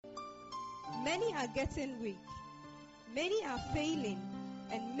Many are getting weak, many are failing,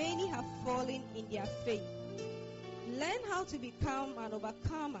 and many have fallen in their faith. Learn how to become an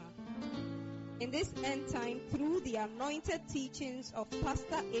overcomer in this end time through the anointed teachings of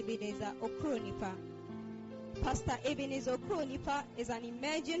Pastor Ebenezer Okronipa. Pastor Ebenezer Okronipa is an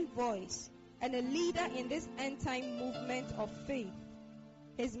emerging voice and a leader in this end time movement of faith.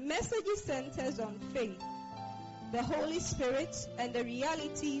 His message centers on faith, the Holy Spirit, and the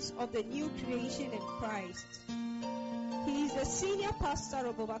realities of the new creation in Christ. He is the senior pastor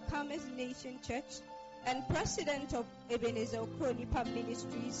of Overcomers Nation Church and president of Ebenezer Okronipa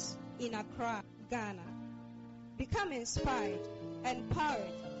Ministries in Accra, Ghana. Become inspired, empowered,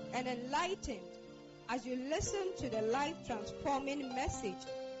 and enlightened as you listen to the life-transforming message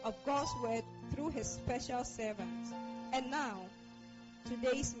of God's word through his special servants. And now,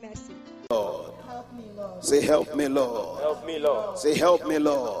 today's message. Lord. Help me, Lord. Say, help me, Lord. Help me, Lord. Say, help me,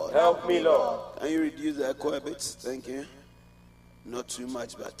 Lord. Help me, Lord. Can you reduce the echo a bit? Thank you. Not too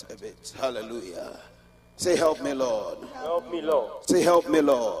much, but a bit. Hallelujah. Say, help me, Lord. Help me, Lord. Say, help me,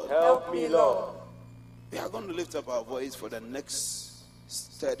 Lord. Help me, Lord. We are going to lift up our voice for the next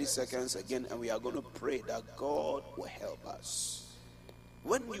 30 seconds again, and we are going to pray that God will help us.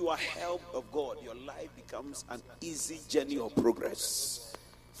 When you are helped of God, your life becomes an easy journey of progress.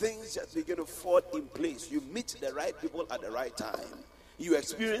 Things just begin to fall in place. You meet the right people at the right time. You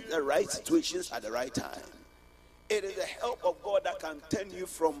experience the right situations at the right time. It is the help of God that can turn you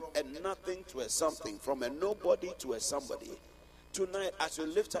from a nothing to a something, from a nobody to a somebody. Tonight, as you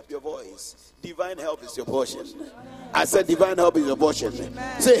lift up your voice, divine help is your portion. I said divine help is your portion.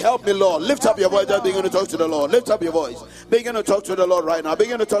 Say, help me, Lord. Lift up your voice. Just begin to talk to the Lord. Lift up your voice. Begin to talk to the Lord right now.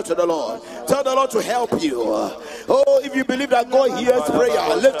 Begin to talk to the Lord. Tell the Lord to help you. Oh, if you believe that God hears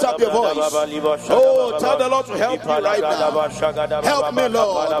prayer, lift up your voice. Oh, tell the Lord to help you right now. Help me,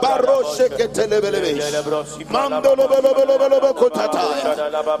 Lord. Help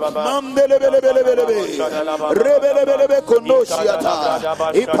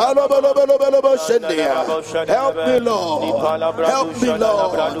me, Lord. Help me,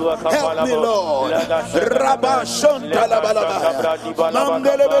 Lord. Help me, Lord.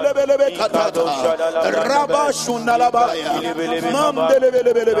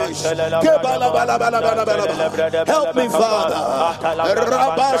 Help me, Father.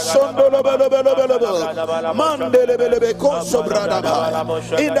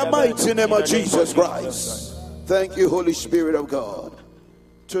 In the mighty name of Jesus Christ. Thank you, Holy Spirit of God.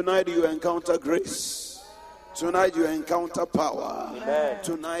 Tonight you encounter grace. Tonight you encounter power. Amen.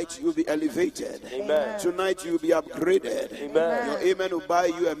 Tonight you'll be elevated. Amen. Tonight you'll be upgraded. Amen. Your amen will buy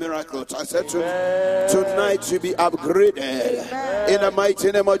you a miracle. I said tonight you'll be upgraded. Amen. In the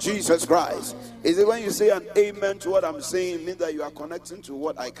mighty name of Jesus Christ. Is it when you say an amen to what I'm saying, it means that you are connecting to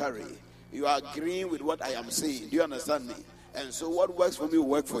what I carry. You are agreeing with what I am saying. Do you understand me? And so what works for me will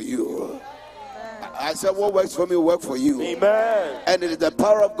work for you. I said, what works for me will work for you. Amen. And it is the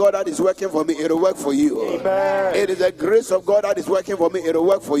power of God that is working for me. It will work for you. Amen. It is the grace of God that is working for me. It will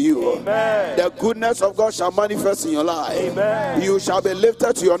work for you. Amen. The goodness of God shall manifest in your life. Amen. You shall be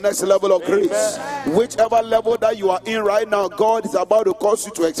lifted to your next level of grace. Amen. Whichever level that you are in right now, God is about to cause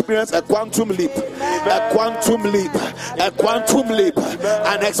you to experience a quantum leap. Amen. A quantum leap. A quantum leap.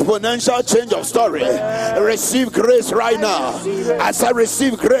 An exponential change of story. Receive grace right now. As I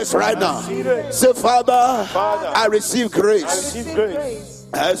receive grace right now. Say, Father, I receive grace.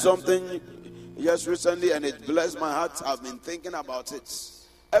 I had something just recently and it blessed my heart. I've been thinking about it.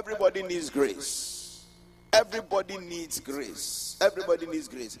 Everybody needs grace. Everybody needs grace. Everybody needs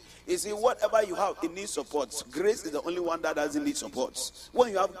grace. You see, whatever you have, it needs support. Grace is the only one that doesn't need support.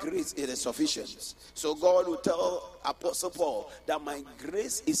 When you have grace, it is sufficient. So God will tell Apostle Paul that my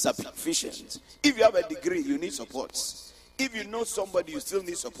grace is sufficient. If you have a degree, you need support. If you know somebody, you still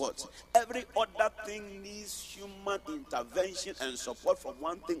need support. Every other thing needs human intervention and support from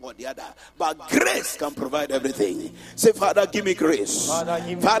one thing or the other. But grace can provide everything. Say, Father, give me grace.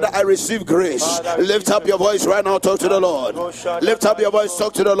 Father, I receive grace. Lift up your voice right now, talk to the Lord. Lift up your voice,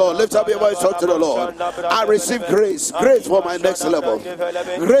 talk to the Lord. Lift up your voice, talk to the Lord. I receive grace. Grace for my next level.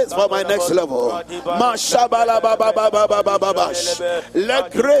 Grace for my next level.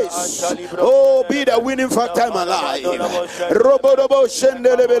 Let grace, oh, be the winning factor in my life.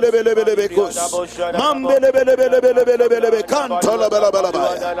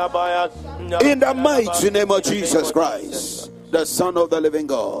 In the mighty name of Jesus Christ, the Son of the living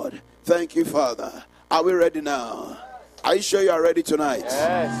God. Thank you, Father. Are we ready now? Are you sure you are ready tonight?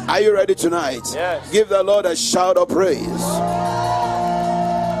 Yes. Are you ready tonight? Yes. Give the Lord a shout of praise.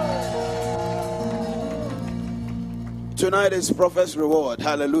 Tonight is Prophet's Reward.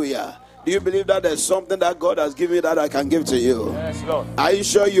 Hallelujah. Do you believe that there's something that God has given you that I can give to you? Yes, Lord. Are you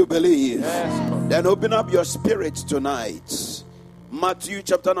sure you believe? Yes, Lord. Then open up your spirit tonight. Matthew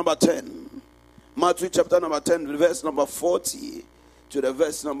chapter number 10. Matthew chapter number 10, verse number 40 to the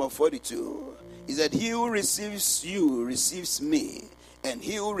verse number 42. He said, he who receives you receives me, and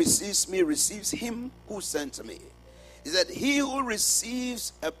he who receives me receives him who sent me. He said, he who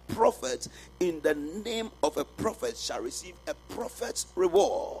receives a prophet in the name of a prophet shall receive a prophet's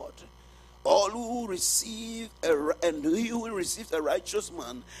reward. All who receive and he who receives a righteous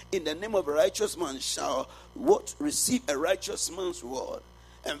man in the name of a righteous man shall what? Receive a righteous man's reward.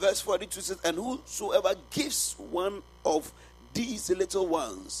 And verse 42 says, and whosoever gives one of these little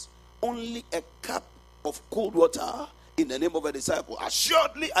ones only a cup of cold water in the name of a disciple,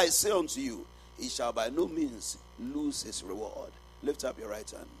 assuredly I say unto you, he shall by no means lose his reward. Lift up your right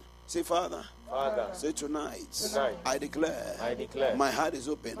hand. Say, Father. Father. Say, tonight. I declare. My heart is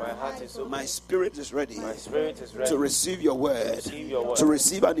open. My heart is open. My spirit is ready. My spirit is ready to receive your word. To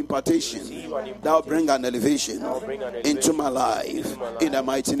receive an impartation. That will bring an elevation into my life. In the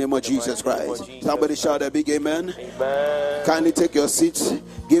mighty name of Jesus Christ. Somebody shout a big amen. Amen. Kindly take your seats.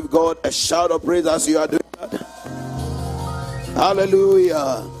 Give God a shout of praise as you are doing that.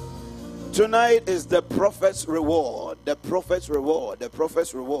 Hallelujah. Tonight is the prophet's reward. The prophet's reward. The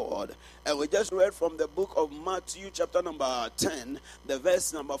prophet's reward. And we just read from the book of Matthew chapter number 10, the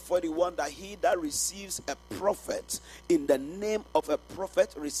verse number 41, that he that receives a prophet in the name of a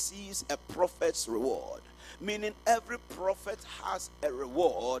prophet receives a prophet's reward. Meaning every prophet has a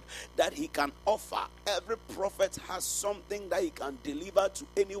reward that he can offer. Every prophet has something that he can deliver to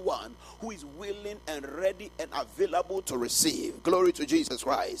anyone who is willing and ready and available to receive. Glory to Jesus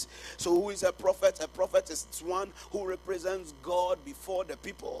Christ. So who is a prophet? A prophet is one who represents God before the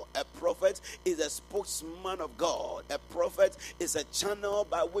people. A prophet is a spokesman of God. A prophet is a channel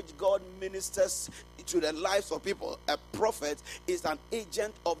by which God ministers to the lives of people. A prophet is an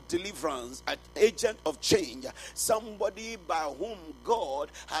agent of deliverance, an agent of change, somebody by whom God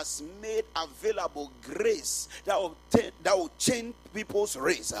has made available grace that will change people's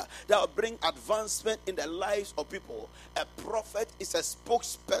race, that will bring advancement in the lives of people. A prophet is a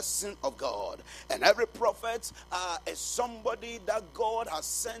spokesperson of God, and every prophet is somebody that God has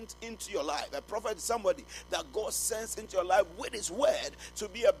sent into your life. A prophet is somebody that God sends into your life with his word to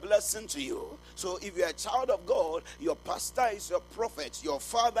be a blessing to you. So if you're a child of God, your pastor is your prophet, your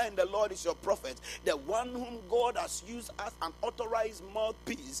father in the Lord is your prophet. The one whom God has used as an authorized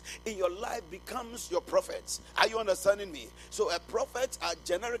mouthpiece in your life becomes your prophet. Are you understanding me? So a prophet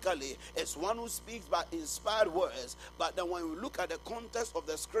generically is one who speaks by inspired words, but then when you look at the context of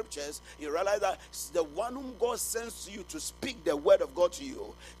the scriptures, you realize that the one whom God sends to you to speak the word of God to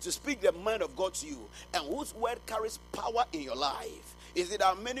you, to speak the mind of God to you, and whose word carries power in your life. Is it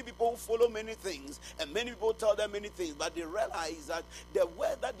that many people follow many things and many people tell them many things, but they realize that the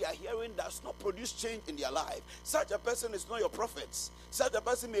word that they are hearing does not produce change in their life? Such a person is not your prophet. Such a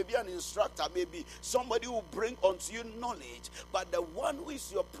person may be an instructor, maybe somebody who bring unto you knowledge, but the one who is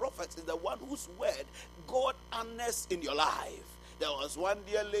your prophet is the one whose word God honors in your life. There was one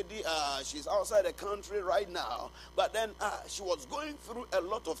dear lady, she's outside the country right now, but then she was going through a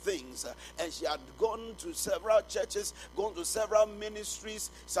lot of things, and she had gone to several churches, gone to several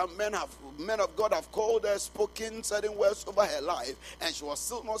ministries. Some men of God have called her, spoken certain words over her life, and she was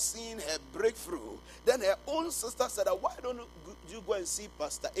still not seeing her breakthrough. Then her own sister said, why don't you go and see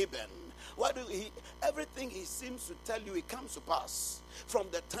Pastor Eben? Why do everything he seems to tell you, it comes to pass. From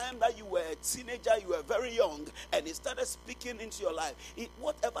the time that you were a teenager, you were very young, and he started speaking into your life.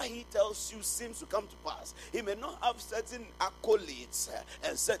 Whatever he tells you seems to come to pass. He may not have certain accolades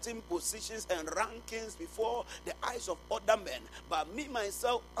and certain positions and rankings before the eyes of other men, but me,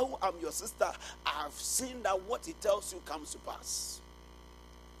 myself, who am your sister, I have seen that what he tells you comes to pass.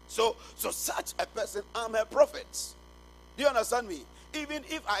 So such a person, I'm a prophet. Do you understand me? Even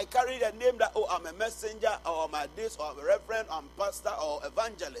if I carry the name that, I'm a messenger, or I'm a this, or I'm a reverend, or I'm pastor, or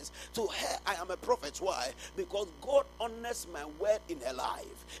evangelist, to her, I am a prophet. Why? Because God honors my word in her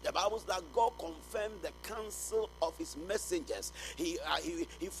life. The Bible says that God confirmed the counsel of his messengers. He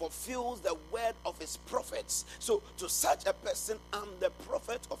fulfills the word of his prophets. So to such a person, I'm the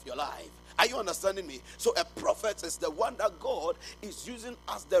prophet of your life. Are you understanding me? So a prophet is the one that God is using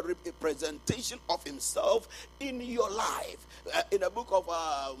as the representation of himself in your life. In the book of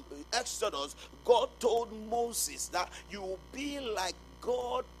Exodus, God told Moses that you will be like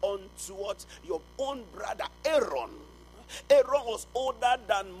God unto what? Your own brother Aaron. Aaron was older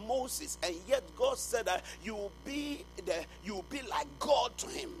than Moses, and yet God said that you will be like God to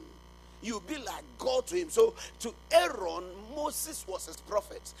him. You'll be like God to him. So to Aaron, Moses was his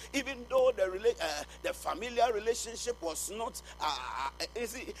prophet. Even though the familiar relationship was not,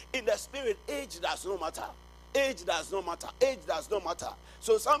 in the spirit, age does not matter. Age does not matter. Age does not matter.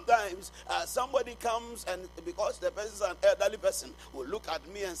 So sometimes somebody comes, and because the person is an elderly person, will look at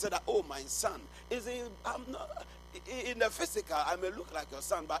me and say that, oh, my son, I'm not, in the physical, I may look like your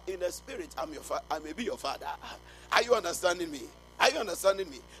son, but in the spirit, I may be your father. Are you understanding me? Are you understanding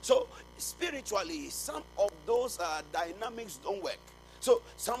me? So spiritually, some of those dynamics don't work. So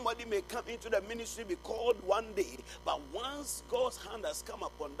somebody may come into the ministry, be called one day, but once God's hand has come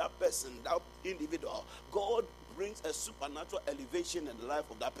upon that person, that individual, God brings a supernatural elevation in the life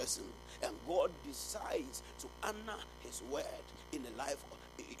of that person, and God decides to honor his word in the life,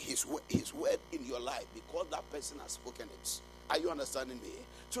 his word in your life, because that person has spoken it. Are you understanding me?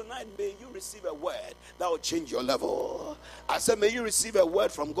 Tonight, may you receive a word that will change your level. I said, may you receive a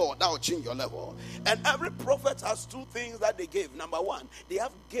word from God that will change your level. And every prophet has two things that they give. Number one, they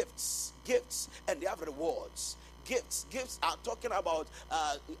have gifts, and they have rewards. Gifts are talking about,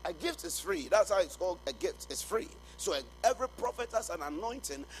 a gift is free. That's how it's called. A gift is free. So every prophet has an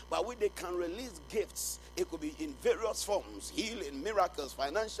anointing by which they can release gifts. It could be in various forms: healing, miracles,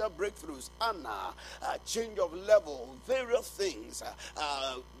 financial breakthroughs, honor, change of level, various things,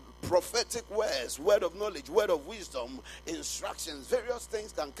 prophetic words, word of knowledge, word of wisdom, instructions. Various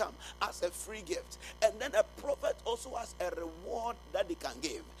things can come as a free gift. And then a prophet also has a reward that he can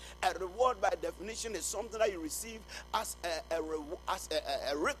give. A reward, by definition, is something that you receive as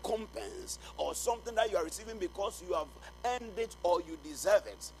a recompense, or something that you are receiving because you have earned it or you deserve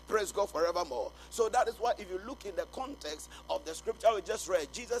it. Praise God forevermore. So that is why, if you look in the context of the scripture we just read,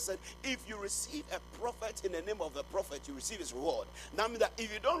 Jesus said, if you receive a prophet in the name of the prophet, you receive his reward. That means that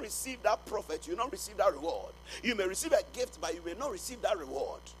if you don't receive that prophet, you don't receive that reward. You may receive a gift, but you may not receive that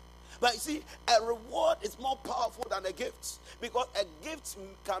reward. But you see, a reward is more powerful than a gift, because a gift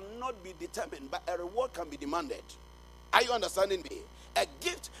cannot be determined, but a reward can be demanded. Are you understanding me? A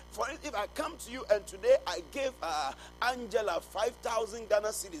gift, for instance, if I come to you and today I gave Angela 5,000 Ghana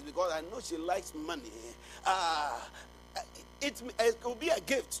cedis because I know she likes money, it will be a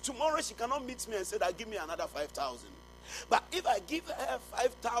gift. Tomorrow she cannot meet me and say that give me another 5,000. But if I give her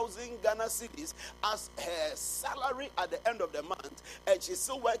 5,000 Ghana cedis as her salary at the end of the month, and she's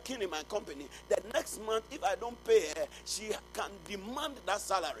still working in my company, the next month, if I don't pay her, she can demand that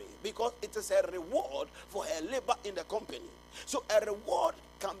salary, because it is a reward for her labor in the company. So a reward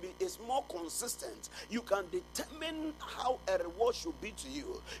is more consistent. You can determine how a reward should be to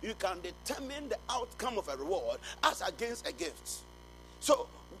you. You can determine the outcome of a reward as against a gift. So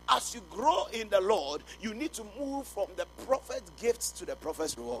as you grow in the Lord, you need to move from the prophet's gifts to the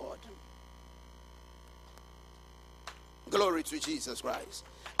prophet's reward. Glory to Jesus Christ.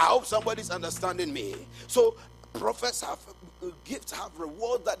 I hope somebody's understanding me. So prophets have gifts, have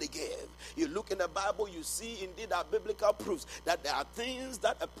rewards that they give. You look in the Bible, you see indeed our biblical proofs that there are things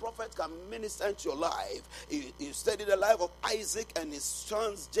that a prophet can minister into your life. You study the life of Isaac and his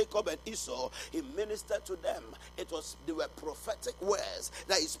sons Jacob and Esau. He ministered to them. They were prophetic words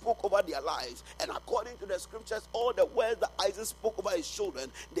that he spoke over their lives, and according to the scriptures, all the words that Isaac spoke over his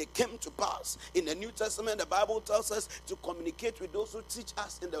children, they came to pass. In the New Testament, the Bible tells us to communicate with those who teach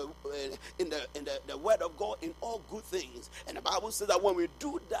us in the word of God in all good things. And the Bible says that when we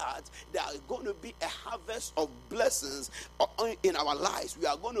do that, there are going to be a harvest of blessings in our lives. We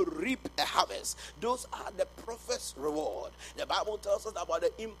are going to reap a harvest. Those are the prophet's reward. The Bible tells us about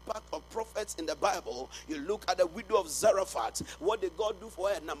the impact of prophets in the Bible. You look at the widow of Zarephath. What did God do for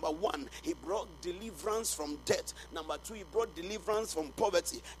her? Number one, he brought deliverance from death. Number two, he brought deliverance from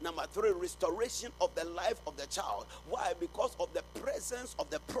poverty. Number three, restoration of the life of the child. Why? Because of the presence of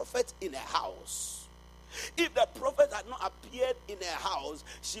the prophet in her house. If the prophet had not appeared in her house,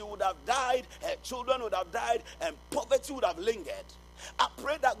 she would have died, her children would have died, and poverty would have lingered. I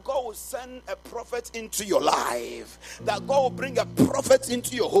pray that God will send a prophet into your life, that God will bring a prophet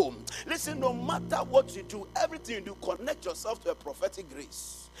into your home. Listen, no matter what you do, everything you do, connect yourself to a prophetic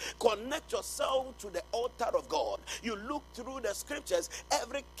grace. Connect yourself to the altar of God. You look through the scriptures,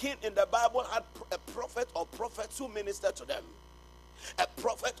 every king in the Bible had a prophet or prophets who ministered to them. A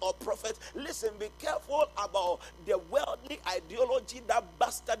prophet or prophet. Listen, be careful about the worldly ideology that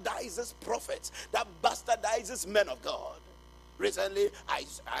bastardizes prophets, that bastardizes men of God. Recently,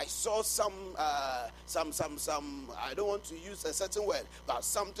 I saw some, I don't want to use a certain word, but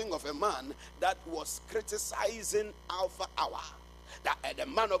something of a man that was criticizing Alpha Hour. That the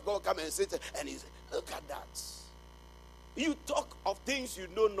man of God come and sit and he's, look at that. You talk of things you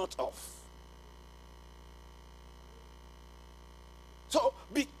know not of. So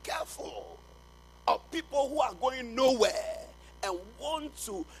be careful of people who are going nowhere and want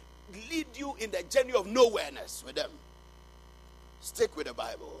to lead you in the journey of nowhereness with them. Stick with the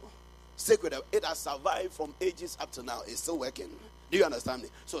Bible. Stick with it. It has survived from ages up to now. It's still working. Do you understand me?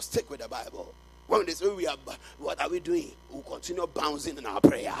 So stick with the Bible. When they say what are we doing? We'll continue bouncing in our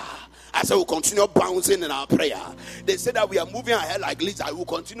prayer. I said we'll continue bouncing in our prayer. They say that we are moving ahead like lizard. We'll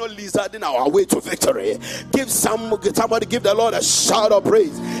continue lizarding our way to victory. Somebody give the Lord a shout of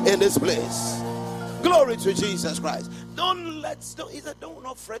praise in this place. Glory to Jesus Christ. Don't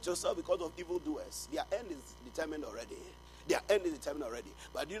not fret yourself because of evildoers. Their end is determined already. Their end is determined already.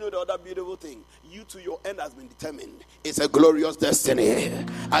 But you know the other beautiful thing? You too, your end has been determined. It's a glorious destiny.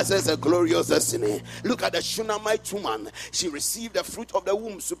 I say it's a glorious destiny. Look at the Shunammite woman. She received the fruit of the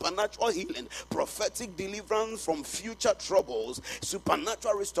womb, supernatural healing, prophetic deliverance from future troubles,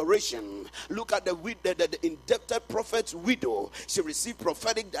 supernatural restoration. Look at the indebted prophet's widow. She received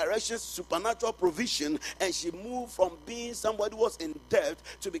prophetic directions, supernatural provision, and she moved from being somebody who was in debt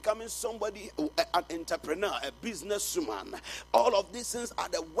to becoming somebody, an entrepreneur, a businesswoman. All of these things are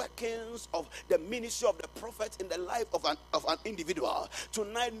the workings of the ministry of the prophet in the life of an individual.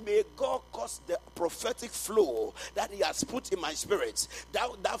 Tonight, may God cause the prophetic flow that He has put in my spirit,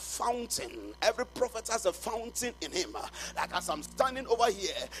 that fountain. Every prophet has a fountain in him. Like as I'm standing over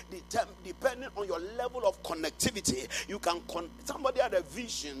here, depending on your level of connectivity, you can. Somebody had a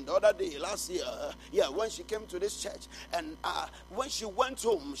vision the other day, last year, when she came to this church, and when she went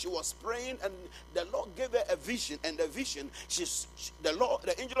home, she was praying, and the Lord gave her a vision, and the vision.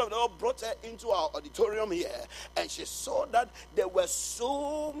 The angel of the Lord brought her into our auditorium here, and she saw that there were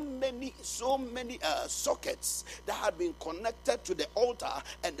so many sockets that had been connected to the altar,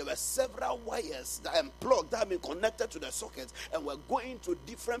 and there were several wires that unplugged that had been connected to the sockets, and were going to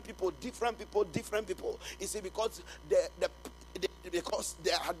different people. You see, because because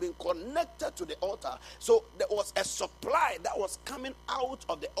they had been connected to the altar, so there was a supply that was coming out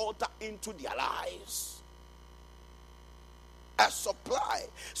of the altar into their lives. A supply.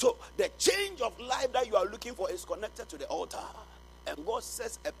 So the change of life that you are looking for is connected to the altar. And God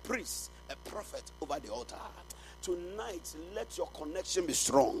says a priest, a prophet over the altar. Tonight, let your connection be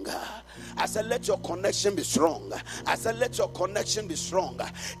strong. I said, let your connection be strong. I said, let your connection be strong.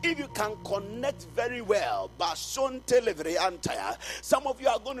 If you can connect very well, some of you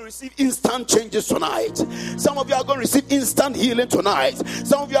are going to receive instant changes tonight. Some of you are going to receive instant healing tonight.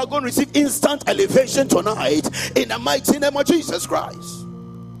 Some of you are going to receive instant elevation tonight in the mighty name of Jesus Christ.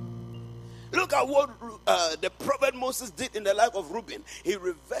 Look at what the prophet Moses did in the life of Reuben. He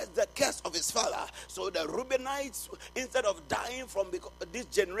reversed the curse of his father. So the Reubenites, instead of dying from this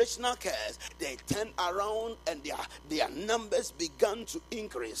generational curse, they turned around and their numbers began to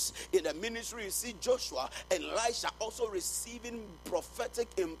increase. In the ministry, you see Joshua and Elisha also receiving prophetic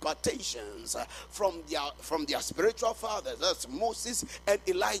impartations from their spiritual fathers. That's Moses and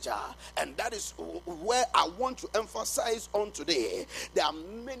Elijah. And that is where I want to emphasize on today. There are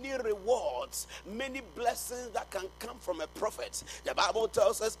many rewards, many blessings that can come from a prophet. The Bible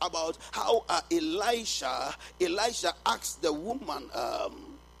tells us about how Elisha asked the woman,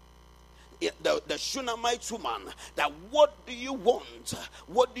 the Shunammite woman, that what do you want?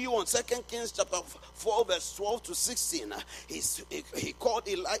 What do you want? 2 Kings chapter 4 verse 12 to 16. He called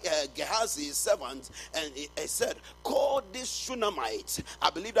Gehazi, his servant, and he said, call this Shunammite.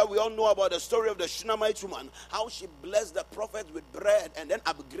 I believe that we all know about the story of the Shunammite woman, how she blessed the prophet with bread and then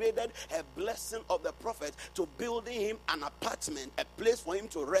upgraded her blessing of the prophet to building him an apartment, a place for him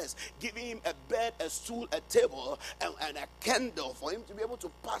to rest, giving him a bed, a stool, a table, and a candle for him to be able to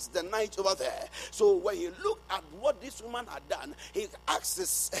pass the night over there. So when he looked at what this woman had done, he asked his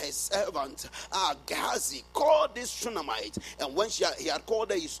servant, Gehazi, call this Shunammite. And when he had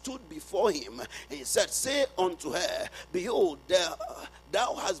called her, he stood before him and he said, say unto her, behold,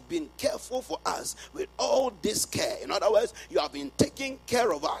 thou hast been careful for us with all this care. In other words, you have been taking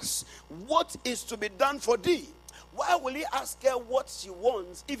care of us. What is to be done for thee? Why will he ask her what she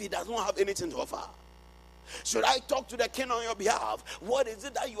wants if he does not have anything to offer? Should I talk to the king on your behalf? What is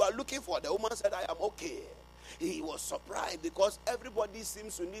it that you are looking for? The woman said, I am okay. He was surprised because everybody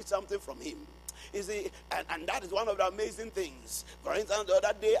seems to need something from him. You see, and that is one of the amazing things. For instance, the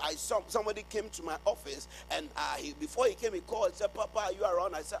other day, I saw somebody came to my office, and before he came, he called and said, Papa, are you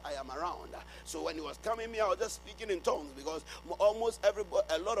around? I said, I am around. So when he was coming here, I was just speaking in tongues, because almost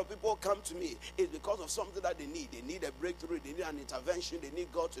a lot of people come to me. It's because of something that they need. They need a breakthrough. They need an intervention. They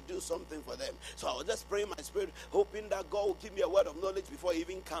need God to do something for them. So I was just praying my spirit, hoping that God will give me a word of knowledge before he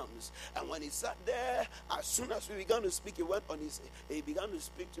even comes. And when he sat there, as soon as we began to speak, he began to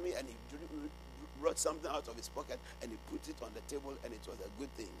speak to me, and he brought something out of his pocket and he put it on the table, and it was a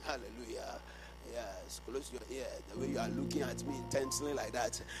good thing. Hallelujah. Yes, close your ear. The way you are looking at me intensely like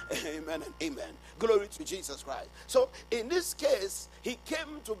that. Amen and amen. Glory to Jesus Christ. So in this case, he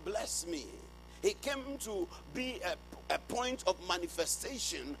came to bless me. He came to be a point of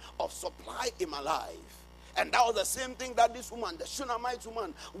manifestation of supply in my life. And that was the same thing that this woman, the Shunammite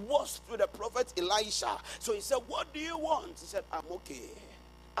woman, was to the prophet Elisha. So he said, what do you want? He said, I'm okay.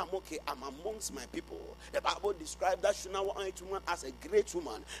 I'm okay. I'm amongst my people. The Bible described that Shunammite woman as a great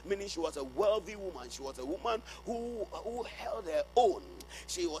woman, meaning she was a wealthy woman. She was a woman who held her own.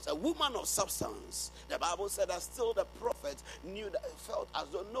 She was a woman of substance. The Bible said that still the prophet knew that, felt as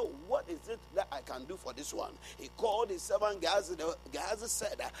though, no, what is it that I can do for this one? He called his servant Gehazi. Gehazi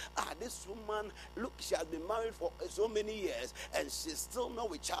said, this woman, look, she has been married for so many years and she's still not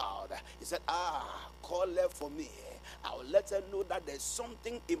with child. He said, call her for me. I will let her know that there's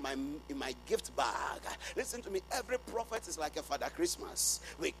something in my gift bag. Listen to me. Every prophet is like a Father Christmas.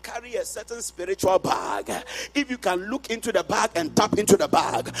 We carry a certain spiritual bag. If you can look into the bag and tap into the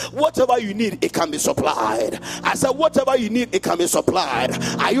bag, whatever you need, it can be supplied. I said, whatever you need, it can be supplied.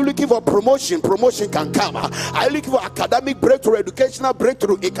 Are you looking for promotion? Promotion can come. Are you looking for academic breakthrough, educational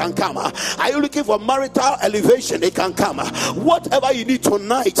breakthrough? It can come. Are you looking for marital elevation? It can come. Whatever you need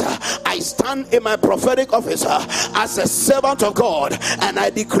tonight, I stand in my prophetic office as a servant of God, and I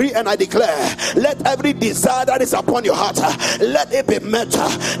decree and I declare, let every desire that is upon your heart, let it be met.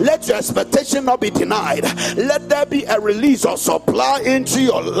 Let your expectation not be denied. Let there be a release of supply into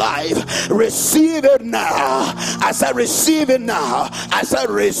your life. Receive it now. I said receive it now. I said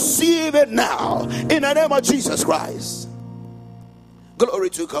receive it now in the name of Jesus Christ. Glory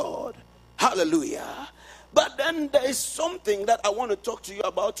to God. Hallelujah. But then there is something that I want to talk to you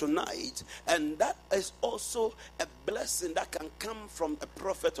about tonight, and that is also a blessing that can come from a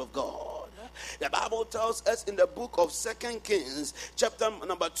prophet of God. The Bible tells us in the book of 2 Kings, chapter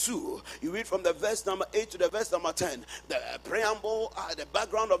number 2, you read from the verse number 8 to the verse number 10. The preamble, the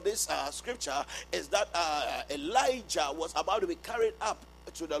background of this scripture is that Elijah was about to be carried up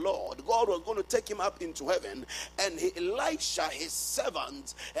to the Lord. God was going to take him up into heaven, and Elisha, his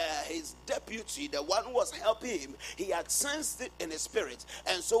servant, his deputy, the one who was helping him, he had sensed it in his spirit.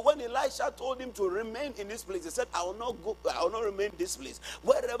 And so when Elisha told him to remain in this place, he said, I will not remain in this place.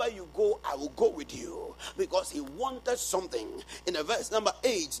 Wherever you go, I will go with you, because he wanted something. In the verse number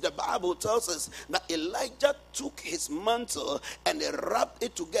 8, the Bible tells us that Elijah took his mantle and he wrapped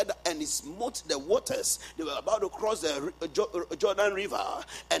it together and he smote the waters. They were about to cross the Jordan River,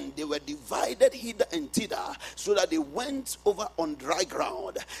 and they were divided hither and thither, so that they went over on dry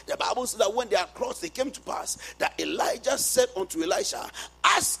ground. The Bible says that when they had crossed, it came to pass that Elijah said unto Elisha,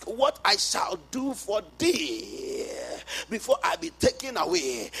 ask what I shall do for thee before I be taken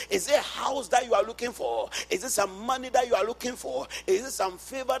away. Is it a house that you are looking for? Is it some money that you are looking for? Is it some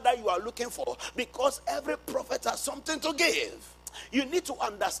favor that you are looking for? Because every prophet has something to give. You need to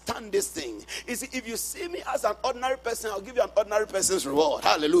understand this thing. You see, if you see me as an ordinary person, I'll give you an ordinary person's reward.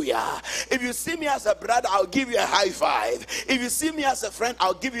 Hallelujah. If you see me as a brother, I'll give you a high five. If you see me as a friend,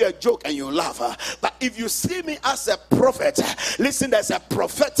 I'll give you a joke and you'll laugh. But if you see me as a prophet, listen, there's a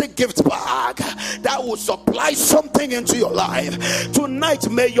prophetic gift bag that will supply something into your life. Tonight,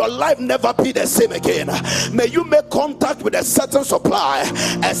 may your life never be the same again. May you make contact with a certain supply,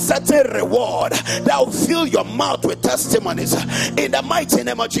 a certain reward that will fill your mouth with testimonies. In the mighty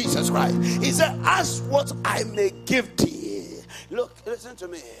name of Jesus Christ. He said, ask what I may give thee. Look, listen to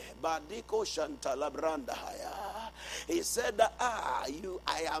me. Badiko Shantalabrandahaya. He said that I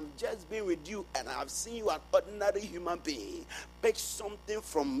am just being with you, and I have seen you an ordinary human being. Pick something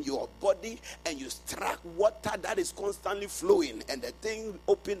from your body and you struck water that is constantly flowing, and the thing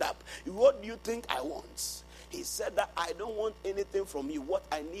opened up. What do you think I want? He said that I don't want anything from you. What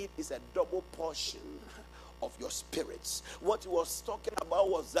I need is a double portion of your spirits. What he was talking about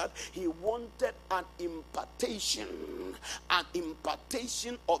was that he wanted an impartation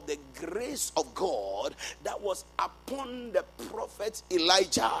of the grace of God that was upon the prophet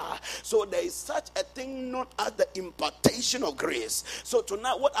Elijah. So there is such a thing known as the impartation of grace. So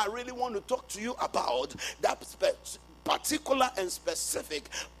tonight, what I really want to talk to you about, that particular and specific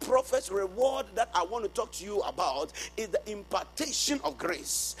prophet's reward that I want to talk to you about, is the impartation of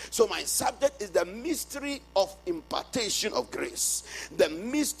grace. So my subject is the mystery of impartation of grace. The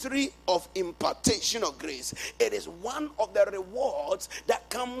mystery of impartation of grace. It is one of the rewards that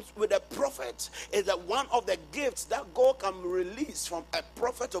comes with a prophet. It is one of the gifts that God can release from a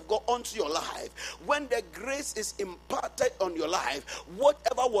prophet of God onto your life. When the grace is imparted on your life,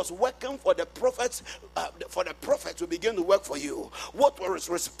 whatever was working for the prophet will be begin to work for you. What was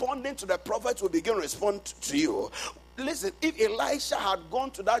responding to the prophets will begin to respond to you. Listen, if Elisha had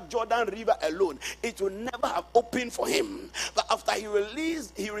gone to that Jordan River alone, it would never have opened for him. But after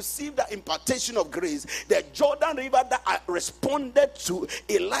he received that impartation of grace, the Jordan River that responded to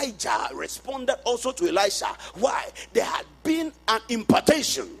Elijah responded also to Elisha. Why? There had been an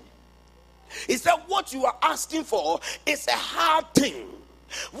impartation. He said, what you are asking for is a hard thing.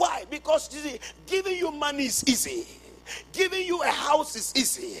 Why? Because you see, giving you money is easy. Giving you a house is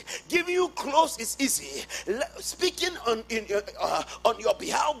easy. Giving you clothes is easy. Speaking on your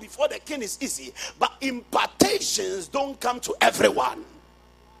behalf before the king is easy. But impartations don't come to everyone.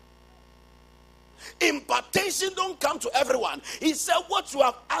 Impartation don't come to everyone. He said what you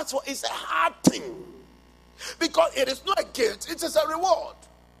have asked for is a hard thing. Because it is not a gift, it is a reward.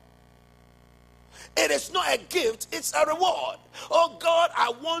 It is not a gift, it's a reward. Oh God,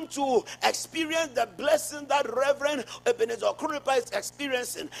 I want to experience the blessing that Reverend Ebenezer Okronipa is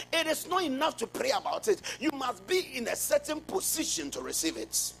experiencing. It is not enough to pray about it. You must be in a certain position to receive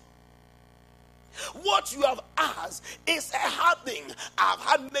it. What you have asked is a hard thing. I've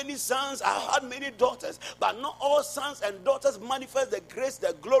had many sons, I've had many daughters, but not all sons and daughters manifest the grace,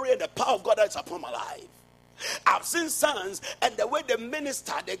 the glory, and the power of God that is upon my life. I've seen sons, and the way they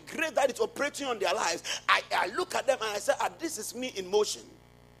minister, the grace that is operating on their lives, I look at them and I say, this is me in motion.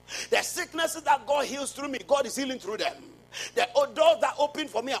 The sicknesses that God heals through me, God is healing through them. The doors that open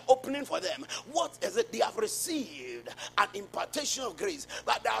for me are opening for them. What is it? They have received an impartation of grace.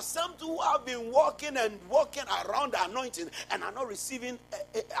 But there are some who have been walking around the anointing and are not receiving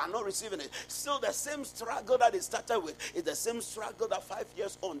it. Still the same struggle that they started with is the same struggle that 5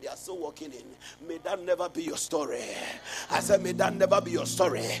 years on they are still walking in. May that never be your story. I said, may that never be your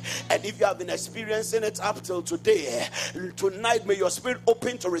story. And if you have been experiencing it up till today, tonight may your spirit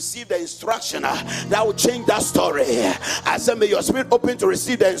open to receive the instruction that will change that story. I said, may your spirit open to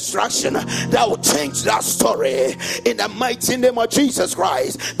receive the instruction that will change that story. In the mighty name of Jesus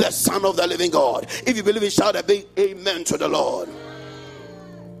Christ, the Son of the living God. If you believe it, shout a big amen to the Lord.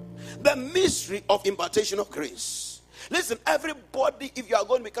 The mystery of impartation of grace. Listen, everybody, if you are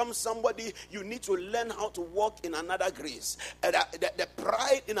going to become somebody, you need to learn how to walk in another grace. The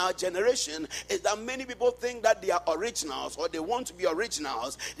pride in our generation is that many people think that they are originals, or they want to be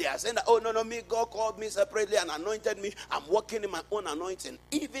originals. They are saying that, oh, no, me, God called me separately and anointed me. I'm walking in my own anointing.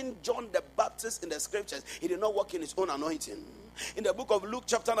 Even John the Baptist in the scriptures, he did not walk in his own anointing. In the book of Luke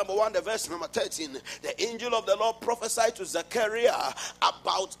chapter number 1, the verse number 13, the angel of the Lord prophesied to Zechariah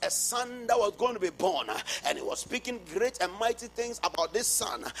about a son that was going to be born. And he was speaking great and mighty things about this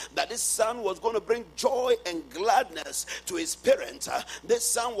son, that this son was going to bring joy and gladness to his parents. This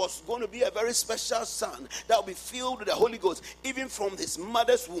son was going to be a very special son that will be filled with the Holy Ghost, even from his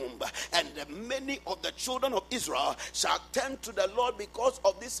mother's womb. And many of the children of Israel shall turn to the Lord because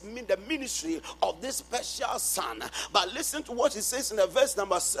of this, the ministry of this special son. But listen to what he says in the verse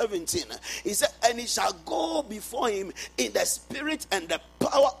number 17. He said, and he shall go before him in the spirit and the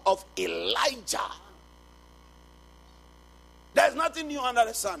power of Elijah. There's nothing new under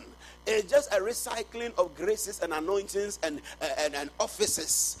the sun. It's just a recycling of graces and anointings and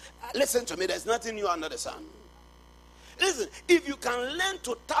offices. Listen to me, there's nothing new under the sun. Listen, if you can learn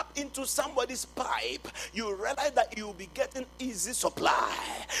to tap into somebody's pipe, you realize that you will be getting easy supply.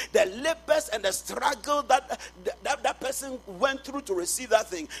 The labors and the struggle that person went through to receive that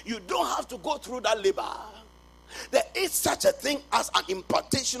thing, you don't have to go through that labor. There is such a thing as an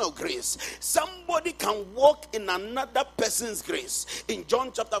impartation of grace. Somebody can walk in another person's grace. In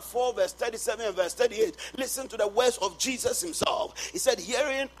John chapter 4 verse 37 and verse 38, listen to the words of Jesus himself. He said,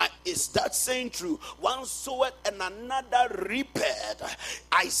 herein is that saying true, one soweth and another reapeth.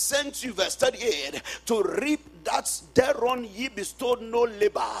 I sent you, verse 38, to reap that thereon ye bestowed no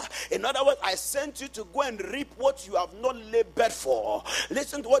labor. In other words, I sent you to go and reap what you have not labored for.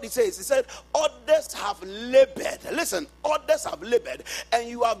 Listen to what he says. He said, others have labored. Listen, others have labored, and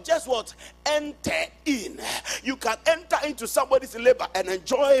you have just what? Entered in. You can enter into somebody's labor and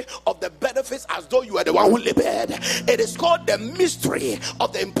enjoy of the benefits as though you are the one who labored. It is called the mystery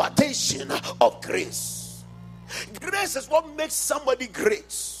of the impartation of grace. Grace is what makes somebody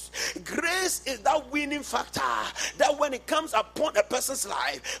great. Grace is that winning factor that when it comes upon a person's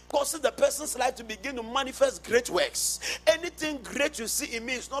life, causes the person's life to begin to manifest great works. Anything great you see in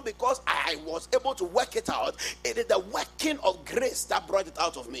me is not because I was able to work it out. It is the working of grace that brought it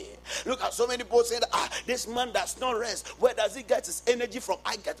out of me. Look at so many people saying that, this man does not rest. Where does he get his energy from?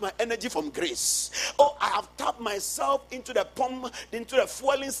 I get my energy from grace. Oh, I have tapped myself into the pump, into the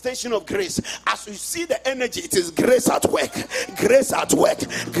fueling station of grace. As you see the energy, it is grace at work. Grace at work.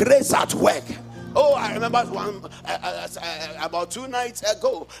 Grace at work. Oh, I remember one about 2 nights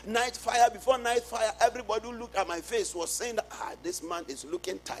ago, night fire. Before night fire, everybody who looked at my face was saying that this man is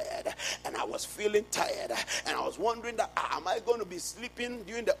looking tired, and I was feeling tired, and I was wondering that am I going to be sleeping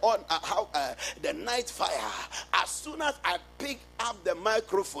during the night fire? As soon as I picked up the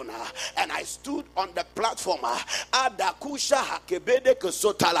microphone and I stood on the platform,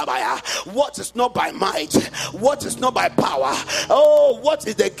 what is not by might, what is not by power, oh, what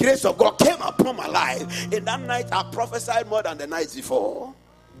is the grace of God came upon my life. In that night, I prophesied more than the nights before.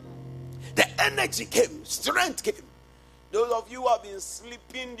 The energy came, strength came. Those of you who have been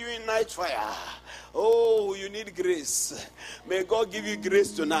sleeping during night fire, oh, you need grace. May God give you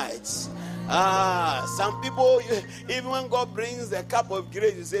grace tonight. Some people, even when God brings a cup of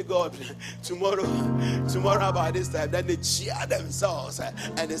grace, you say, God, tomorrow about this time, then they cheer themselves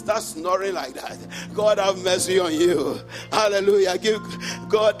and they start snoring like that. God have mercy on you. Hallelujah. Give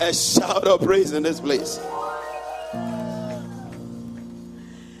God a shout of praise in this place.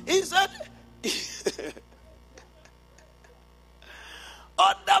 He said,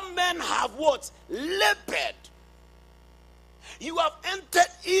 other men have what? Labored. You have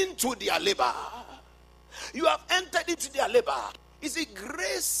entered into their labor. You have entered into their labor. You see,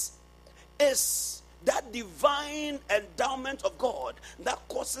 grace is that divine endowment of God that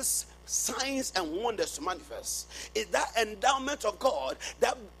causes signs and wonders to manifest. It's that endowment of God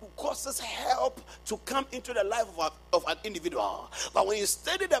that causes help to come into the life of an individual. But when you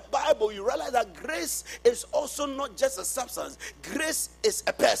study the Bible, you realize that grace is also not just a substance. Grace is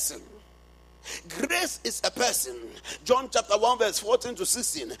a person. Grace is a person. John chapter 1 verse 14 to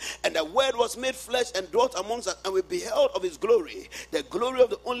 16. And the word was made flesh and dwelt amongst us, and we beheld of his glory, the glory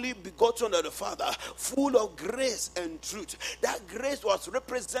of the only begotten of the Father, full of grace and truth. That grace was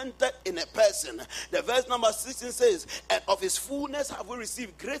represented in a person. The verse number 16 says, and of his fullness have we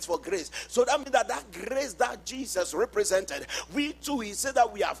received grace for grace. So that means that grace that Jesus represented, we too, he said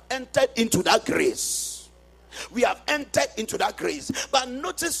that we have entered into that grace. We have entered into that grace. But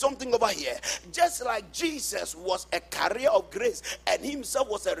notice something over here. Just like Jesus was a carrier of grace and himself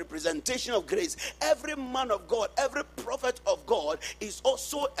was a representation of grace, every man of God, every prophet of God is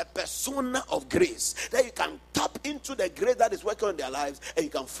also a persona of grace. That you can tap into the grace that is working on their lives and you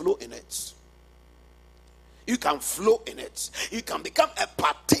can flow in it. You can flow in it. You can become a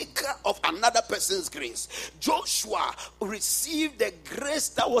partaker of another person's grace. Joshua received the grace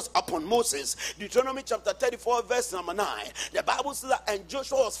that was upon Moses. Deuteronomy chapter 34 verse number 9. The Bible says that, and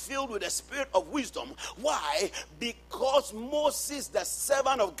Joshua was filled with the spirit of wisdom. Why? Because Moses, the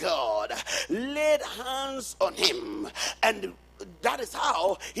servant of God, laid hands on him, and that is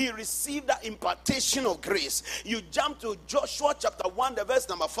how he received that impartation of grace. You jump to Joshua chapter 1, the verse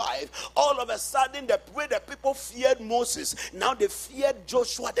number 5. All of a sudden, the way the people feared Moses, now they feared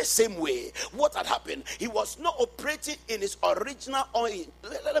Joshua the same way. What had happened? He was not operating in his original oil.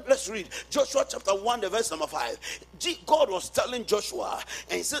 Let's read Joshua chapter 1, the verse number 5. God was telling Joshua,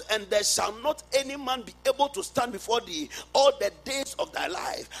 and he said, and there shall not any man be able to stand before thee all the days of thy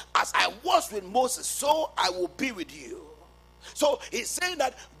life. As I was with Moses, so I will be with you. So he's saying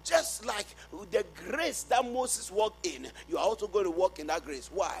that just like the grace that Moses walked in, you are also going to walk in that grace.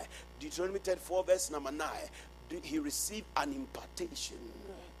 Why? Deuteronomy 34 verse number 9. He received an impartation.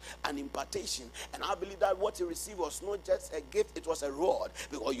 An impartation. And I believe that what he received was not just a gift, it was a reward.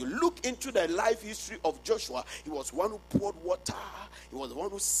 Because you look into the life history of Joshua, he was one who poured water. He was the one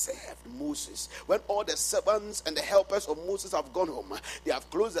who served Moses. When all the servants and the helpers of Moses have gone home, they have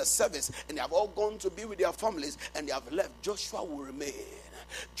closed their service and they have all gone to be with their families and they have left, Joshua will remain.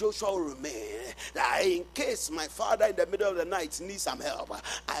 Joshua will remain. That in case my father in the middle of the night needs some help,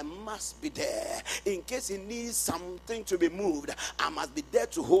 I must be there. In case he needs something to be moved, I must be there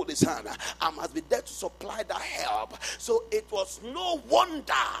to hold his hand. I must be there to supply that help. So it was no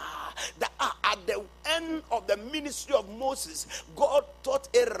wonder that at the end of the ministry of Moses, God thought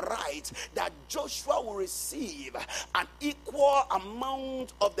it right that Joshua will receive an equal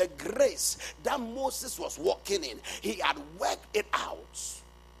amount of the grace that Moses was walking in. He had worked it out.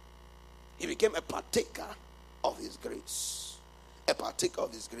 He became a partaker of his grace. A partaker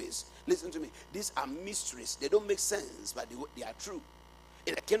of his grace. Listen to me. These are mysteries. They don't make sense, but they are true.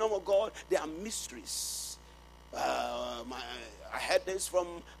 In the kingdom of God, there are mysteries. I heard this from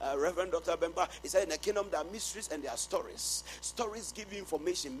Reverend Dr. Bemba. He said, in the kingdom, there are mysteries and there are stories. Stories give you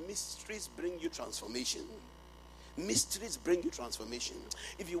information. Mysteries bring you transformation. Mysteries bring you transformation.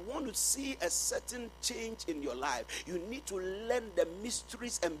 If you want to see a certain change in your life, you need to learn the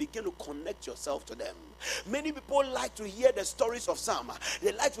mysteries and begin to connect yourself to them. Many people like to hear the stories of some.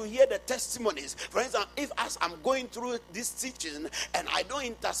 They like to hear the testimonies. For instance, if as I'm going through this teaching and I don't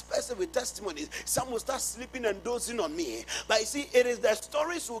intersperse it with testimonies, some will start sleeping and dozing on me. But you see, it is the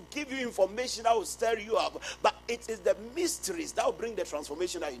stories will give you information that will stir you up, but it is the mysteries that will bring the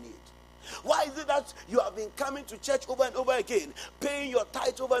transformation that you need. Why is it that you have been coming to church over and over again, paying your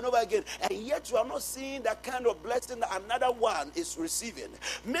tithe over and over again, and yet you are not seeing that kind of blessing that another one is receiving?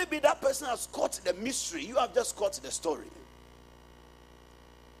 Maybe that person has caught the mystery. You have just caught the story.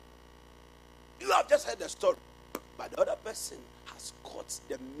 You have just heard the story, but the other person has caught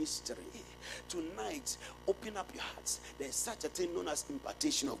the mystery. Tonight, open up your hearts. There is such a thing known as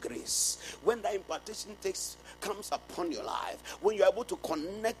impartation of grace. When that impartation comes upon your life, when you are able to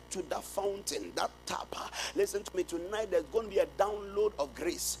connect to that fountain, that tap, listen to me, tonight there's going to be a download of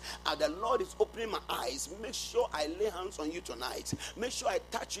grace. And the Lord is opening my eyes. Make sure I lay hands on you tonight. Make sure I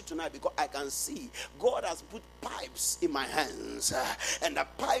touch you tonight, because I can see God has put pipes in my hands, and the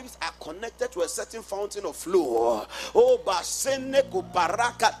pipes are connected to a certain fountain of flow. Oh, Basene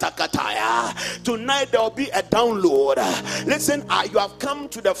Kubaraka Takataya. Tonight there will be a download. Listen, you have come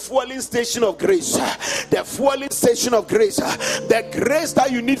to the fueling station of grace. The fueling station of grace. The grace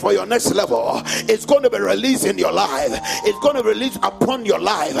that you need for your next level is going to be released in your life. It's going to release upon your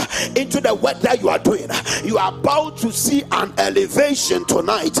life into the work that you are doing. You are about to see an elevation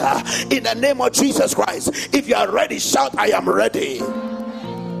tonight in the name of Jesus Christ. If you are ready, shout, I am ready.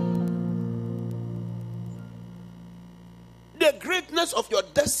 The greatness of your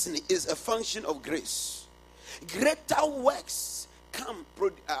destiny is a function of grace. Greater works come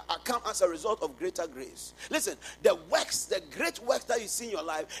as a result of greater grace. Listen, the great works that you see in your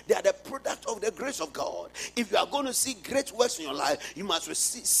life, they are the product of the grace of God. If you are going to see great works in your life, you must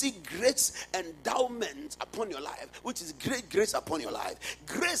see great endowment upon your life, which is great grace upon your life.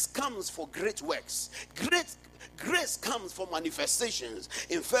 Grace comes for great works. Grace comes for manifestations.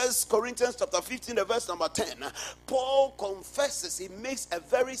 In 1 Corinthians chapter 15, the verse number 10, Paul confesses, he makes a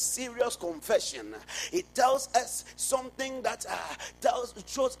very serious confession. He tells us something that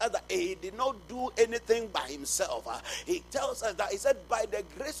shows us that he did not do anything by himself. He tells us that he said, by the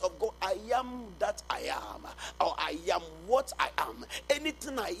grace of God, I am that I am, or I am what I am.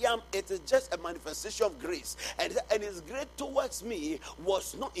 Anything I am, it is just a manifestation of grace. And his grace towards me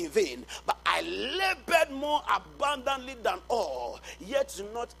was not in vain, but I labored more abundantly than all, yet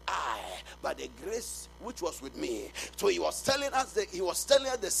not I, but the grace which was with me. So he was telling us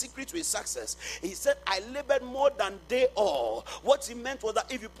the secret to his success. He said, I labored more than they all. What he meant was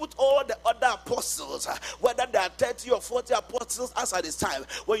that if you put all the other apostles, whether there are 30 or 40 apostles as at this time,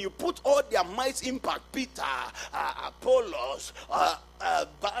 when you put all their might impact, Peter, Apollos,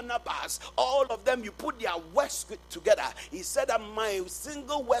 Barnabas, all of them, you put their works together. He said that my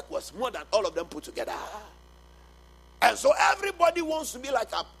single work was more than all of them put together. And so everybody wants to be like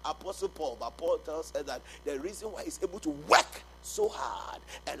Apostle Paul. But Paul tells us that the reason why he's able to work so hard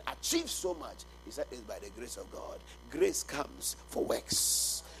and achieve so much, he said, is by the grace of God. Grace comes for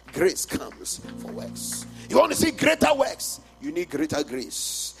works. Grace comes for works. You want to see greater works? You need greater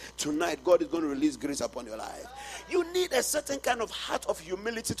grace. Tonight, God is going to release grace upon your life. You need a certain kind of heart of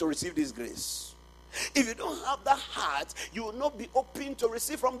humility to receive this grace. If you don't have that heart, you will not be open to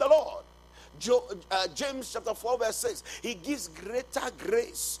receive from the Lord. James chapter 4 verse 6, he gives greater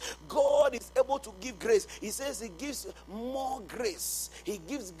grace. God is able to give grace. He says he gives more grace. He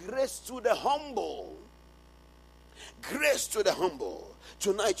gives grace to the humble. Grace to the humble.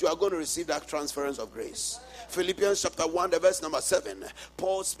 Tonight you are going to receive that transference of grace. Philippians chapter 1, the verse number 7.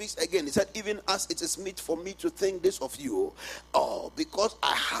 Paul speaks again. He said, even as it is meet for me to think this of you, because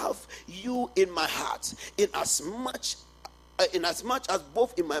I have you in my heart, inasmuch as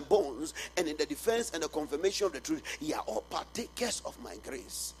both in my bones and in the defense and the confirmation of the truth, ye are all partakers of my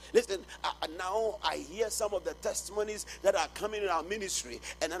grace. Listen, now I hear some of the testimonies that are coming in our ministry,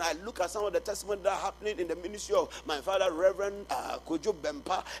 and then I look at some of the testimonies that are happening in the ministry of my father, Reverend Kojo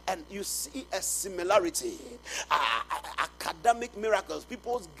Bempa, and you see a similarity. Academic miracles,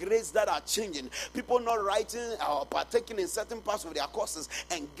 people's grades that are changing, people not writing or partaking in certain parts of their courses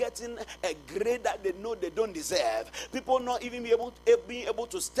and getting a grade that they know they don't deserve, people not even even being able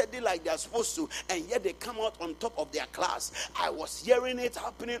to study like they're supposed to, and yet they come out on top of their class. I was hearing it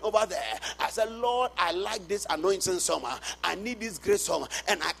happening over there. I said, Lord, I like this anointing summer. I need this grace summer.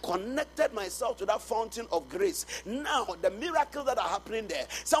 And I connected myself to that fountain of grace. Now, the miracles that are happening there,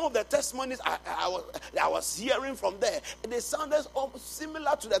 some of the testimonies I was hearing from there, they sounded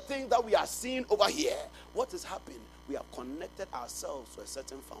similar to the things that we are seeing over here. What is happening? We have connected ourselves to a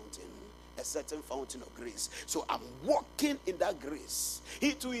certain fountain of grace. So I'm walking in that grace.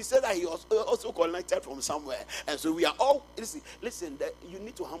 He too, he said that he was also connected from somewhere. And so we are all, listen, you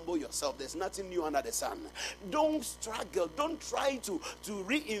need to humble yourself. There's nothing new under the sun. Don't struggle. Don't try to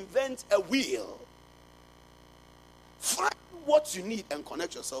reinvent a wheel. Find what you need and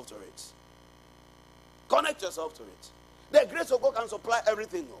connect yourself to it. Connect yourself to it. The grace of God can supply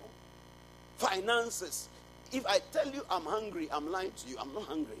everything. Finances. If I tell you I'm hungry, I'm lying to you. I'm not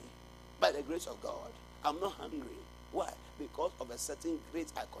hungry. By the grace of God, I'm not hungry. Why? Because of a certain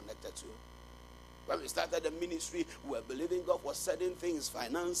grace I connected to. When we started the ministry, we were believing God for certain things,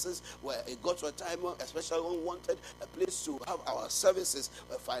 finances, where it got to a time, especially when we wanted a place to have our services,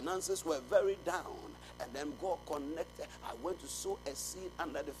 where finances were very down. And then God connected. I went to sow a seed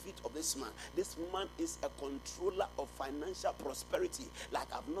under the feet of this man. This man is a controller of financial prosperity like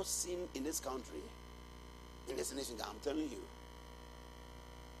I've not seen in this country, in this nation. I'm telling you.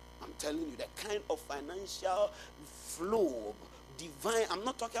 The kind of financial flow, divine. I'm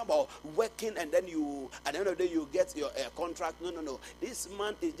not talking about working and then at the end of the day, you get your contract. No. This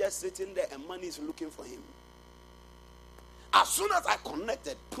man is just sitting there and money is looking for him. As soon as I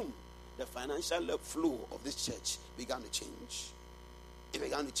connected, boom, the financial flow of this church began to change. It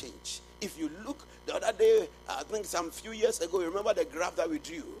began to change. If you look the other day, I think some few years ago, you remember the graph that we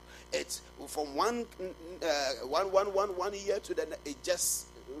drew? It's from one year to the next, it just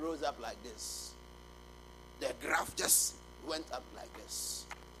rose up like this. The graph just went up like this.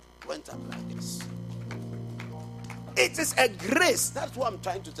 It is a grace. That's what I'm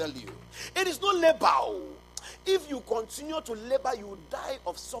trying to tell you. It is not labor. If you continue to labor, you will die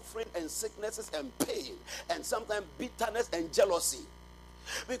of suffering and sicknesses and pain and sometimes bitterness and jealousy.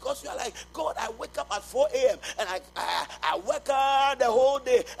 Because you are like, God, I wake up at 4 a.m. and I work hard the whole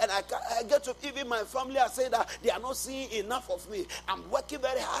day, and I get to, even my family are saying that they are not seeing enough of me. I'm working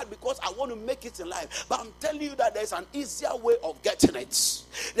very hard because I want to make it in life. But I'm telling you that there's an easier way of getting it.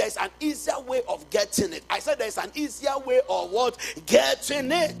 There's an easier way of getting it. I said there's an easier way of what?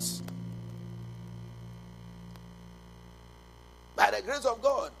 Getting it. By the grace of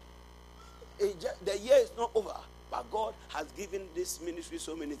God, the year is not over. But God has given this ministry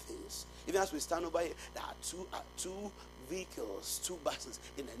so many things. Even as we stand over here, there are two vehicles, 2 buses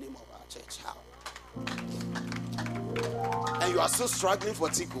in the name of our church. How? And you are still struggling for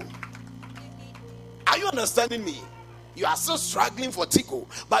Tico. Are you understanding me? You are still struggling for Tico.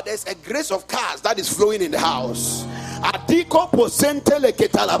 But there's a grace of cars that is flowing in the house.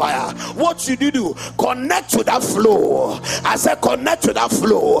 What should you do? Connect to that flow. I said connect to that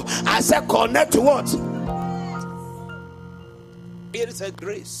flow. I said connect to what? It is a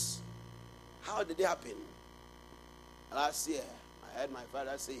grace. How did it happen? Last year, I heard my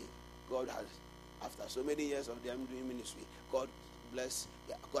father say, God has, after so many years of them doing ministry, God has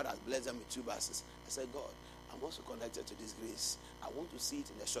blessed them with 2 buses. I said, God, I'm also connected to this grace. I want to see it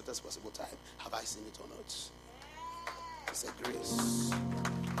in the shortest possible time. Have I seen it or not? It's a grace.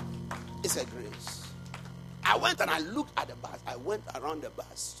 It's a grace. I went and I looked at the bus. I went around the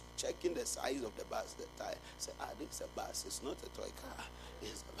bus, checking the size of the bus, the tire. I said, this is a bus. It's not a toy car.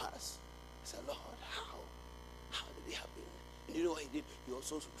 It's a bus. I said, Lord, how? How did it happen? And you know what he did? He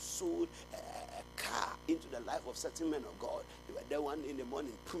also sold a car into the life of certain men of God. They were there one in the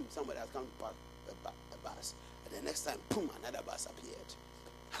morning, boom, somebody has come to park a bus. And the next time, boom, another bus appeared.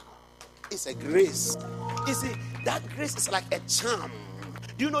 It's a grace. You see, that grace is like a charm.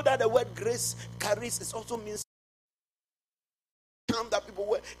 Do you know that the word grace carries, it also means charm that people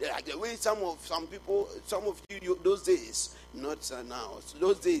wear? Like the way some of you those days, not now, so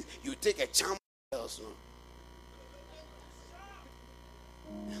those days, you take a charm else, no?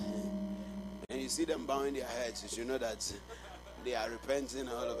 And you see them bowing their heads, you should know that they are repenting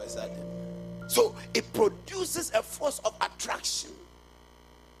all of a sudden. So it produces a force of attraction.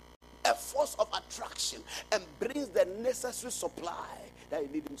 A force of attraction, and brings the necessary supply that you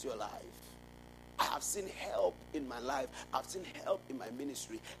need into your life. I have seen help in my life. I've seen help in my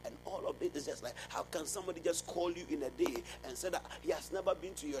ministry. And all of it is just like, how can somebody just call you in a day and say that he has never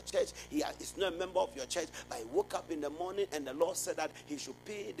been to your church? He's not a member of your church. But he woke up in the morning and the Lord said that he should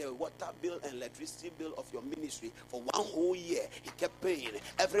pay the water bill and electricity bill of your ministry for 1 whole year. He kept paying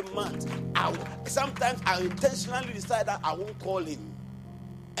every month. Sometimes I intentionally decide that I won't call him.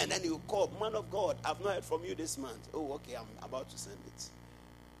 And then he will call, man of God, I've not heard from you this month. Oh, okay, I'm about to send it.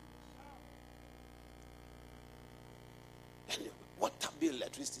 And water bill,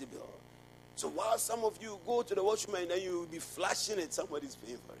 electricity bill. So while some of you go to the washroom and then you will be flashing it, somebody's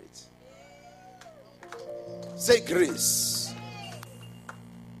paying for it. Say grace.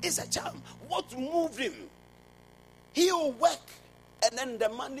 It's a charm. What moved him? He will work, and then the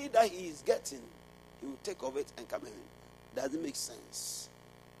money that he is getting, he will take of it and come in. Doesn't make sense.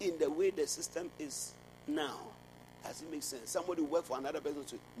 In the way the system is now, does it make sense? Somebody work for another person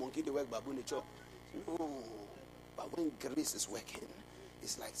to monkey the work, baboon the chop. No. But when grace is working,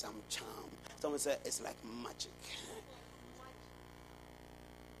 it's like some charm. Someone said it's like magic.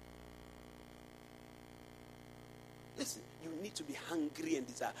 Listen, you need to be hungry and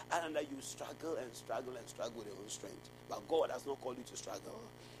desire. And that you struggle and struggle and struggle with your own strength. But God has not called you to struggle.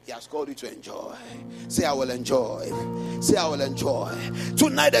 He has called you to enjoy. Say, I will enjoy. Say, I will enjoy.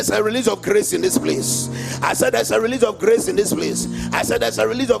 Tonight there's a release of grace in this place. I said there's a release of grace in this place. I said there's a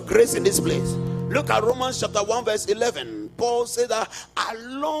release of grace in this place. Look at Romans chapter 1 verse 11. Paul said that I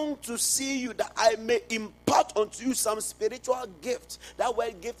long to see you that I may impart unto you some spiritual gift. That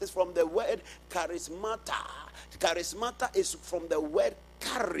word gift is from the word charismata. Charismata is from the word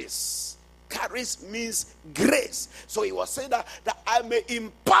charis. Charis means grace. So he was saying that I may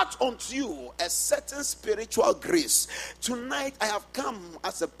impart unto you a certain spiritual grace. Tonight I have come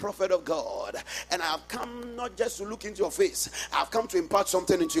as a prophet of God, and I have come not just to look into your face. I have come to impart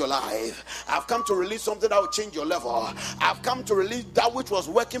something into your life. I have come to release something that will change your level. I have come to release that which was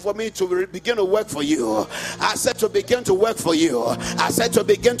working for me to begin to work for you. I said to begin to work for you. I said to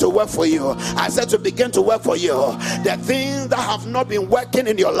begin to work for you. I said to begin to work for you. The things that have not been working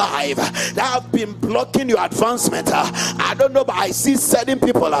in your life, that have been blocking your advancement. I don't know, but I see certain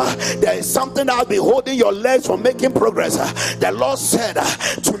people. There is something that has been holding your legs from making progress. The Lord said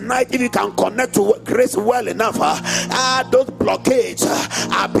tonight, if you can connect to grace well enough, those blockades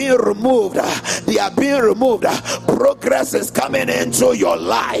are being removed. They are being removed. Progress is coming into your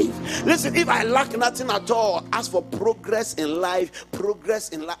life. Listen, if I lack nothing at all, as for progress in life,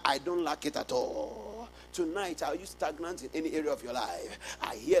 I don't lack it at all. Tonight, are you stagnant in any area of your life?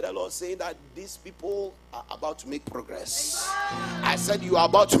 I hear the Lord saying that these people are about to make progress. I said you are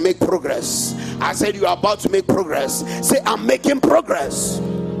about to make progress. I said you are about to make progress. Say, I'm making progress.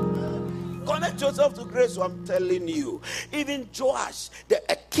 Connect yourself to grace. So I'm telling you, even Joash,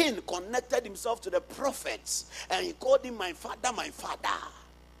 a king, connected himself to the prophets, and he called him my father, my father.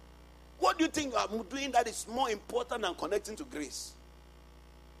 What do you think you are doing that is more important than connecting to grace?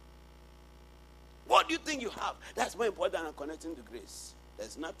 What do you think you have that's more important than connecting to grace?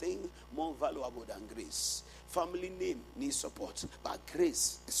 There's nothing more valuable than grace. Family name needs support, but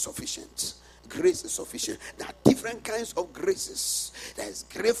grace is sufficient. Grace is sufficient. There are different kinds of graces. There's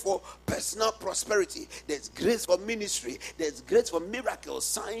grace for personal prosperity. There's grace for ministry. There's grace for miracles,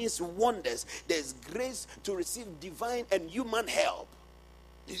 signs, wonders. There's grace to receive divine and human help.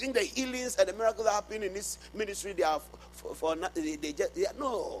 Do you think the healings and the miracles that happen in this ministry, they are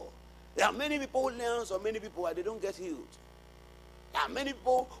no. There are many people who learn, or many people where they don't get healed. There are many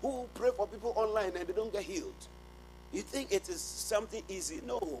people who pray for people online and they don't get healed. You think it is something easy?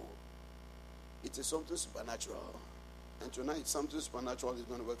 No. It is something supernatural. And tonight, something supernatural is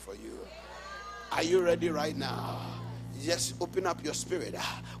going to work for you. Are you ready right now? Just open up your spirit.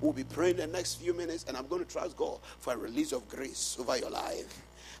 We'll be praying the next few minutes, and I'm going to trust God for a release of grace over your life.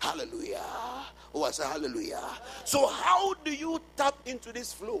 Hallelujah. Oh, I say hallelujah. So how do you tap into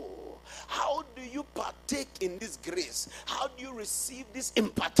this flow? How do you partake in this grace? How do you receive this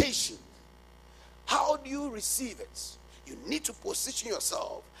impartation? How do you receive it? You need to position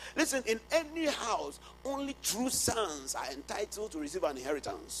yourself. Listen, in any house, only true sons are entitled to receive an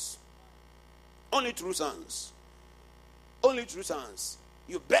inheritance. Only true sons. Only true sons.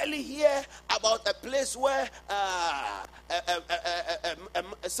 You barely hear about a place where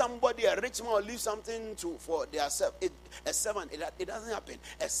somebody, a rich man, will leave something for their a servant. It doesn't happen,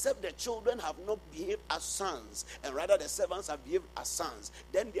 except the children have not behaved as sons, and rather the servants have behaved as sons.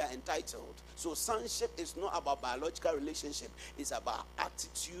 Then they are entitled. So sonship is not about biological relationship. It's about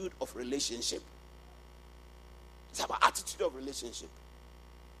attitude of relationship. It's about attitude of relationship.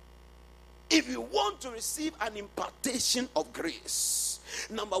 if you want to receive an impartation of grace,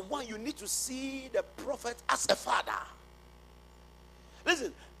 number one, you need to see the prophet as a father.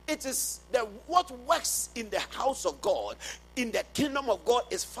 Listen, it is what works in the house of God, in the kingdom of God,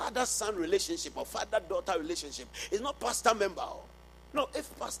 is father-son relationship or father-daughter relationship. It's not pastor-member. No,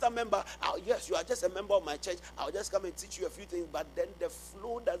 if pastor-member, yes, you are just a member of my church, I'll just come and teach you a few things, but then the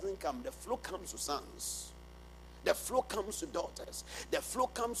flow doesn't come. The flow comes to sons. The flow comes to daughters. The flow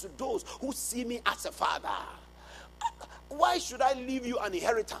comes to those who see me as a father. Why should I leave you an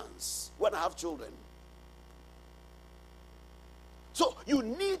inheritance when I have children? So you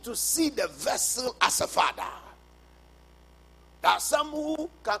need to see the vessel as a father. There are some who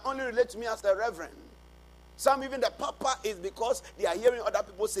can only relate to me as a reverend. Some even the papa is because they are hearing other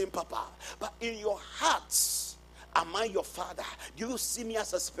people saying papa. But in your hearts, am I your father? Do you see me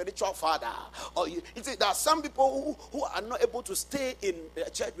as a spiritual father? Or there are some people who are not able to stay in the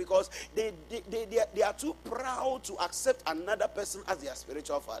church because they are too proud to accept another person as their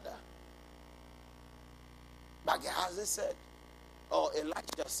spiritual father. But Gehazi said, or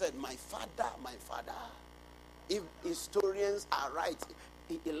Elijah said, my father, my father. If historians are right,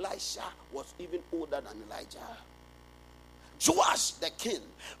 Elisha was even older than Elijah. Joash the king,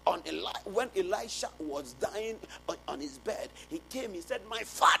 when Elisha was dying on his bed, he came, he said, my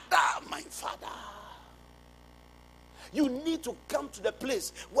father, my father. You need to come to the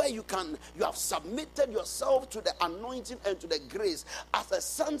place where you have submitted yourself to the anointing and to the grace as a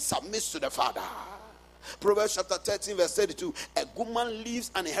son submits to the father. Proverbs chapter 13 verse 32, a good man leaves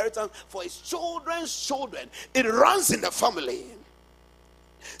an inheritance for his children's children. It runs in the family.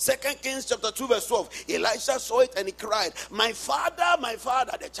 2 Kings chapter 2 verse 12, Elisha saw it and he cried, my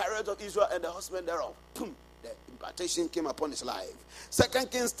father, the chariot of Israel and the horsemen thereof. Boom, the impartation came upon his life. 2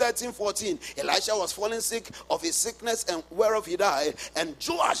 Kings 13:14, Elisha was falling sick of his sickness and whereof he died, and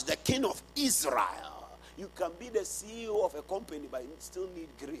Joash the king of Israel. You can be the CEO of a company but you still need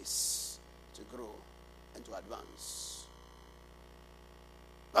grace to grow and to advance.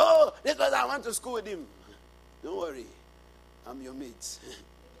 Oh, this was I went to school with him. Don't worry, I'm your mate.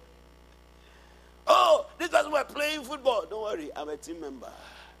 Oh, this was we're playing football. Don't worry, I'm a team member.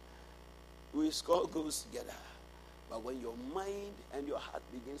 We score goals together. But when your mind and your heart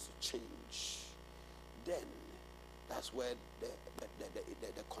begins to change, then that's where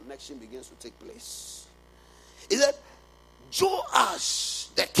the connection begins to take place. He said, Joash,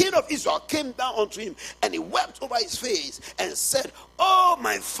 the king of Israel, came down unto him and he wept over his face and said, oh,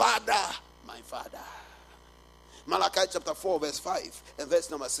 my father, my father. Malachi chapter 4 verse 5 and verse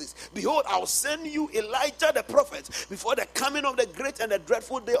number 6. Behold, I will send you Elijah the prophet before the coming of the great and the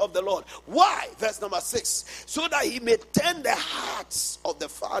dreadful day of the Lord. Why? Verse number 6. So that he may turn the hearts of the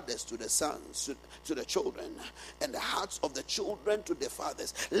fathers to the sons, to the children, and the hearts of the children to the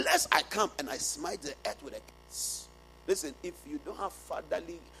fathers, lest I come and I smite the earth with a curse. Listen, if you don't have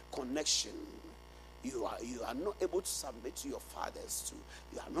fatherly connection, you are not able to submit to your fathers.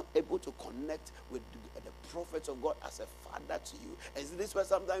 You are not able to connect with the prophets of God as a father to you. And this is why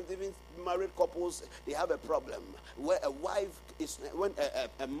sometimes even married couples, they have a problem. Where when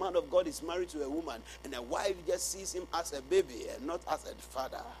a man of God is married to a woman, and a wife just sees him as a baby and not as a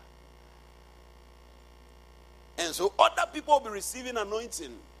father. And so other people will be receiving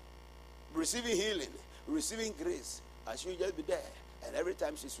anointing, receiving healing, receiving grace, and she'll just be there. And every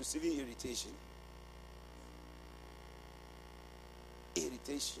time she's receiving irritation.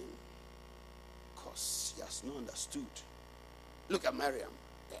 Irritation, because she has not understood. Look at Miriam,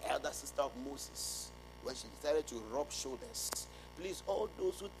 the elder sister of Moses, when she decided to rub shoulders. Please, all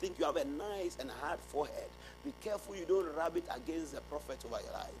those who think you have a nice and hard forehead, be careful you don't rub it against the prophet over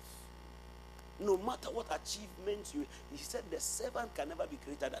your life. No matter what achievement he said the servant can never be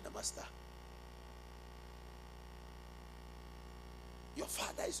greater than the master. Your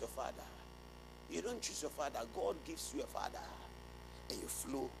father is your father. You don't choose your father. God gives you a father. And you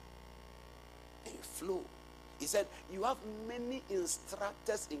flow. And you flow. He said, you have many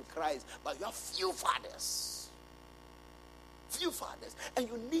instructors in Christ, but you have few fathers. Few fathers. And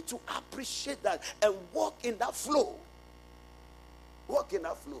you need to appreciate that and walk in that flow. Walk in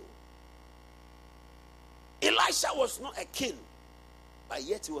that flow. Elisha was not a king, but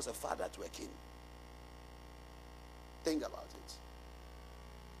yet he was a father to a king. Think about it.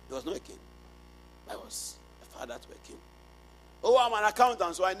 He was not a king, but he was a father to a king. Oh, I'm an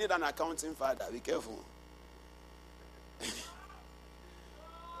accountant, so I need an accounting father. Be careful.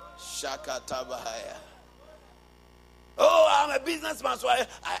 Shakatabahaya. Oh, I'm a businessman, so I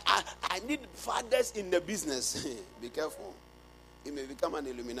need fathers in the business. Be careful. You may become an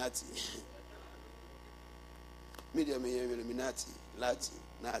Illuminati. Media may Illuminati, Lati,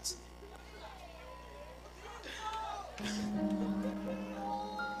 Nazi.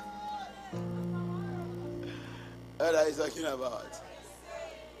 What are you talking about?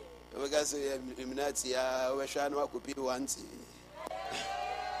 Because we're trying to copy one thing.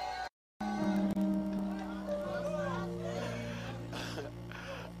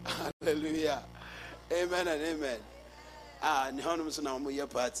 Hallelujah. Amen and amen. Nihonum's now your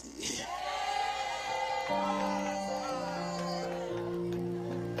party.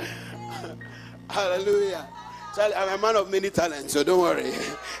 Hallelujah. Charlie, I'm a man of many talents, so don't worry.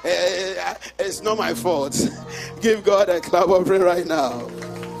 It's not my fault. Give God a clap of praise right now.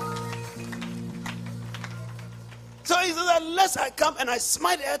 So he says, unless I come and I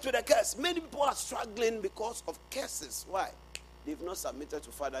smite the earth with a curse. Many people are struggling because of curses. Why? They've not submitted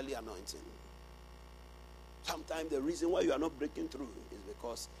to fatherly anointing. Sometimes the reason why you are not breaking through is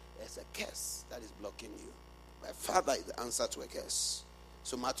because there's a curse that is blocking you. My father is the answer to a curse.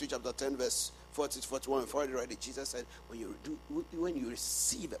 So Matthew chapter 10 verse 40 to 41, before I read it, Jesus said, when you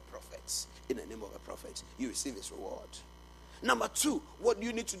receive a prophet, in the name of a prophet, you receive his reward. Number 2, what do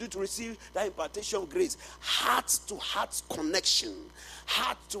you need to do to receive that impartation of grace? Heart-to-heart connection.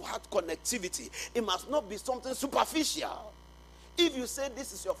 Heart-to-heart connectivity. It must not be something superficial. If you say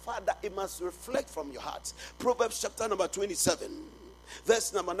this is your father, it must reflect from your heart. Proverbs chapter number 27,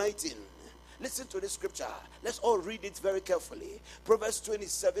 verse number 19. Listen to this scripture. Let's all read it very carefully. Proverbs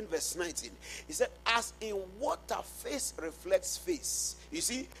 27 verse 19. He said, as in water, face reflects face. You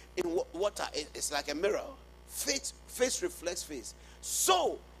see, in water, it's like a mirror. Face reflects face.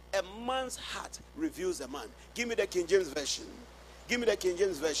 So, a man's heart reveals a man. Give me the King James Version. Give me the King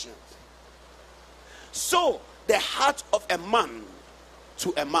James Version. So, the heart of a man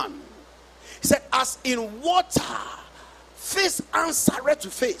to a man. He said, as in water, face answereth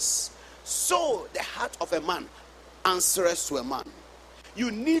to face. So the heart of a man answers to a man. You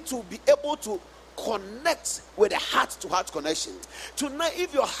need to be able to connect with a heart-to-heart connection. Tonight,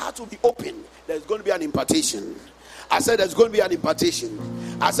 if your heart will be open, there's going to be an impartation. I said there's going to be an impartation.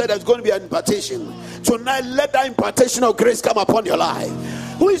 I said there's going to be an impartation. Tonight, let that impartation of grace come upon your life.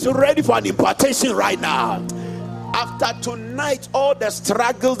 Who is ready for an impartation right now? After tonight, all the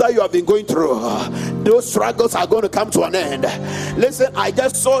struggles that you have been going through, those struggles are going to come to an end. Listen, I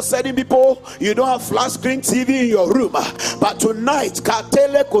just saw certain people, you don't have flat screen TV in your room, but tonight, I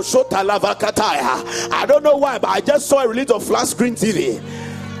don't know why, but I just saw a release of flat screen TV.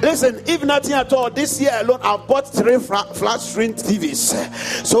 Listen, if nothing at all, this year alone, I've bought 3 flat screen TVs.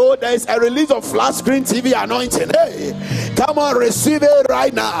 So there is a release of flat screen TV anointing. Hey, come on, receive it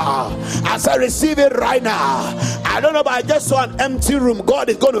right now. As I receive it right now, I don't know, but I just saw an empty room. God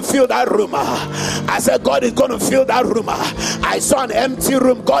is going to fill that room. I said, God is going to fill that room. I saw an empty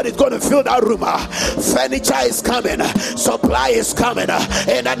room. God is going to fill that room. Furniture is coming. Supply is coming.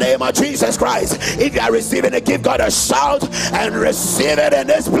 In the name of Jesus Christ. If you are receiving it, give God a shout and receive it in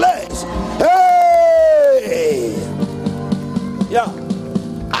this place. Hey, yeah.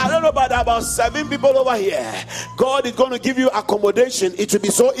 I don't know about 7 people over here. God is going to give you accommodation. It will be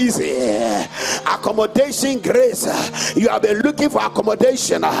so easy. Accommodation, grace. You have been looking for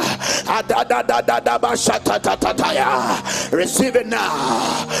accommodation. Receive it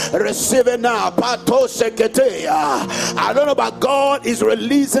now. Receive it now. I don't know, but God is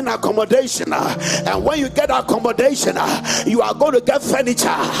releasing accommodation. And when you get accommodation, you are going to get furniture.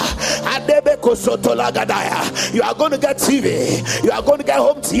 You are going to get TV. You are going to get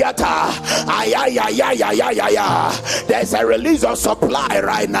home theater. There's a release of supply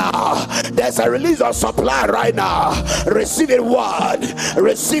right now. There's a release of supply right now. Receive it 1,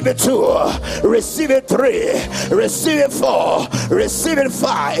 receive it 2, receive it 3, receive it 4, receive it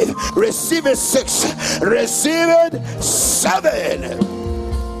 5, receive it 6, receive it 7.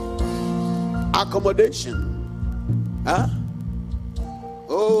 Accommodation. Huh?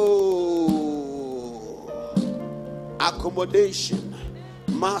 Oh, accommodation.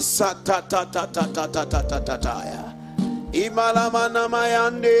 Masa ta ta ta ta ta ta ta ta ta ta ya. Imalamana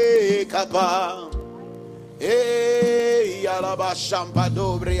mayande kapa. Hey, yalaba shampa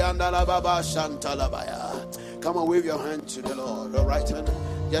dobri andala baba shantalabaya. Come on, wave your hand to the Lord. All right, hand.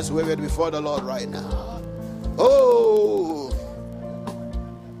 Just wave it before the Lord right now. Oh,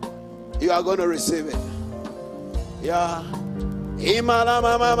 you are going to receive it. Yeah.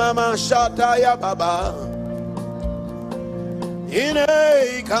 Imalama mama shata ya baba.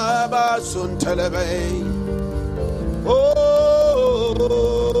 Ine kaba sun telebe. Oh,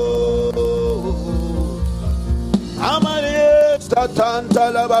 amale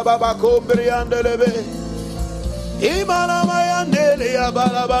statanta la baba kombri andelebe. Imala mayandele ya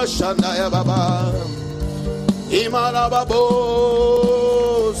baba shanda ya baba. Imala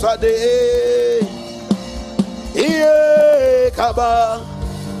babo sade. Ye kaba.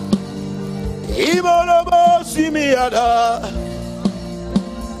 Imolobo simiada.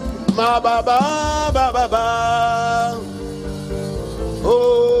 Ma baba baba.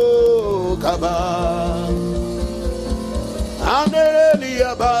 Oh kaba.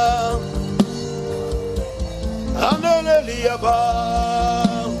 Aneliaba. Aneliaba.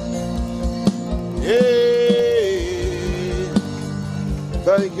 Hey.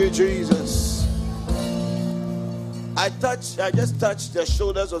 Thank you, Jesus. I just touched the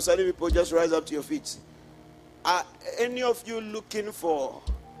shoulders of certain people. Just rise up to your feet. Are any of you looking for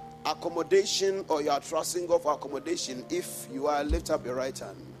accommodation, or you are trusting God for accommodation? If you are, lift up your right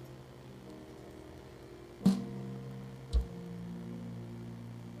hand.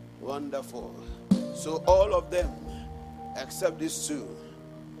 Wonderful. So all of them, except these two.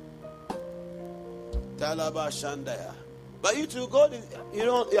 Talaba Shandaya. But you two, God, you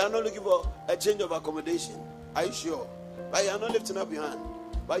are not looking for a change of accommodation. Are you sure? But you are not lifting up your hand.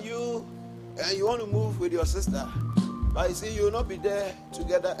 But you want to move with your sister. But you see, you will not be there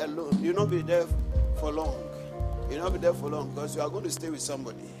together alone. You will not be there for long. You will not be there for long because you are going to stay with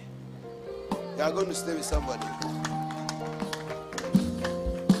somebody. You are going to stay with somebody.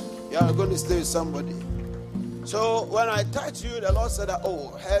 You are going to stay with somebody. So when I touched you, the Lord said that, oh,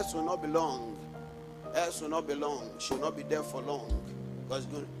 hers will not be long. Hers will not be long. She will not be there for long. Because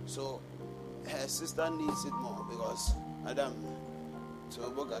so her sister needs it more because Madam. So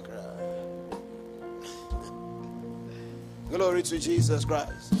glory to Jesus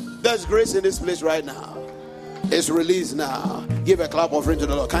Christ. There's grace in this place right now. It's released now. Give a clap offering to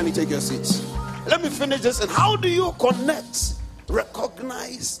the Lord. Kindly take your seats. Let me finish this. And how do you connect?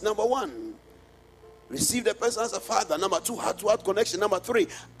 Recognize, number one, receive the person as a father. Number two, heart-to-heart connection. Number three,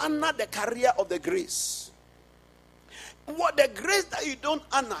 honor the career of the grace. What the grace that you don't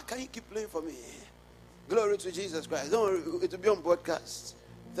honor? Can you keep playing for me? Glory to Jesus Christ. Don't worry, it will be on broadcast.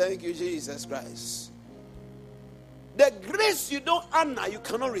 Thank you, Jesus Christ. The grace you don't honor, you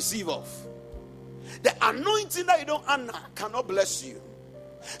cannot receive of. The anointing that you don't honor cannot bless you.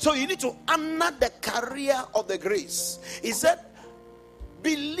 So you need to honor the career of the grace. He said,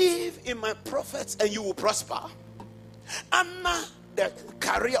 believe in my prophets and you will prosper. Honor the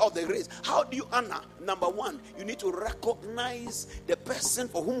career of the grace. How do you honor? Number one, you need to recognize the person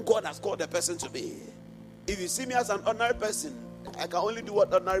for whom God has called the person to be. If you see me as an ordinary person, I can only do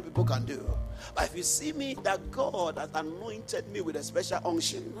what ordinary people can do. But if you see me that God has anointed me with a special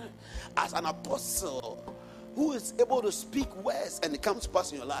unction as an apostle who is able to speak words and it comes to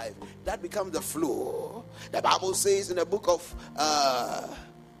pass in your life, that becomes the flow. The Bible says in the book of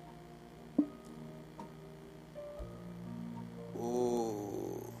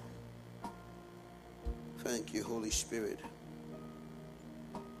thank you, Holy Spirit.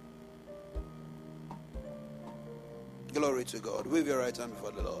 Glory to God. Wave your right hand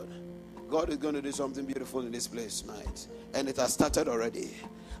before the Lord. God is going to do something beautiful in this place tonight. And it has started already.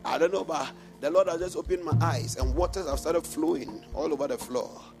 I don't know, but the Lord has just opened my eyes and waters have started flowing all over the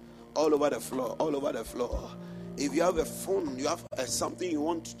floor. All over the floor. All over the floor. If you have a phone, you have something you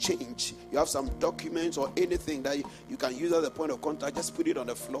want to change, you have some documents or anything that you can use as a point of contact, just put it on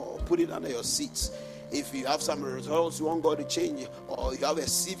the floor. Put it under your seats. If you have some results you want God to change, or you have a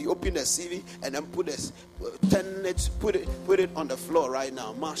CV, open the CV and then put it on the floor right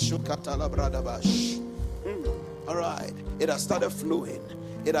now. All right. It has started flowing.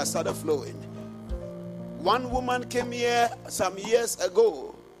 It has started flowing. One woman came here some years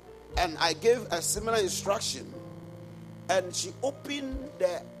ago and I gave a similar instruction. And she opened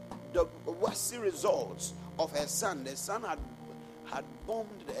the WASSCE results of her son. The son had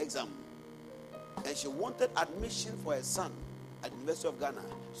bombed the exam. And she wanted admission for her son at the University of Ghana.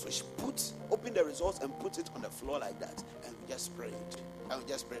 So she opened the results and put it on the floor like that. And we just prayed. I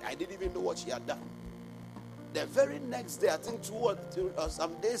didn't even know what she had done. The very next day, I think two or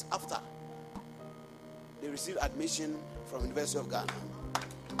some days after, they received admission from University of Ghana.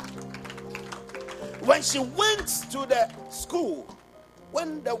 When she went to the school,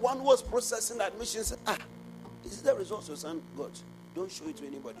 when the one was processing the admission said, this is the results your son got. Don't show it to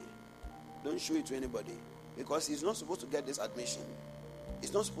anybody. Don't show it to anybody. Because he's not supposed to get this admission.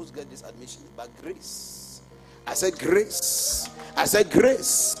 He's not supposed to get this admission. But grace. I said grace. I said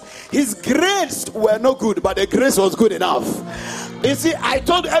grace. His grades were not good, but the grace was good enough. You see, I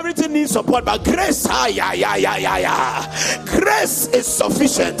told you everything needs support, but grace, grace is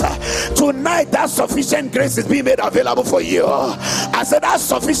sufficient. Tonight, that sufficient grace is being made available for you. I said that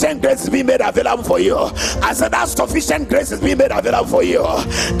sufficient grace is being made available for you. I said that sufficient grace is being made available for you.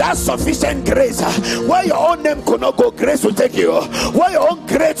 That sufficient grace, where your own name could not go, grace will take you. Where your own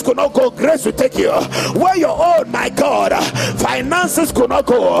grades could not go, grace will take you. Where your own, my God, finances could not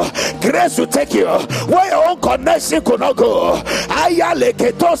go, grace will take you. Where your own connection could not go,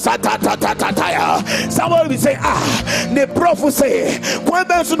 somebody will say, the prophet say, when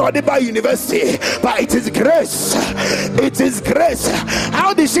not by university, but it is grace. It is grace.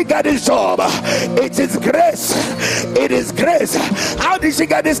 How did she get this job? It is grace. It is grace. How did she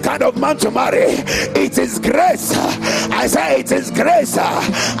get this kind of man to marry? It is grace. I say it is grace.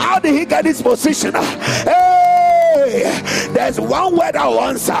 How did he get this position? There's one word I will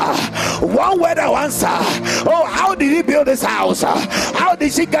answer. One word I will answer. Oh, how did he build this house? How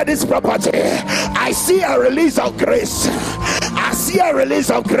did she get this property? I see a release of grace. I see a release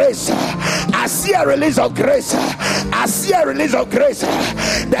of grace. I see a release of grace. I see a release of grace.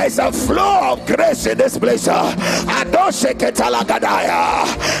 There is a flow of grace in this place. How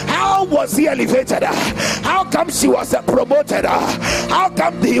was he elevated? How come she was promoted? How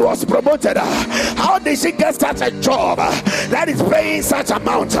come he was promoted? How did she get such a job that is paying such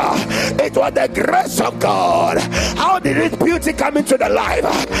amount? It was the grace of God. How did his beauty come into the life?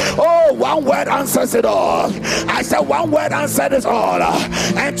 Oh, one word answers it all. I said one word answers it all.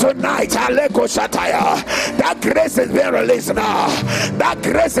 And tonight, that grace is being released now. That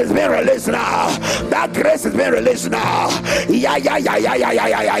grace is being released now. That grace is being released now. Yeah.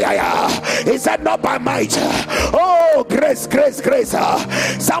 He said, not by might. Oh, grace.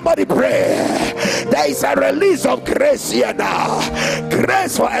 Somebody pray. There is a release of grace here now.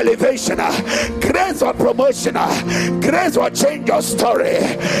 Grace for elevation. Grace for promotion. Grace for change your story.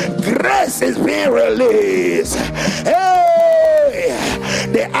 Grace is being released. Hey,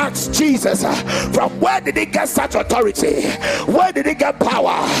 they asked Jesus, from where did he get such authority? Where did he get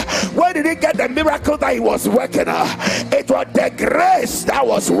power? Where did he get the miracle that he was working? It was the grace that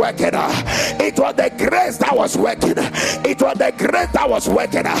was working. It was the grace that was working. It was the grace that was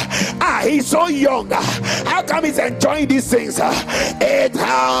working. He's so young. How come he's enjoying these things? It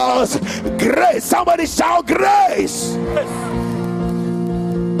has grace. Somebody shout grace.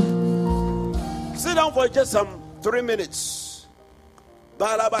 Sit down for just 3 minutes.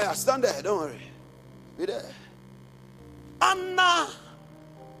 Balabaya, stand there. Don't worry. Be there. Anna,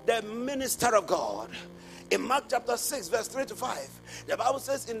 the minister of God. In Mark chapter 6, verse 3 to 5, the Bible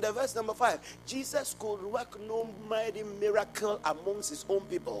says in the verse number 5, Jesus could work no mighty miracle amongst his own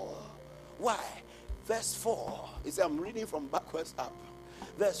people. Why? Verse 4, he said, I'm reading from backwards up.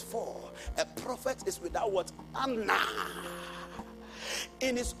 Verse 4, a prophet is without what? Honor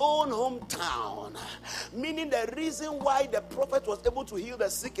in his own hometown. Meaning the reason why the prophet was able to heal the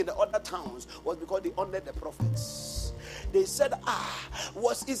sick in the other towns was because they honored the prophets. They said,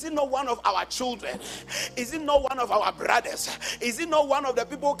 is it not one of our children? Is it not one of our brothers? Is it not one of the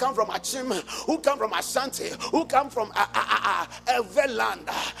people who come from Achim, who come from Ashanti, who come from Veland,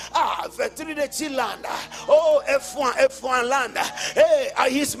 Vetridechi land, oh, F1 land? Hey,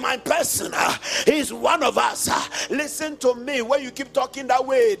 he's my person. He's one of us. Listen to me. When you keep talking that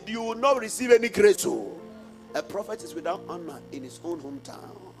way, you will not receive any grace. A prophet is without honor in his own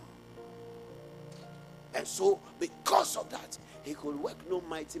hometown. And so, because of that, he could work no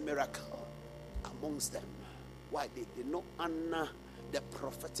mighty miracle amongst them. Why? They did not honor the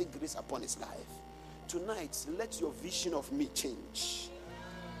prophetic grace upon his life. Tonight, let your vision of me change.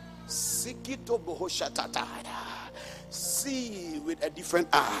 Sikito bohoshatataya. See with a different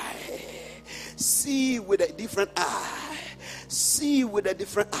eye. See with a different eye. See with a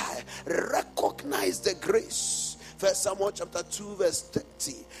different eye. Recognize the grace. 1 Samuel chapter 2 verse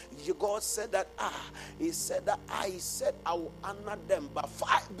 30. God said that he said that I will honor them, but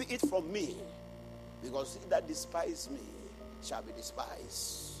far be it from me, because he that despises me shall be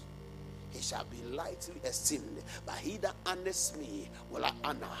despised. He shall be lightly esteemed, but he that honors me will I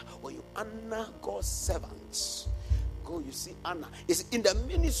honor. When you honor God's servants, you see honor. It's in the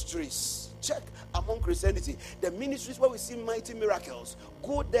ministries. Check among Christianity, the ministries where we see mighty miracles.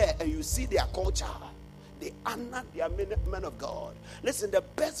 Go there and you see their culture. They honor their men of God. Listen, the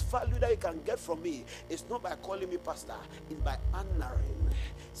best value that you can get from me is not by calling me pastor, it's by honoring,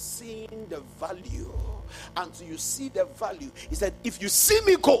 seeing the value. Until you see the value, he said, if you see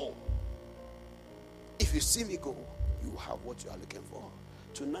me go, you have what you are looking for.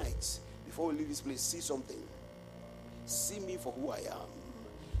 Tonight, before we leave this place, see something. See me for who I am.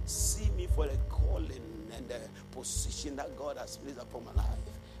 See me for the calling and the position that God has placed upon my life.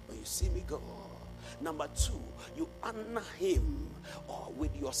 When you see me go. Number 2, you honor him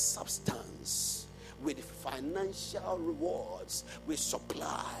with your substance, with financial rewards, with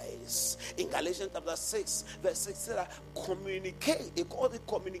supplies. In Galatians chapter 6, verse 6 said, communicate. It calls it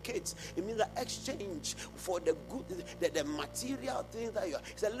communicate. It means that exchange for the good, the material things that you are.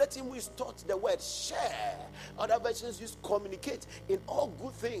 He said, let him who is taught the word share. Other versions use communicate in all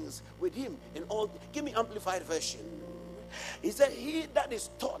good things with him. In all, give me amplified version. He said, he that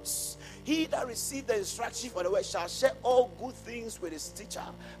is taught, he that received the instruction for the word shall share all good things with his teacher,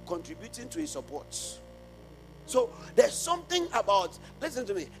 contributing to his support. So there's something about, listen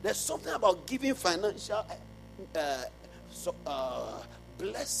to me, there's something about giving financial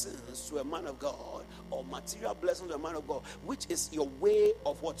blessings to a man of God, or material blessings to a man of God, which is your way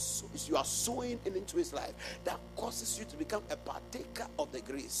of what you are sowing into his life, that causes you to become a partaker of the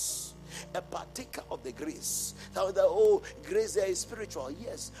grace. A partaker of the grace. Now the grace there is spiritual,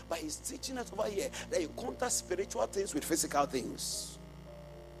 yes, but he's teaching us over here that you contact spiritual things with physical things.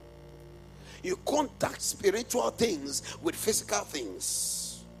 You contact spiritual things with physical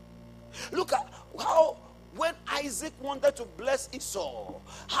things. Look at how when Isaac wanted to bless Esau,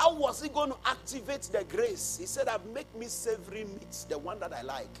 how was he going to activate the grace? He said, make me savory meat, the one that I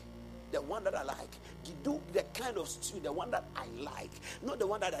like. The one that I like. You do the kind of stew, the one that I like, not the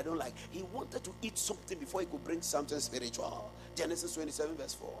one that I don't like. He wanted to eat something before he could bring something spiritual. Genesis 27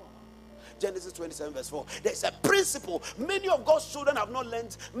 verse 4. Genesis 27 verse 4. There's a principle. Many of God's children have not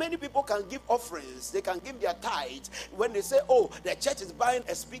learned. Many people can give offerings. They can give their tithe. When they say, the church is buying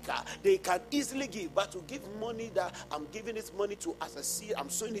a speaker, they can easily give. But to give money that I'm giving this money to as a seed, I'm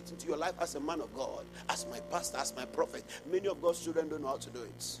sowing it into your life as a man of God, as my pastor, as my prophet. Many of God's children don't know how to do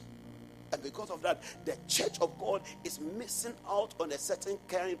it. And because of that, the church of God is missing out on a certain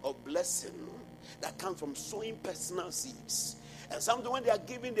kind of blessing that comes from sowing personal seeds. And sometimes when they are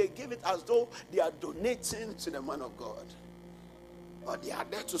giving, they give it as though they are donating to the man of God. Or they are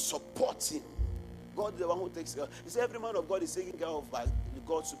there to support him. God is the one who takes care. He said every man of God is taken care of by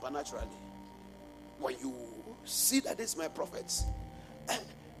God supernaturally. When you see that this is my prophets,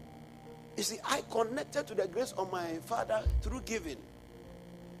 you see, I connected to the grace of my father through giving.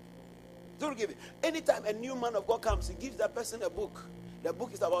 Through giving. Anytime a new man of God comes, he gives that person a book. The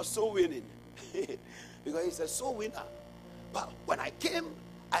book is about soul winning. Because he's a soul winner. But when I came,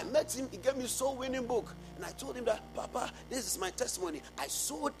 I met him, he gave me a soul winning book. And I told him that, Papa, this is my testimony. I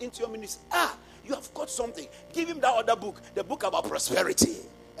sowed into your ministry. You have got something. Give him that other book, the book about prosperity.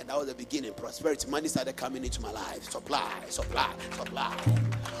 And that was the beginning. Prosperity. Money started coming into my life. Supply.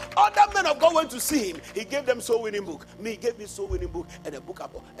 Other men of God went to see him. He gave them soul winning book. Me, he gave me soul winning book and a book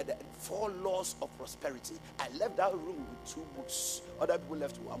about the 4 laws of prosperity. I left that room with 2 books. Other people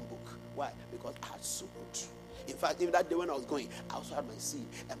left 1 book. Why? Because I had sowed. In fact, even that day when I was going, I also had my seed.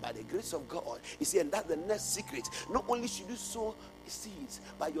 And by the grace of God, you see, and that's the next secret. Not only should you sow seeds,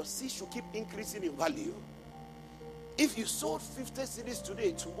 but your seed should keep increasing in value. If you sold 50 cedis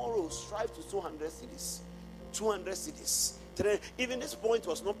today, tomorrow strive to sow 100 cedis, 200 cedis. Even this point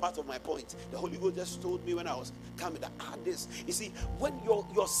was not part of my point. The Holy Ghost just told me when I was coming that this. You see, when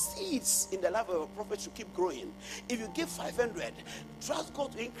your seeds in the life of a prophet should keep growing. If you give 500, trust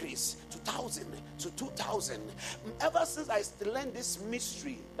God to increase to 1,000, to 2,000. Ever since I learned this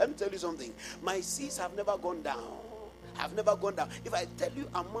mystery, let me tell you something. My seeds have never gone down. Have never gone down. If I tell you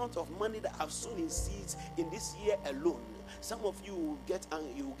amount of money that I've sown in seeds in this year alone, some of you will get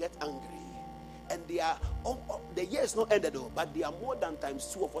angry. And they are the year is not ended though, but they are more than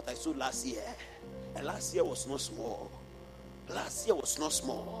times 2 of what I sowed last year. And last year was not small.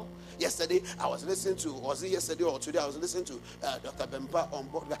 Yesterday, I was listening to, was it yesterday or today? I was listening to Dr. Bemba on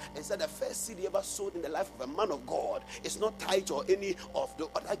board and said the first seed he ever sowed in the life of a man of God is not tithe or any of the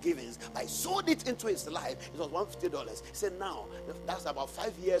other givings. I sowed it into his life. It was $150. He said now, that's about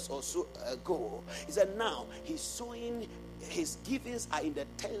 5 years or so ago. He said now, he's sowing, his givings are in the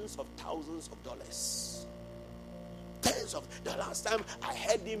tens of thousands of dollars. Tens of the last time I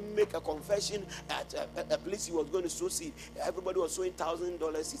heard him make a confession at a place he was going to sow seed. Everybody was sowing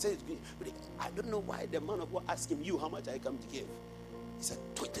 $1,000. He said, I don't know why the man of God asked him, you, how much are you come to give? He said,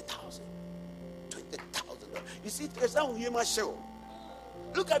 20,000. $20,000. You see, there's some human show.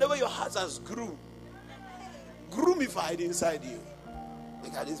 Look at the way your heart has groomified inside you.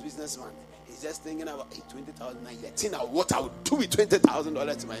 Look at this businessman. He's just thinking about 20,000 a year. Think of what I would do with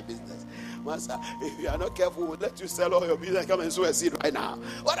 $20,000 to my business. Master, if you are not careful, we'll let you sell all your business. Come and sow a seed right now.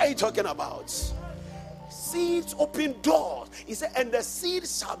 What are you talking about? Seeds open doors. He said, and the seed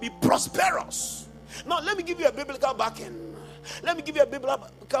shall be prosperous. Now, let me give you a biblical backing. Let me give you a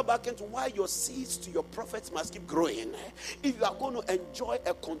biblical back into why your seeds to your prophets must keep growing. If you are going to enjoy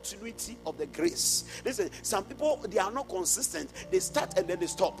a continuity of the grace. Listen, some people, they are not consistent. They start and then they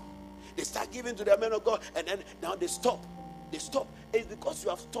stop. They start giving to the men of God and then now they stop. They stop. It's because you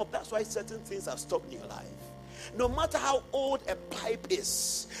have stopped. That's why certain things have stopped in your life. No matter how old a pipe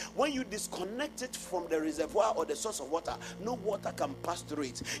is, when you disconnect it from the reservoir or the source of water, no water can pass through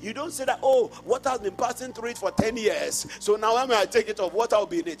it. You don't say that, oh, water has been passing through it for 10 years, so now when I take it off, water will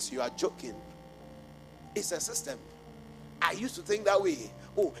be in it. You are joking. It's a system. I used to think that way.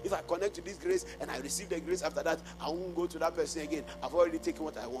 Oh, if I connect to this grace and I receive the grace after that, I won't go to that person again. I've already taken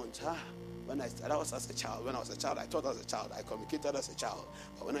what I want. When I was as a child, I thought as a child, I communicated as a child.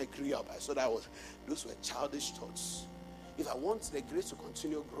 But when I grew up, I saw that those were childish thoughts. If I want the grace to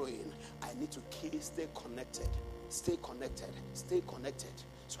continue growing, I need to stay connected. Stay connected. Stay connected.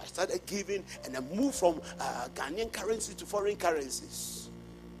 So I started giving and then moved from Ghanaian currency to foreign currencies.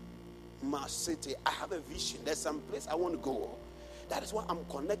 My city, I have a vision. There's some place I want to go. That is why I'm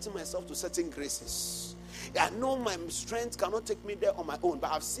connecting myself to certain graces. I know my strength cannot take me there on my own,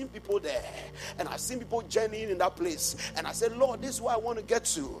 but I've seen people there, and I've seen people journeying in that place. And I said, Lord, this is where I want to get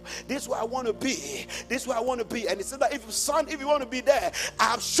to. This is where I want to be. This is where I want to be. And he said that if you want to be there, I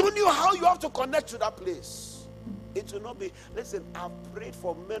have shown you how you have to connect to that place. It will not be. Listen, I've prayed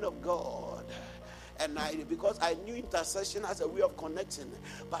for men of God. And because I knew intercession as a way of connecting,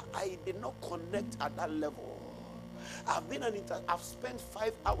 but I did not connect at that level. I've spent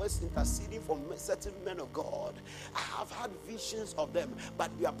 5 hours interceding for certain men of God. I have had visions of them,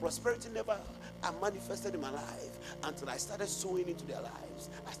 but their prosperity never manifested in my life until I started sowing into their lives.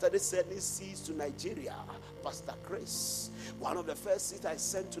 I started sending seeds to Nigeria. Pastor Chris, one of the first seeds I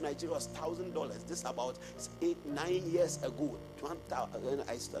sent to Nigeria was $1,000. This is about 8-9 years ago.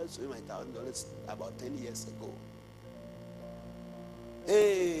 I started sowing my $1,000 about 10 years ago.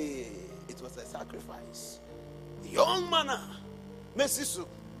 Hey, it was a sacrifice. Young man, Mesisu,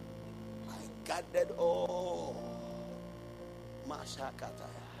 I gathered all.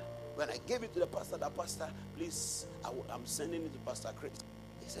 When I gave it to the pastor, please, I'm sending it to Pastor Chris.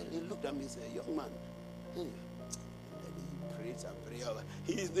 He looked at me and said, young man, he prays and prays.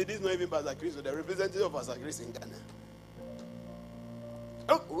 This is not even Pastor Chris, the representative of Pastor Chris in Ghana.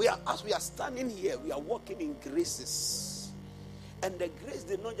 As we are standing here, we are walking in graces. And the grace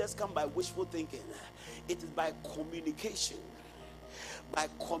did not just come by wishful thinking. It is by communication. By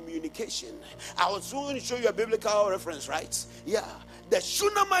communication. I was going to show you a biblical reference, right? Yeah. The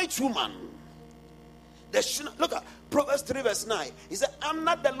Shunammite woman. Look at Proverbs 3 verse 9. He said, I'm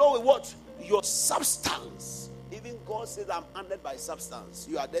not the Lord with what? Your substance. Even God says I'm honored by substance.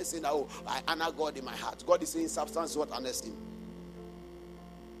 You are there saying, oh, I honor God in my heart. God is saying substance is what honors him.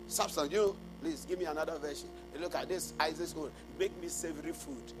 Substance, please give me another version. Look at this, Isaac's own. Make me savory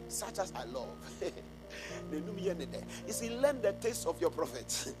food, such as I love. You see, learn the taste of your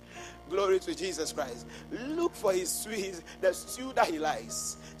prophet. Glory to Jesus Christ. Look for his sweet, the stew that he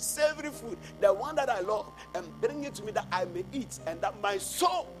likes. Savory food, the one that I love, and bring it to me that I may eat, and that my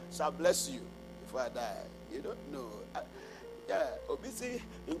soul shall bless you before I die. You don't know. Yeah, obviously,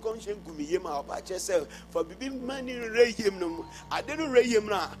 in conscience, Gumiyema, or by yourself, for being money, Ray him. I didn't ray him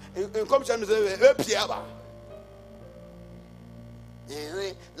now. In conscience, those are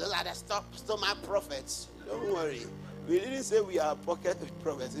the stomach prophets. Don't worry. We didn't say we are pocket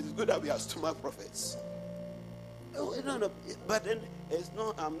prophets. It's good that we are stomach prophets. No, but then it's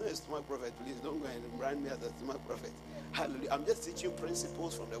not. I'm not a stomach prophet. Please don't go and brand me as a stomach prophet. Hallelujah. I'm just teaching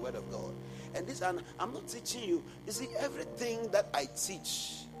principles from the Word of God. And this, I'm not teaching you. You see, everything that I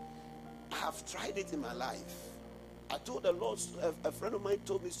teach, I have tried it in my life. I told the Lord, a friend of mine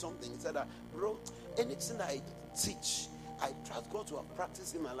told me something. He said, bro, anything that I teach, I trust God to have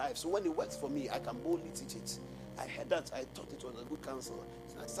practiced in my life. So when it works for me, I can boldly teach it. I heard that. I thought it was a good counsel.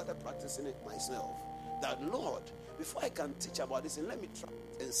 And I started practicing it myself. That, Lord, before I can teach about this, and let me try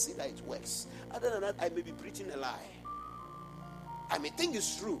and see that it works. Other than that, I may be preaching a lie. I may think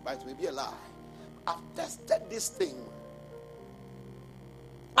it's true, but it may be a lie. I've tested this thing.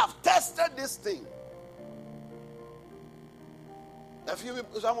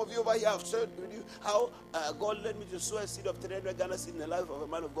 Some of you over here have shared with you how God led me to sow a seed of 300 Ghana seed in the life of a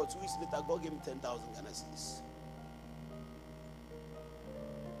man of God. 2 weeks later, God gave me 10,000 Ghana seeds.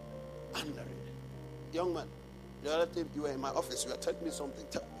 Unmarried. Young man, the other time you were in my office, you were telling me something.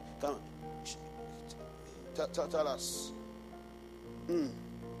 Come on. Tell us. Okay,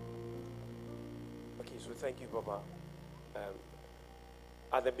 so thank you, Papa.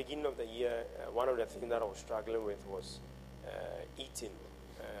 At the beginning of the year, one of the things that I was struggling with was eating.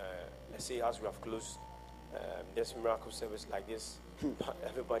 Let's say as we have closed there's miracle service like this,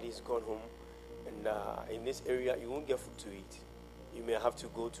 everybody's gone home, and in this area you won't get food to eat. You may have to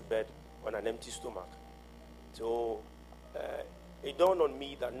go to bed on an empty stomach. So it dawned on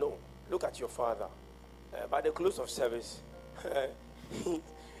me that no, look at your father. By the close of service,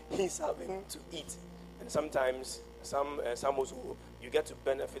 he's having to eat, and sometimes some also you get to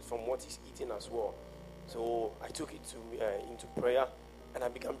benefit from what he's eating as well. So I took it into prayer, and I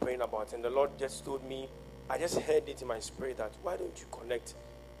began praying about it. And the Lord just told me, I just heard it in my spirit that why don't you connect?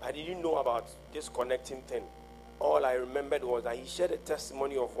 I didn't know about this connecting thing. All I remembered was that he shared a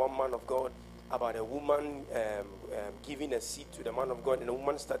testimony of one man of God about a woman giving a seed to the man of God, and the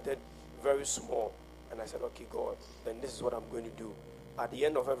woman started very small. And I said, okay, God, then this is what I'm going to do. At the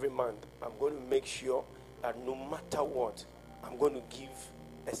end of every month, I'm going to make sure that no matter what, I'm going to give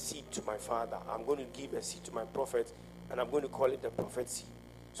a seed to my father. I'm going to give a seed to my prophet, and I'm going to call it the prophet seed.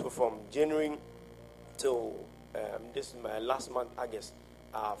 So from January till this my last month, August,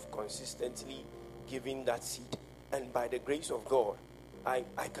 I've consistently given that seed. And by the grace of God, I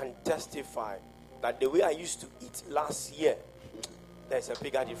can testify that the way I used to eat last year, there's a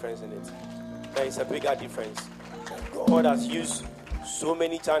bigger difference in it. There is a bigger difference. God has used so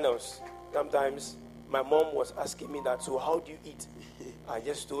many channels. Sometimes my mom was asking me that, so how do you eat? I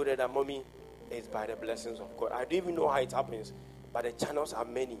just told her that, Mommy, it's by the blessings of God. I don't even know how it happens, but the channels are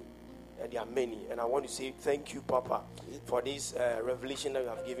many. And there are many. And I want to say thank you, Papa, for this revelation that you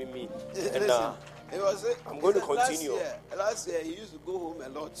have given me. And I'm going to continue. Last year, he used to go home a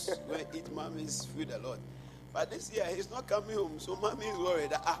lot, go and eat Mommy's food a lot. But this year, he's not coming home, so Mommy is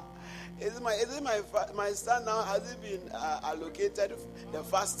worried. My son now has he been allocated the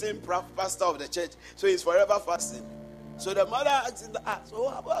fasting pastor of the church, so he's forever fasting. So the mother asks him, so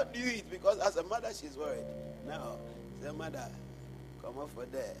how about you eat? Because as a mother, she's worried. Now, the mother, come up for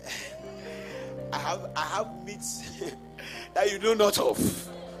there. I have meats that you do not of.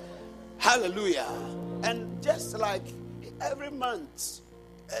 Hallelujah. And just like every month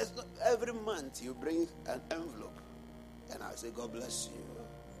you bring an envelope, and I say, God bless you.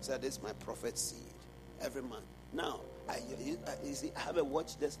 So this is my prophet seed every month. Now, I have a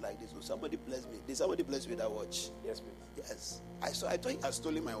watch just like this. So somebody bless me. Did somebody bless me with that watch? Yes, please. Yes. I thought he had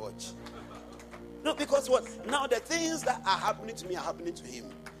stolen my watch. No, because what? Now the things that are happening to me are happening to him.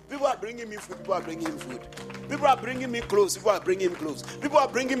 People are bringing me food. People are bringing him food. People are bringing me clothes. People are bringing him clothes. People are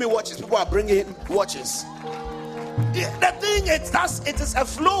bringing me watches. People are bringing him watches. The thing is, it is a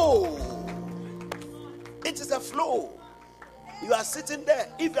flow. It is a flow. You are sitting there.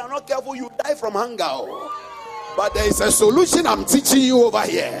 If you are not careful, you die from hunger. But there is a solution I'm teaching you over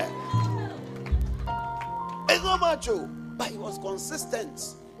here. It's not much, but he was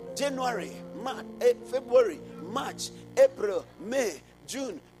consistent. January, March, February, March, April, May,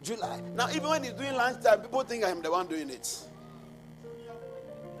 June, July. Now, even when he's doing lunchtime, people think I'm the one doing it.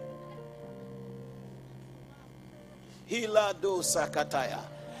 Hilado Sakataya.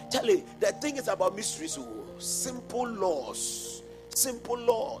 Charlie, the thing is about mysteries. Simple laws. Simple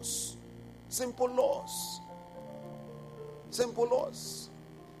laws. Simple laws. Simple laws.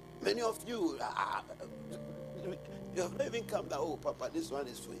 Many of you have not even come that, oh, Papa, this one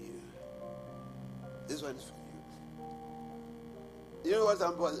is for you. This one is for you. You know what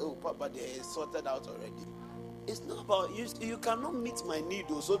I'm saying? Oh, Papa, they are sorted out already. It's not about you. You cannot meet my need,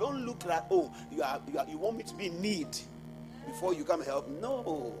 though. So don't look like, oh, you want me to be in need before you come help.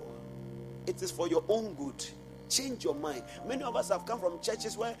 No. It is for your own good. Change your mind. Many of us have come from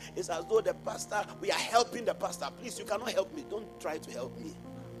churches where it's as though the pastor, we are helping the pastor. Please, you cannot help me. Don't try to help me.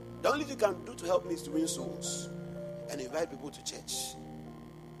 The only thing you can do to help me is to win souls and invite people to church.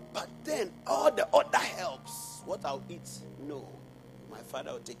 But then all the other helps. What I'll eat, no. My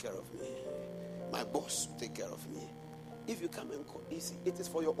father will take care of me. My boss will take care of me. If you come and call, easy, it is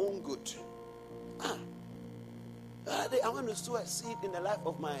for your own good. I want to sow a seed in the life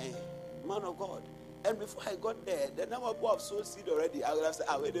of my man of God. And before I got there, the number of people have sowed seed already. I would have said,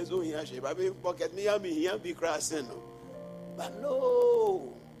 wait, there's no here shape. I mean, pocket me, here be crossing. But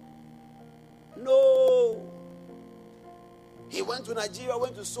no. He went to Nigeria,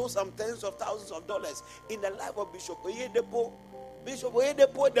 went to sow some tens of thousands of dollars in the life of Bishop Oyedepo. Bishop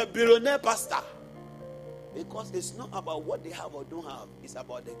Oyedepo, the billionaire pastor. Because it's not about what they have or don't have. It's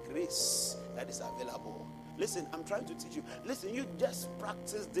about the grace that is available. Listen, I'm trying to teach you. Listen, you just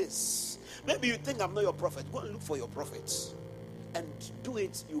practice this. Maybe you think I'm not your prophet. Go and look for your prophets. And do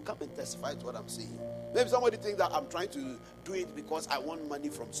it. You come and testify to what I'm saying. Maybe somebody thinks that I'm trying to do it because I want money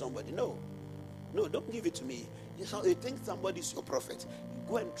from somebody. No, don't give it to me. You think somebody's your prophet.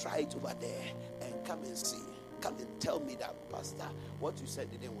 Go and try it over there and come and see. Come and tell me that, Pastor, what you said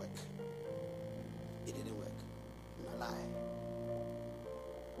didn't work. It didn't work. multiply.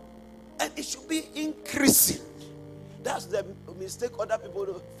 And it should be increasing. That's the mistake other people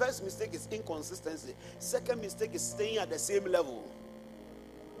do. First mistake is inconsistency. Second mistake is staying at the same level.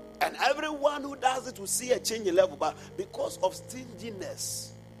 And everyone who does it will see a change in level. But because of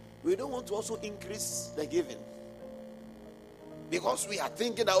stinginess, we don't want to also increase the giving. Because we are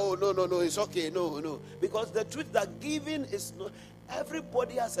thinking that, oh, no, it's okay, no. Because the truth that giving is not,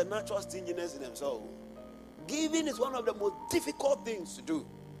 everybody has a natural stinginess in themselves. Giving is one of the most difficult things to do.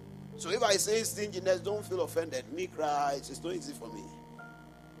 So if I say stinginess, don't feel offended. Me cry, it's not easy for me.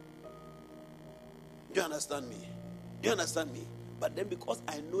 Do you understand me? Do you understand me? But then because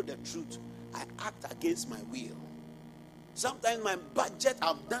I know the truth, I act against my will. Sometimes my budget,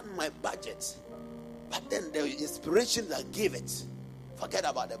 I've done my budget. But then the inspiration that give it, forget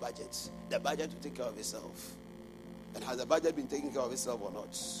about the budget. The budget will take care of itself. And has the budget been taking care of itself or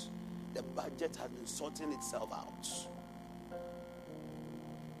not? The budget has been sorting itself out.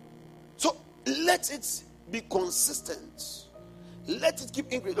 So let it be consistent. Let it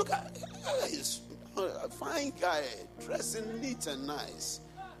keep increasing. Look at he's a fine guy, dressing neat and nice.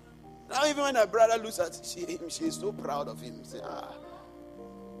 Now even when her brother looks at him, she is so proud of him. Say,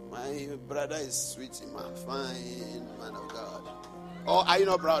 my brother is sweet, man, fine man of God. Or are you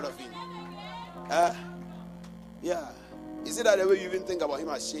not proud of him? Yeah. Is it that the way you even think about him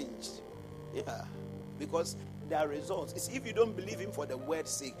has changed? Yeah. Because there are results. It's if you don't believe him for the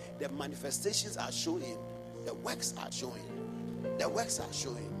word's sake, the manifestations are showing. The works are showing. The works are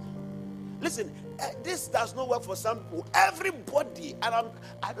showing. Listen, this does not work for some people. Everybody, and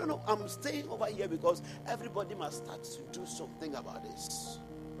I don't know, I'm staying over here because everybody must start to do something about this.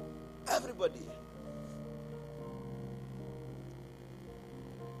 Everybody.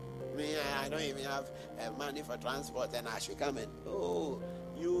 Me, I don't even have money for transport and I should come in. Oh,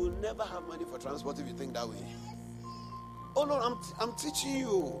 you never have money for transport if you think that way. Oh no, I'm teaching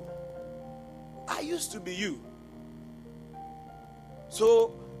you. I used to be you.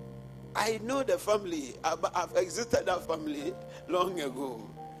 So I know the family. I've exited that family long ago.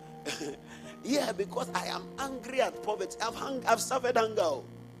 Yeah, because I am angry at poverty. I've suffered hunger.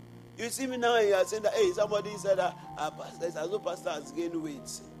 You see me now and you are saying that, hey, somebody said that pastor has gained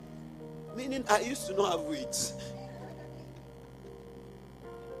weight. Meaning I used to not have weight.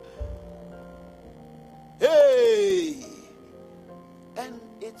 Hey! And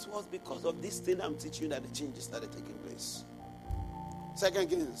it was because of this thing I'm teaching you that the changes started taking place. 2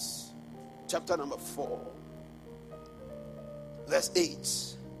 Kings, chapter number 4, verse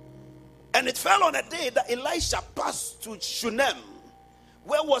 8. And it fell on a day that Elisha passed to Shunem,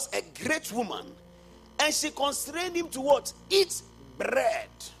 where was a great woman, and she constrained him to what? Eat bread.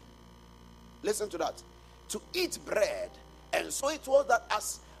 Listen to that. To eat bread. And so it was that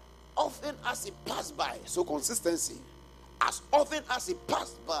as often as he passed by, so consistency, as often as he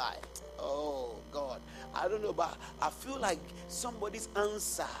passed by, oh God, I don't know, but I feel like somebody's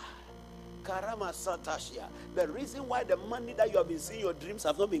answer. Karama Satashia. The reason why the money that you have been seeing your dreams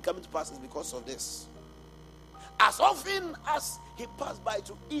have not been coming to pass is because of this. As often as he passed by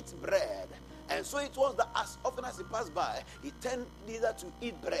to eat bread, and so it was that as often as he passed by, he turned neither to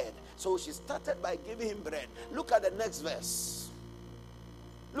eat bread. So she started by giving him bread. Look at the next verse.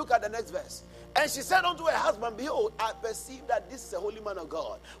 Look at the next verse. And she said unto her husband, behold, I perceive that this is a holy man of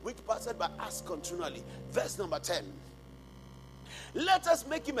God, which passed by us continually. Verse number 10. Let us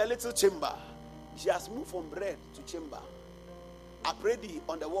make him a little chamber. She has moved from bread to chamber. I pray thee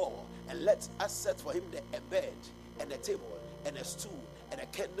on the wall, and let us set for him a bed, and a table, and a stool, and a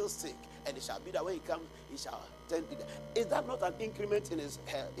candlestick. And it shall be that when he comes, he shall tend it. Is that not an increment in his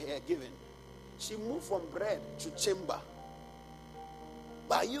her giving? She moved from bread to chamber.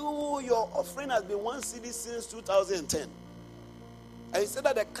 But your offering has been 1 cedi since 2010. And you said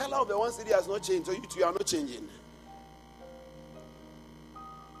that the color of the 1 cedi has not changed, so you two are not changing.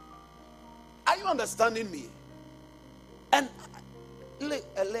 Are you understanding me? And look,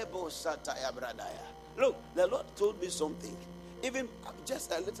 the Lord told me something. Even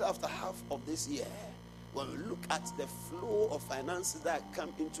just a little after half of this year, when we look at the flow of finances that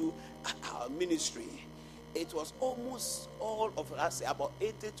come into our ministry, it was almost all of last year, about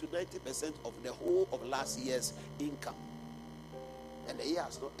 80 to 90% of the whole of last year's income. And the year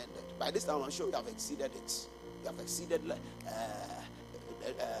has not ended. By this time, I'm sure you have exceeded it. You have exceeded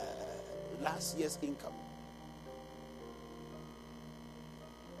last year's income.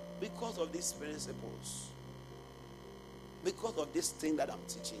 Because of these principles. Because of this thing that I'm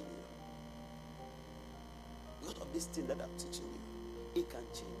teaching you. Because of this thing that I'm teaching you. It can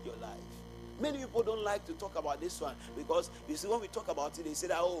change your life. Many people don't like to talk about this one because you see, when we talk about it, they say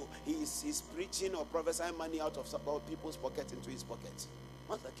that, oh, he's preaching or prophesying money out of people's pocket into his pocket.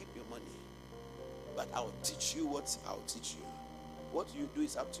 Master, keep your money. But I'll teach you what I'll teach you. What you do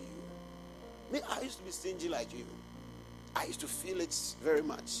is up to you. Me, I used to be stingy like you. I used to feel it very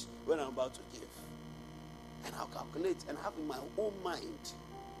much when I'm about to give. And I'll calculate and have in my own mind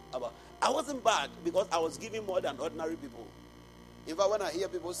about. I wasn't bad because I was giving more than ordinary people. In fact, when I hear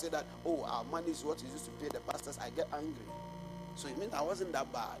people say that, oh, our money is what is used to pay the pastors, I get angry. So it means I wasn't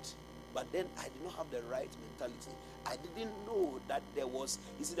that bad. But then I did not have the right mentality. I didn't know that there was,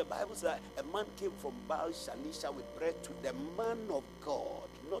 you see, the Bible says a man came from Baal Shalisha with bread to the man of God,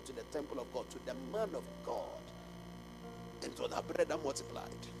 not to the temple of God, to the man of God. And so that bread that multiplied.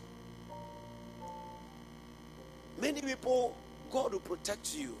 Many people, God will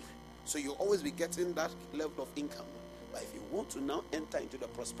protect you. So you'll always be getting that level of income. But if you want to now enter into the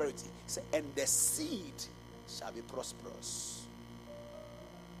prosperity, say, and the seed shall be prosperous.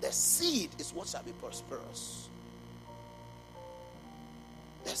 The seed is what shall be prosperous.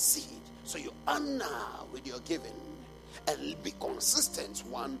 The seed. So you honor with your giving and be consistent,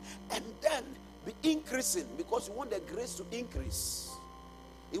 one, and then be increasing because you want the grace to increase.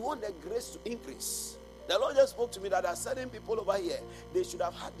 You want the grace to increase. The Lord just spoke to me that there are certain people over here, they should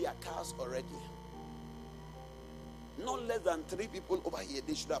have had their cars already. Not less than 3 people over here,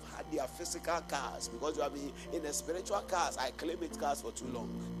 they should have had their physical cars because you have been in the spiritual cars. I claim it cars for too long.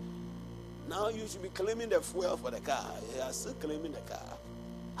 Now you should be claiming the fuel for the car. You are still claiming the car.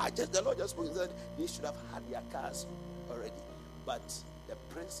 The Lord just spoke and said they should have had their cars already. But the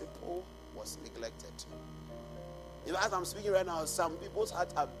principle was neglected. As I'm speaking right now, some people's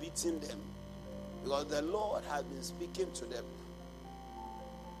hearts are beating them because the Lord has been speaking to them.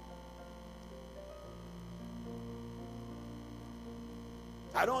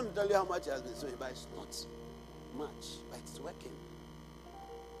 I don't want to tell you how much it has been doing, but it's not much, but it's working.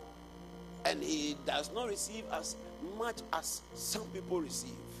 And he does not receive as much as some people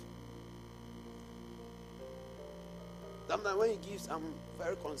receive. Sometimes when he gives, I'm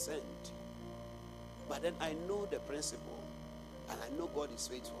very concerned. But then I know the principle, and I know God is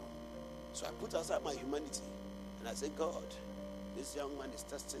faithful. So I put aside my humanity, and I say, God, this young man is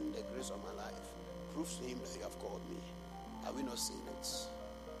testing the grace of my life. Prove to him that you have called me. Have we not seen it?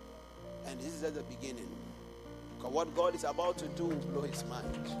 And this is at the beginning. Because what God is about to do will blow his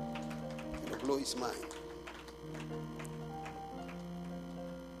mind. It will blow his mind.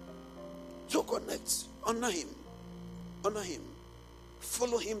 So connect. Honor him. Honor him.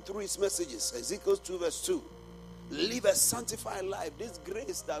 Follow him through his messages. Ezekiel 2 verse 2. Live a sanctified life. This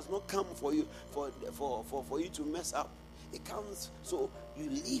grace does not come for you for you to mess up. It comes so you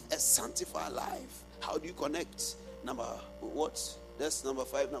live a sanctified life. How do you connect? That's number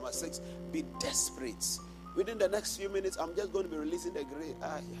 5. Number 6, be desperate. Within the next few minutes, I'm just going to be releasing the grace.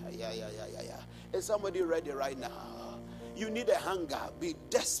 Is somebody ready right now? You need a hunger. Be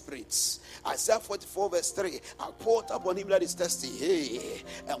desperate. Isaiah 44 verse 3. I poured upon him that is thirsty. Hey,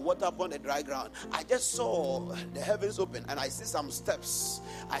 and water upon the dry ground. I just saw the heavens open and I see some steps.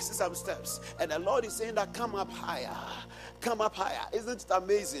 And the Lord is saying that come up higher. Come up higher. Isn't it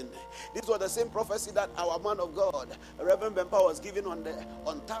amazing? This was the same prophecy that our man of God, Reverend Bempa, was giving on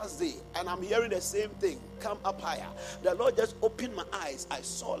Thursday. And I'm hearing the same thing. Come up higher. The Lord just opened my eyes. I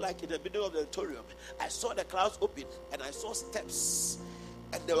saw, like in the middle of the auditorium, I saw the clouds open and I saw steps.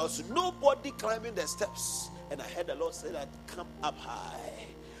 And there was nobody climbing the steps. And I heard the Lord say that, come up high.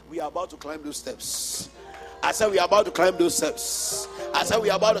 We are about to climb those steps. I said we are about to climb those steps.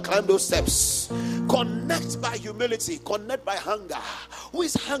 Connect by humility. Connect by hunger. Who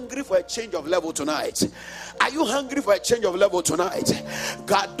is hungry for a change of level tonight? Are you hungry for a change of level tonight?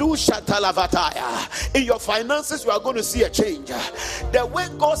 Gadu Shatalavataya. In your finances, you are going to see a change. The way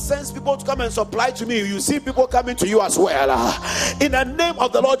God sends people to come and supply to me, you see people coming to you as well. In the name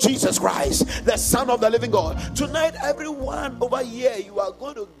of the Lord Jesus Christ, the Son of the living God. Tonight, everyone over here, you are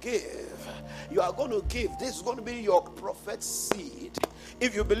going to give. You are going to give. This is going to be your prophet's seed.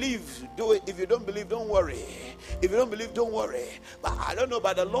 If you believe, do it. If you don't believe, don't worry. If you don't believe, don't worry. But I don't know,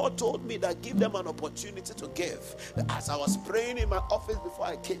 but the Lord told me that give them an opportunity to give. As I was praying in my office before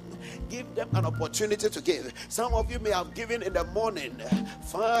I came, give them an opportunity to give. Some of you may have given in the morning.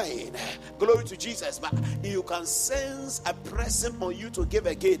 Fine. Glory to Jesus. But you can sense a pressing on you to give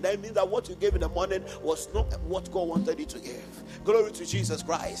again. That means that what you gave in the morning was not what God wanted you to give. Glory to Jesus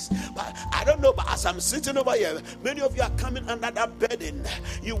Christ. But I don't know, but as I'm sitting over here, many of you are coming under that burden.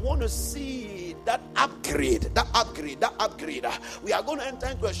 You want to see that upgrade. We are going to enter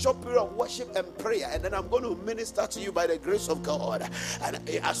into a short period of worship and prayer, and then I'm going to minister to you by the grace of God. And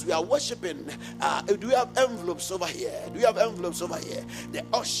as we are worshiping, do we have envelopes over here? The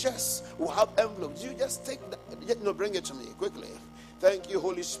ushers will have envelopes. You just take that, bring it to me quickly. Thank you,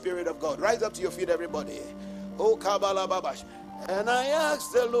 Holy Spirit of God. Rise up to your feet, everybody. Oh, Kabbalah Babash. And I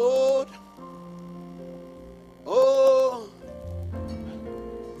asked the Lord, oh,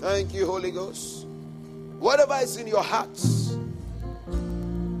 thank you, Holy Ghost. Whatever is in your hearts,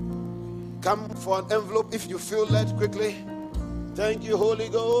 come for an envelope if you feel led quickly. Thank you, Holy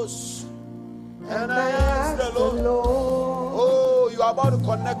Ghost. And I ask the Lord, oh, you are about to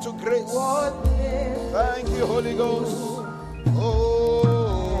connect to grace. Thank you, Holy Ghost. Oh,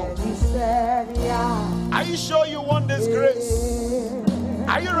 are you sure you want this grace?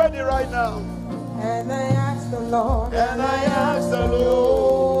 Are you ready right now? And I ask the Lord,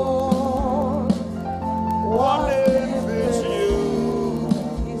 what name fits you?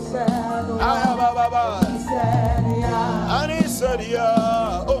 He said, And he said,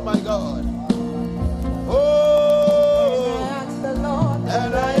 yeah. Oh my God. Oh,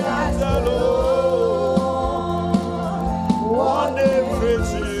 and I asked the Lord, what name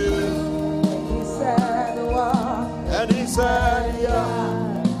fits you? And he said, yeah.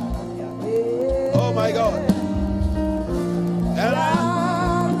 Oh my God. And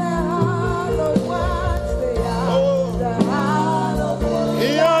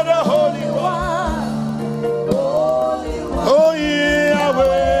you're the Holy One. Oh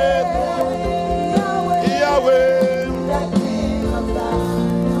Yahweh, Yahweh.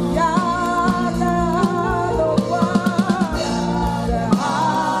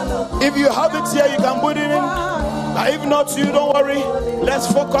 If you have it here, you can put it in. If not, you don't worry. Let's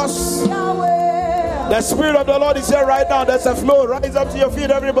focus. The Spirit of the Lord is here right now. There's a flow. Rise up to your feet,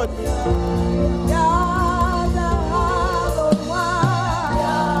 everybody.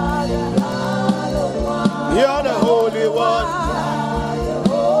 You're the Holy One.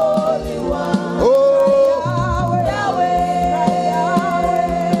 Oh,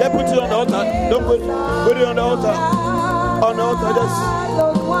 they put it on the altar. Don't put it on the altar. On the altar, just.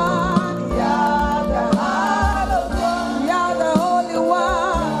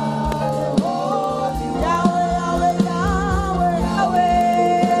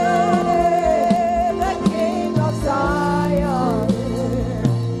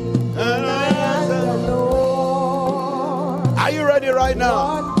 Right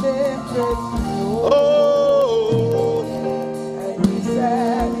now. Oh,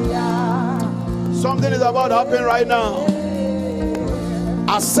 something is about to happen right now.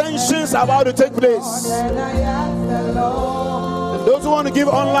 Ascensions are about to take place. Those who want to give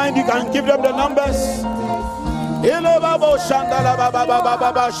online, you can give them the numbers.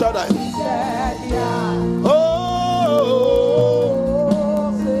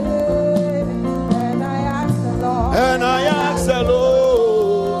 And I asked the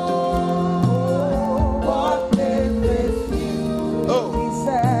Lord, what name is you? Oh. He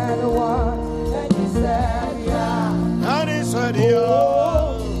said what? And he said yeah. And he said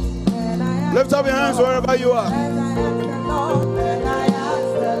yeah. Lift up your hands wherever you are. And I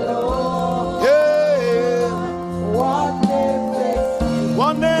asked the Lord, yeah. What name fits you?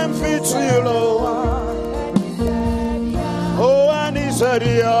 What name fits you, Lord? And he said yeah. Oh, and he said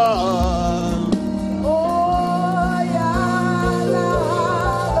yeah.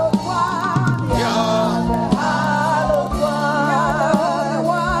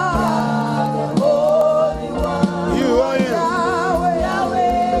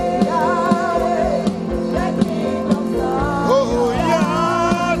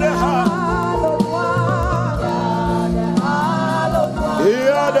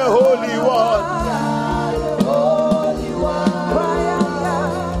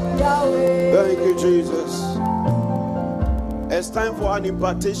 It's time for an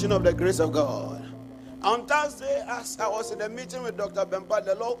impartation of the grace of God. On Thursday, as I was in a meeting with Dr. Bempa,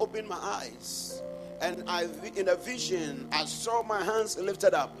 the Lord opened my eyes. And in a vision, I saw my hands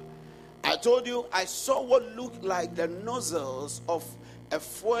lifted up. I told you, I saw what looked like the nozzles of a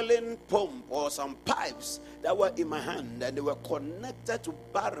fueling pump or some pipes that were in my hand. And they were connected to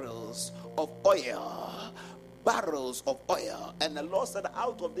barrels of oil. Barrels of oil. And the Lord said,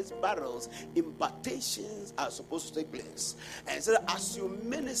 out of these barrels, impartations are supposed to take place. And he said, as you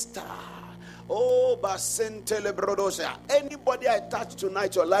minister, oh, anybody I touch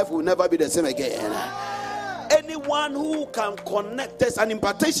tonight, your life will never be the same again. Anyone who can connect, there's an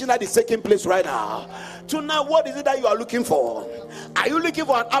impartation that is taking place right now. Tonight, what is it that you are looking for? Are you looking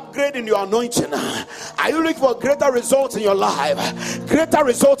for an upgrade in your anointing? Are you looking for greater results in your life? Greater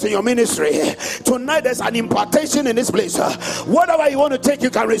results in your ministry? Tonight, there's an impartation in this place. Whatever you want to take, you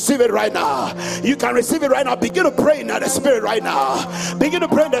can receive it right now. You can receive it right now. Begin to pray in the spirit right now. Begin to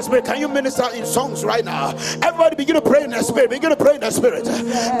pray in the spirit. Can you minister in songs right now? Everybody begin to pray in the spirit. Begin to pray in the spirit.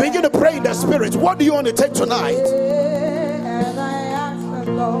 Begin to pray in the spirit. What do you want to take tonight? And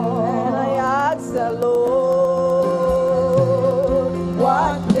I ask the Lord,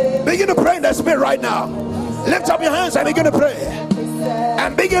 what day Begin to pray in the spirit right now. Lift up your hands and begin to pray.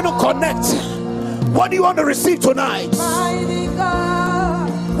 And begin to connect. What do you want to receive tonight? mighty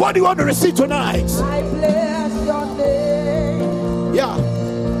God, What do you want to receive tonight? I bless your name, Yeah,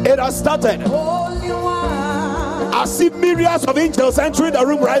 it has started. Holy One. I see myriads of angels entering the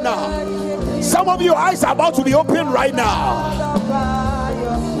room right now. Some of your eyes are about to be opened right now.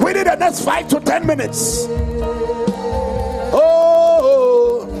 Within the next 5 to 10 minutes.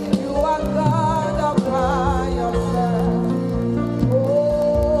 Oh, You are God all by yourself.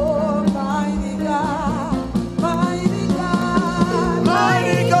 Oh, mighty God, mighty God,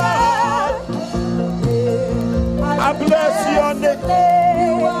 mighty God, I bless your name.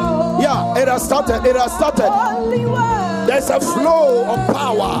 You are Yeah, it has started. It has started. Holy One. There's a flow of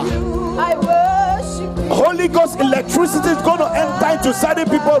power. I worship you. Holy Ghost electricity is going to enter into certain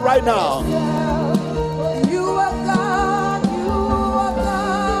people right now. You are God, you are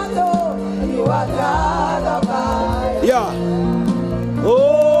God, oh, you are God all by yourself. Yeah.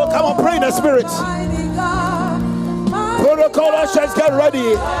 Oh, come on, pray in the spirit. Mighty God, mighty Protocol ushers, get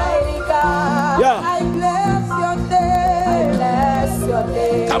ready. mighty God, Yeah. I bless your name, bless your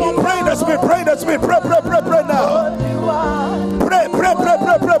name. Come on, pray in the spirit. Pray in the spirit. Pray, pray, pray, pray now. Holy One, Pray, pray, pray,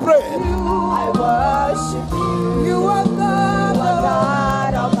 pray, pray, pray. I worship you. You are God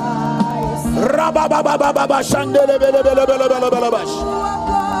all by yourself. Rabababababa, shandelebelebelebelebelebash. You are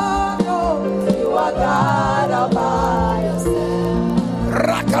God, oh, you are God all by yourself.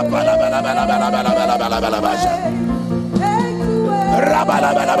 Rakapalabelebelebelebelebelebash. Take away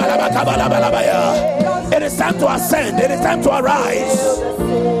Rabalabelebelebekabalabelebaya. It is time to ascend. It is time to arise.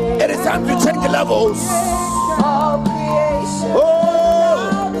 It is time to check the levels. all creation. Oh,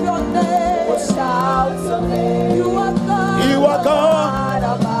 Shout your name, shout your name. You are God. you are God.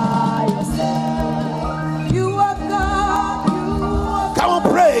 all by yourself. You are God. You are Come on,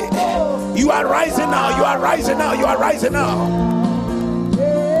 pray. You are rising now. You are rising now. You are rising now. Take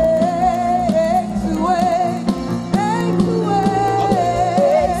away, take away.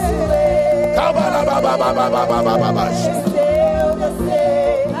 Kabalabababababababash. Still the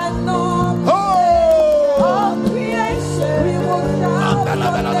same. And all Oh, creation, we will shout your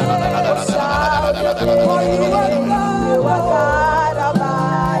name. Shout your name. For you are God. You are God all by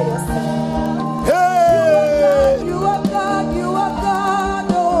yourself. hey. You are God, you are God,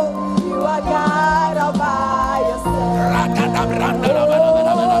 oh, you are God all by yourself.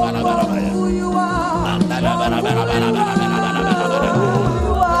 Who you are, who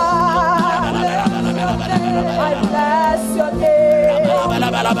you are, I bless your name.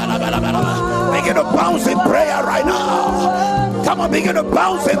 Begin to bounce in prayer right now. Come on, begin to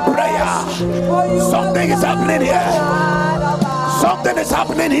bounce in prayer. For you Something is happening here. God all by Something is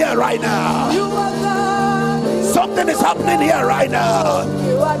happening here right now. you are God, Something is happening here right now.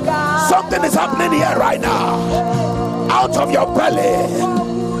 you are God. Something is happening here right now. Out of your belly.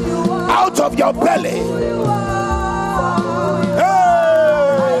 Who you are, Out of your belly. who you are.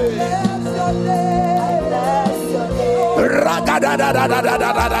 Hey. Bless your name, bless your name.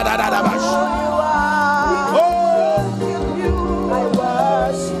 Ragadadadadadadadadadadabash. Who you are. Oh. I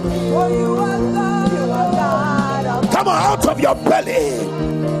worship you. For you are God. You are God. Come on, out of your belly.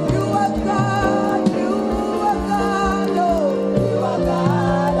 You are God. You are God. Oh, you are God.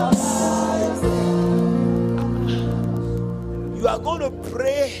 You are going to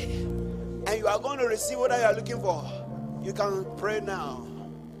pray and you are going to receive what you are looking for. You can pray now.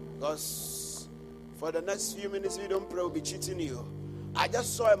 Because for the next few minutes, if you don't pray, we'll be cheating you. I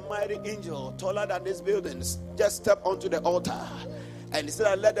just saw a mighty angel taller than these buildings just step onto the altar. And he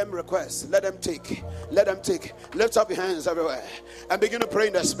said, let them request, let them take, let them take. Lift up your hands everywhere and begin to pray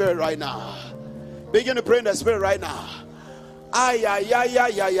in the spirit right now. Begin to pray in the spirit right now.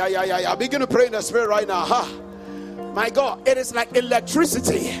 Begin to pray in the spirit right now. My God, it is like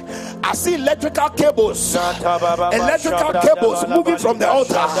electricity. I see electrical cables moving from the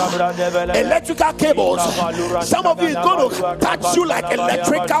altar. Electrical cables. Some of you is going to touch you like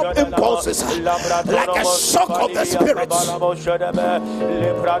electrical impulses, like a shock of the spirit.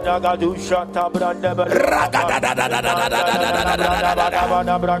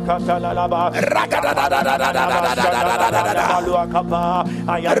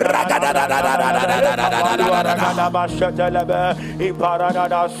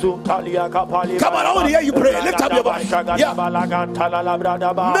 Come on, I want to hear you pray. Lift up your voice. Yeah.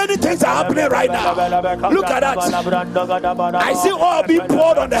 Many things are happening right now. Look at that. I see all being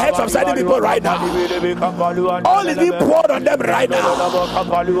poured on the heads of certain people right now. All is being poured on them right now.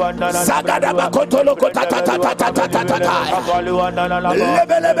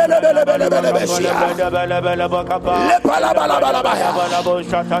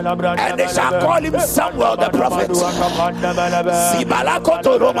 And they shall call him Samuel the prophet.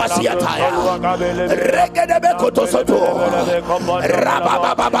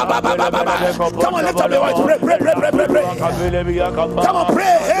 Come on, lift up your voice. Pray. Come on,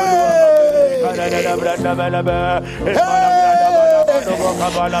 pray.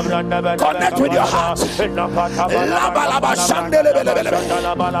 Connect with your heart. Come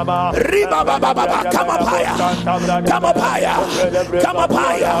up higher. Come up higher. Come up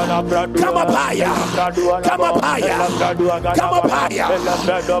higher. Come up higher. Come up higher. Come up higher.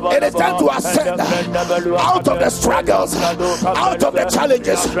 It is time to ascend out of the struggles, out of the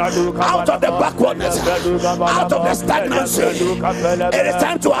challenges, out of the backwardness, out of the stagnancy. It is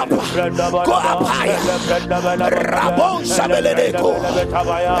time to go up higher. Rabon Shabeledeko,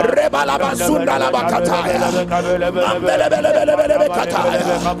 Rebalaba Sundalaba Kataya,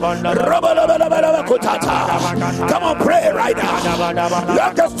 come on, pray right now. You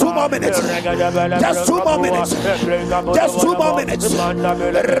have just 2 more minutes. Just 2 more minutes. Just 2 more minutes.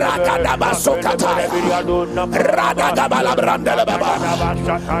 Ragadaba Sokataya, Radagabala Brandala Baba,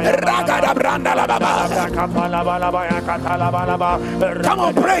 Ragada Brandala Baba. Come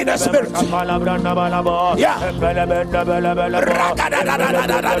on, pray in the spirit. Yeah.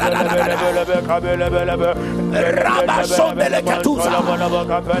 Rabashondele Katuza.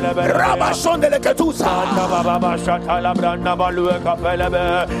 Rabashondele Katuza.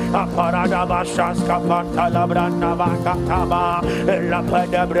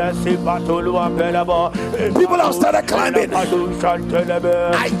 People have started climbing. I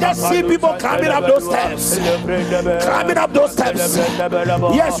just see people climbing up those steps. Climbing up those steps.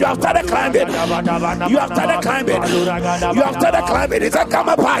 Yes, you have started climbing. You have started climbing. You have started climbing. He said, come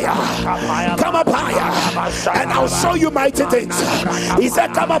up higher. Come up higher. And I'll show you mighty things. He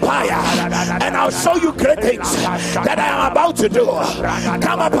said, come up higher. And I'll show you great things that I am about to do.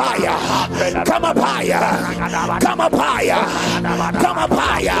 Come up higher. Come up higher. Come up higher. Come up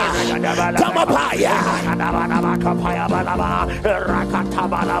higher. Come up higher.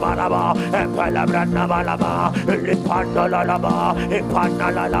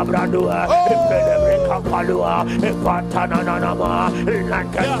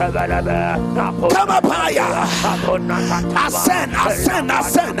 Come up higher. Ascend, ascend,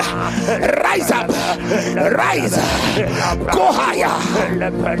 ascend. Rise up. Rise. Go higher.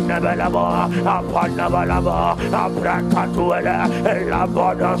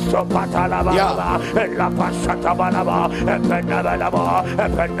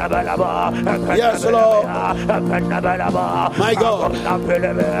 Yes, Lord. My God.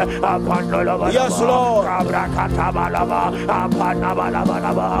 Yes, Lord.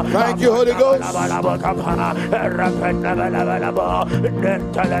 Thank you, Holy Ghost.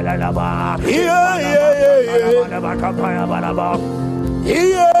 Yeah.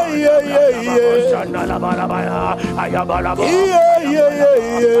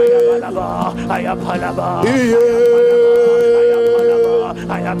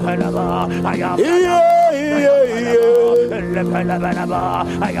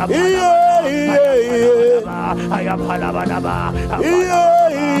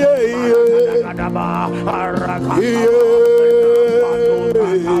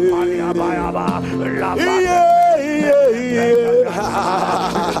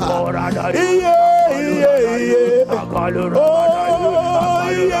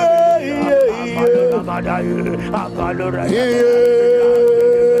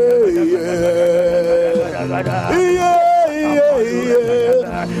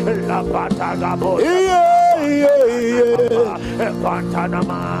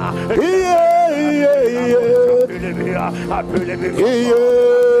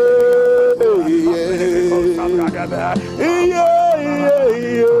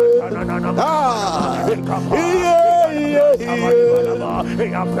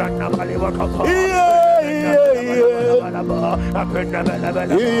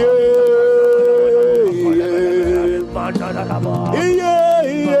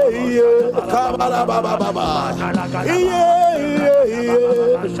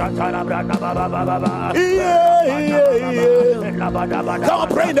 Come on,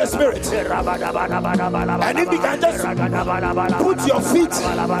 pray in the spirit. And if you can just put your feet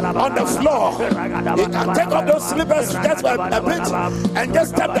on the floor, you can take off those slippers just a bit and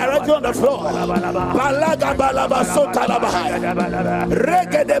just step directly on the floor. Balaga balaba sotalabahaya.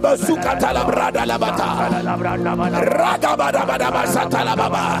 Regedeba sukatalabrada labata. Ragabadabadaba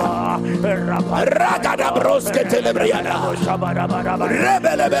satalababa. Ragadabroske telebriada.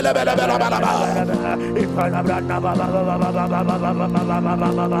 Rebelebelebelebelebeleba.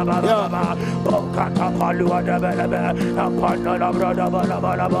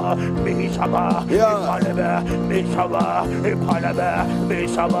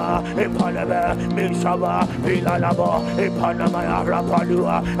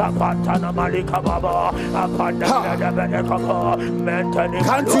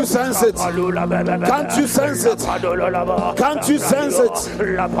 Can't you sense it? Can't you sense it? Can't you sense it?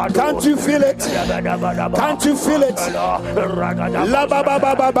 Can't you feel it? Can't you feel it?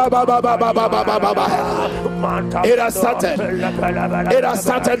 It has started. It has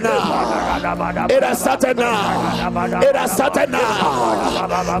started now. It has started now.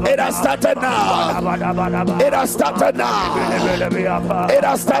 It has started now. It has started now. It has started now. It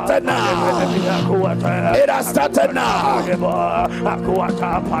has started now. It has started now.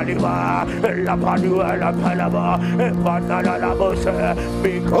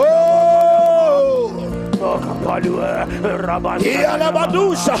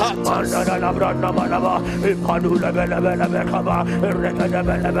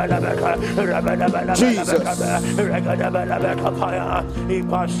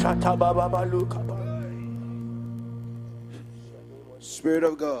 Spirit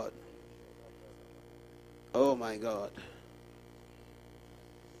of God. Oh my God.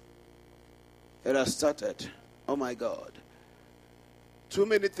 It has started. Oh my God. Too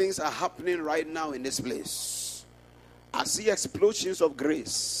many things are happening right now in this place. I see explosions of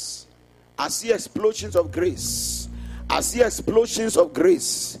grace. I see explosions of grace. I see explosions of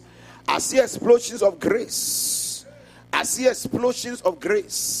grace. I see explosions of grace. I see explosions of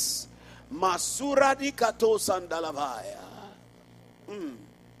grace. Masuradi kato sandalavaya.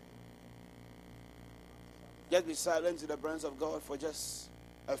 Just be silent in the presence of God for just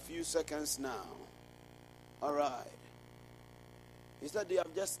a few seconds now. All right. He said they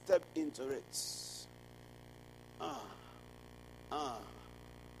have just stepped into it.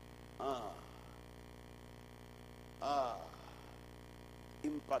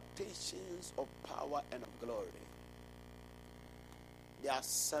 Impartations of power and of glory. There are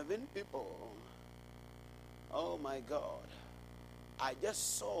 7 people. Oh my God. I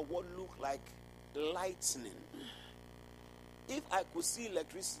just saw what looked like lightning. If I could see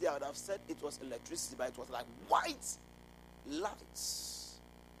electricity, I would have said it was electricity, but it was like white lights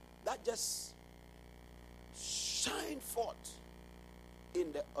that just shine forth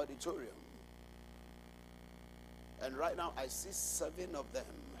in the auditorium. And right now I see 7 of them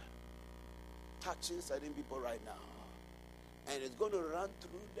touching certain people right now, and it's going to run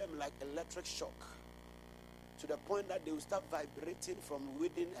through them like electric shock to the point that they will start vibrating from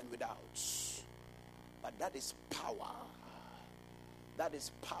within and without. But that is power. That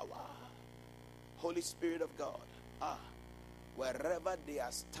is power. Holy Spirit of God. Wherever they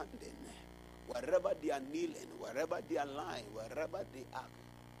are standing, wherever they are kneeling, wherever they are lying, wherever they are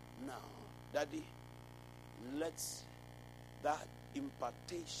now, Daddy, let that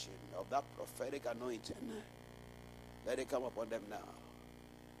impartation of that prophetic anointing, let it come upon them now.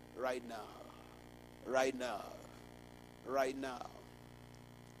 Right now. Right now. Right now.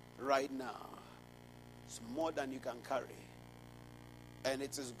 Right now. It's more than you can carry. And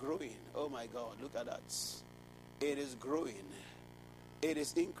it is growing. Oh my God, look at that. It is growing. It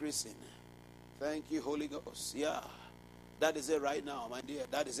is increasing. Thank you, Holy Ghost. Yeah. That is it right now, my dear.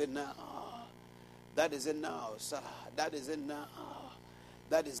 That is it now. That is it now, sir. That is it now.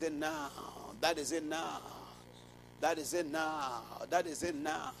 That is it now. That is it now. That is it now. That is it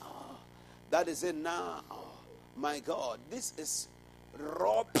now. That is it now. My God, this is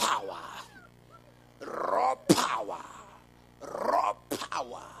raw power. Raw power. Raw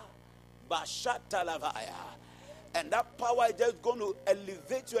power. Bashatalavaya. And that power is just going to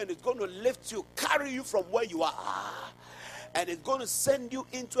elevate you, and it's going to lift you, carry you from where you are. And it's going to send you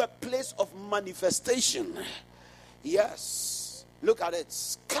into a place of manifestation. Yes. Look at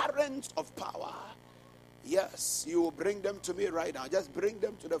it. Currents of power. Yes, you will bring them to me right now. Just bring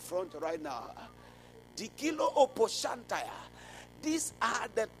them to the front right now. Dikilo oposhantaya. These are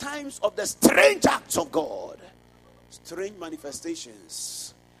the times of the strange acts of God. Strange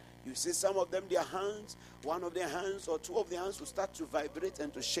manifestations. You see some of them, their hands, one of their hands or two of their hands will start to vibrate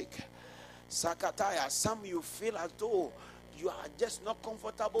and to shake. Sakataya, some you feel as though you are just not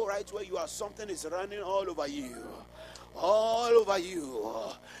comfortable right where you are. Something is running all over you. All over you.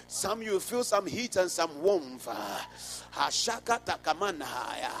 Some you feel some heat and some warmth.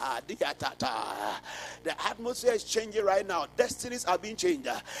 The atmosphere is changing right now. Destinies are being changed.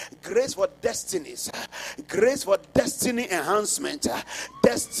 Grace for destinies. Grace for destiny enhancement.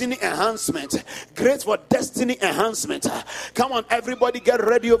 Destiny enhancement. Grace for destiny enhancement. Come on, everybody, get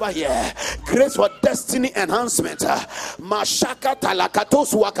ready over here. Grace for destiny enhancement. Mashaka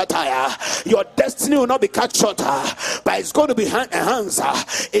talakatos wakataya. Your destiny will not be cut short, but it's going to be enhanced.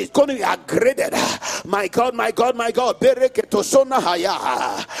 It's going to be upgraded. My God, my God, my God. In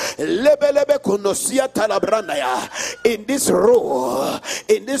this row,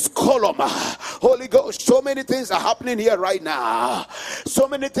 in this column, Holy Ghost, so many things are happening here right now. So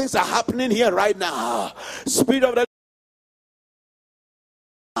many things are happening here right now. Spirit of the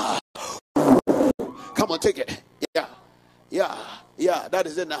come on, take it. Yeah, that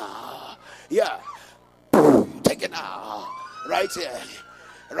is it now. Yeah, take it now. Right here.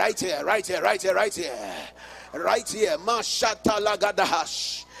 Right here, Mashata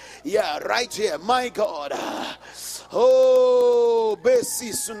Lagadahash. Yeah, right here, my God. Oh,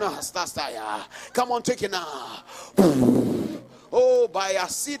 Besi Sunahastaya. Come on, take it now. Oh,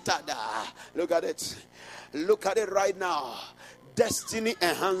 Bayasitada. Look at it. Look at it right now. Destiny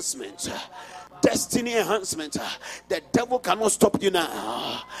enhancement. Destiny enhancement. The devil cannot stop you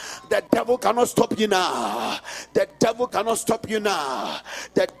now. The devil cannot stop you now. The devil cannot stop you now.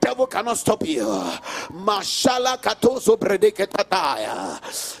 The devil cannot stop you. Mashala katoso bredeketataya.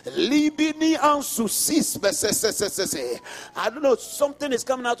 Libini ansusis besesesese. I don't know, something is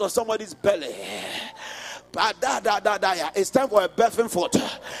coming out of somebody's belly. It's time for a birthing forth.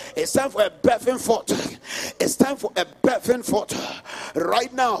 It's time for a birthing forth. It's time for a birthing forth.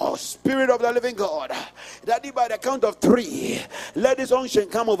 Right now, Spirit of the living God, Daddy, by the count of 3, let this unction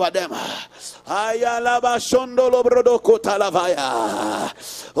come over them. Oh,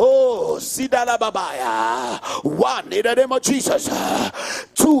 Sidala Babaya. 1 in the name of Jesus.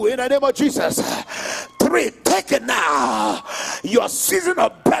 2 in the name of Jesus. 3, take it now. Your season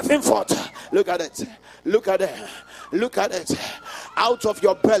of birthing forth. Look at it. Look at it. Look at it. Out of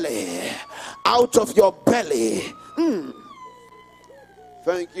your belly. Out of your belly.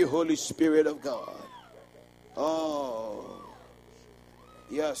 Thank you, Holy Spirit of God. Oh,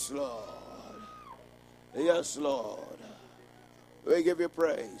 yes, Lord. Yes, Lord. We give you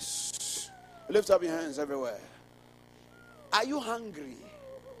praise. Lift up your hands everywhere. Are you hungry?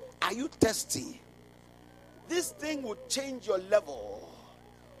 Are you thirsty? This thing will change your level.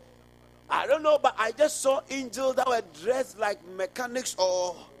 I don't know, but I just saw angels that were dressed like mechanics,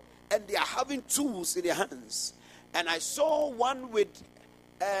 and they are having tools in their hands. And I saw one with,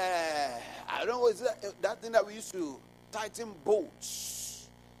 I don't know, is that thing that we used to tighten bolts,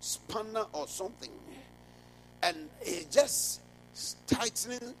 spanner or something. And it just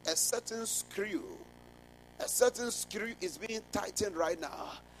tightening a certain screw. A certain screw is being tightened right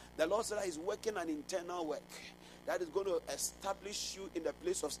now. The Lord said that He's working an internal work that is going to establish you in the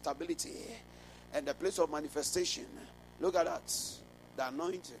place of stability and the place of manifestation. Look at that. The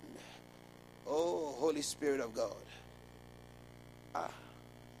anointing. Oh, Holy Spirit of God.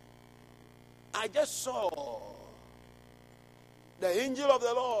 I just saw the angel of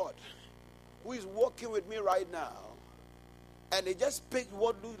the Lord who is walking with me right now. And he just picked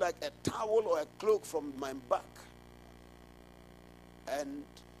what looked like a towel or a cloak from my back. And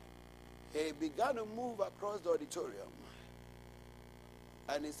he began to move across the auditorium.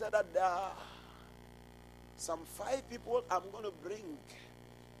 And he said that there are some 5 people I'm going to bring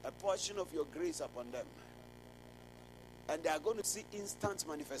a portion of your grace upon them. And they are going to see instant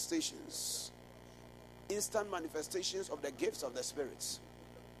manifestations. Instant manifestations of the gifts of the spirits.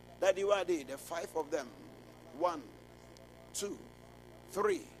 That you are the 5 of them. 1, 2,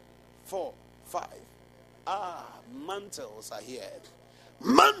 3, 4, 5. Mantles are here.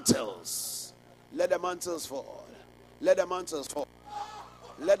 Mantles. Let the mantles fall. Let the mantles fall.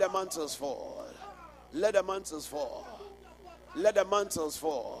 Let the mantles fall. Let the mantles fall. Let the mantles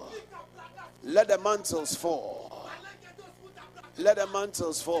fall. Let the mantles fall. Let the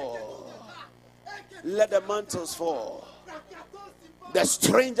mantles fall. Let the mantles fall. The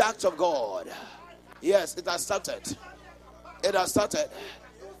strange act of God. Yes, it has started. It has started.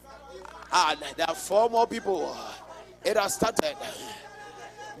 There are 4 more people. It has started.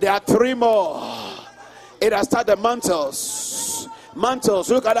 There are 3 more. It has started. Mantles.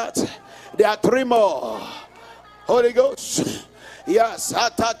 Look at that. There are 3 more. Holy Ghost. Yes.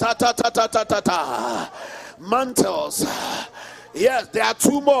 Mantles. Yes, there are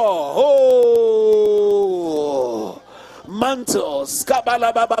 2 more. Oh. Mantles.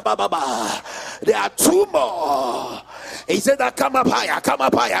 There are 2 more. He said that come up higher.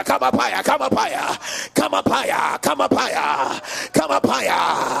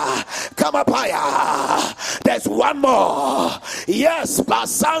 There's 1 more. Yes,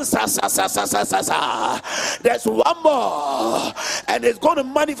 there's 1 more, and it's going to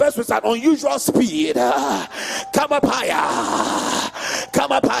manifest with an unusual speed. Come up higher.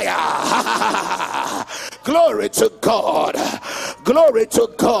 Glory to God. Glory to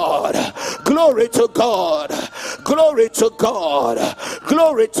God. Glory to God. Glory to God.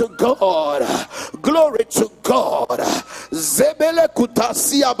 Glory to God. Glory to God. Zebele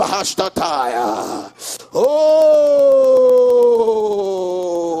kutasia bahashtataya. Oh,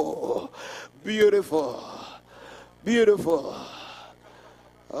 beautiful. Beautiful.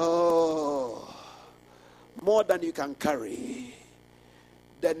 Oh, more than you can carry.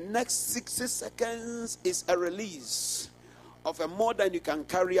 The next 60 seconds is a release of a more than you can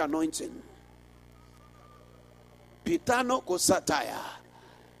carry anointing. Pitano Kosataya.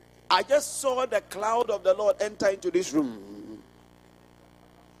 I just saw the cloud of the Lord enter into this room.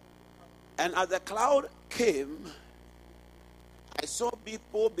 And as the cloud came, I saw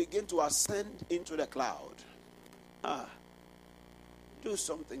people begin to ascend into the cloud. Do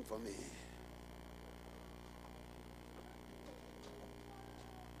something for me.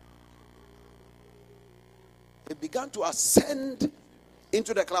 They began to ascend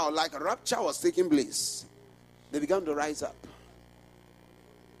into the cloud like a rapture was taking place. They began to rise up.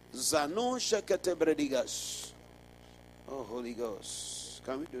 Zano Shekete Bredigas. Oh, Holy Ghost.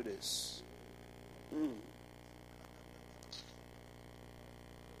 Can we do this?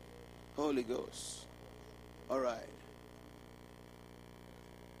 Holy Ghost. All right.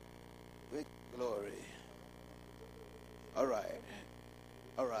 With glory. All right.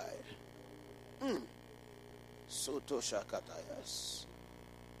 All right. Soto Shakatayas.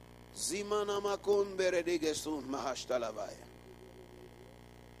 Zimana Makon Beredigesun Mahashtalavaya.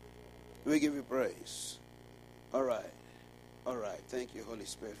 We give you praise. All right. All right. Thank you, Holy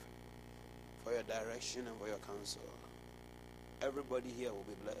Spirit, for your direction and for your counsel. Everybody here will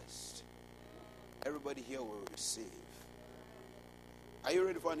be blessed. Everybody here will receive. Are you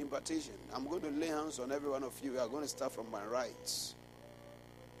ready for an impartation? I'm going to lay hands on every one of you. We are going to start from my right.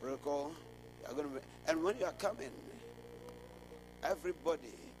 Recall. And when you are coming,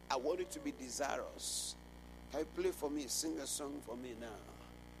 everybody, I want you to be desirous. Can you play for me? Sing a song for me now.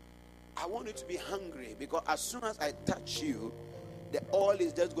 I want you to be hungry, because as soon as I touch you, the oil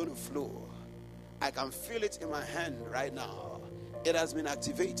is just going to flow. I can feel it in my hand right now. It has been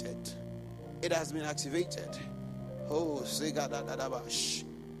activated. It has been activated. Oh, Sigadadabash.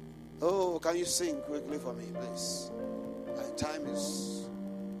 Oh, can you sing quickly for me, please? My time is.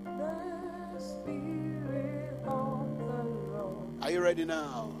 Are you ready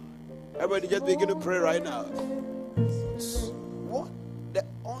now? Everybody just begin to pray right now. What the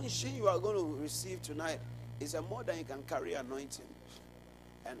unction you are going to receive tonight is a more than you can carry anointing.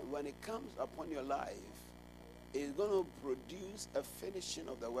 And when it comes upon your life, it's going to produce a finishing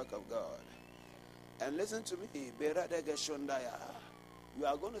of the work of God. And listen to me, you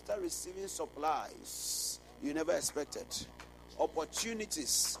are going to start receiving supplies you never expected.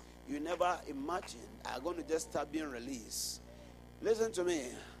 Opportunities you never imagined are going to just start being released. Listen to me.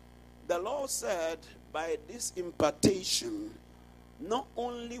 The Lord said, by this impartation, not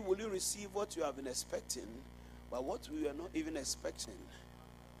only will you receive what you have been expecting, but what we are not even expecting,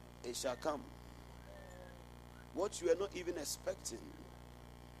 it shall come. What you are not even expecting,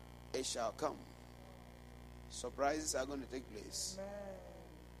 it shall come. Surprises are going to take place. Amen.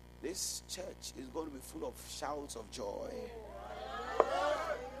 This church is going to be full of shouts of joy.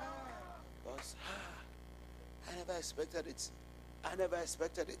 Because I never expected it. I never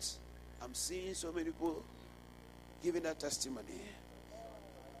expected it. I'm seeing so many people giving that testimony.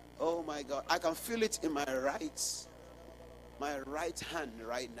 Oh my God. I can feel it in my right hand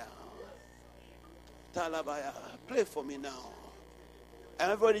right now. Talabaya, play for me now.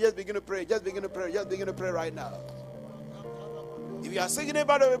 And everybody just begin to pray. Just begin to pray. Just begin to pray right now. If you are singing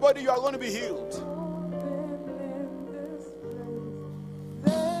about everybody, you are going to be healed.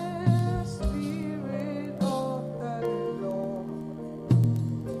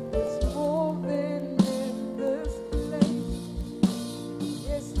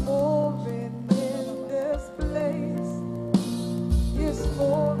 Moving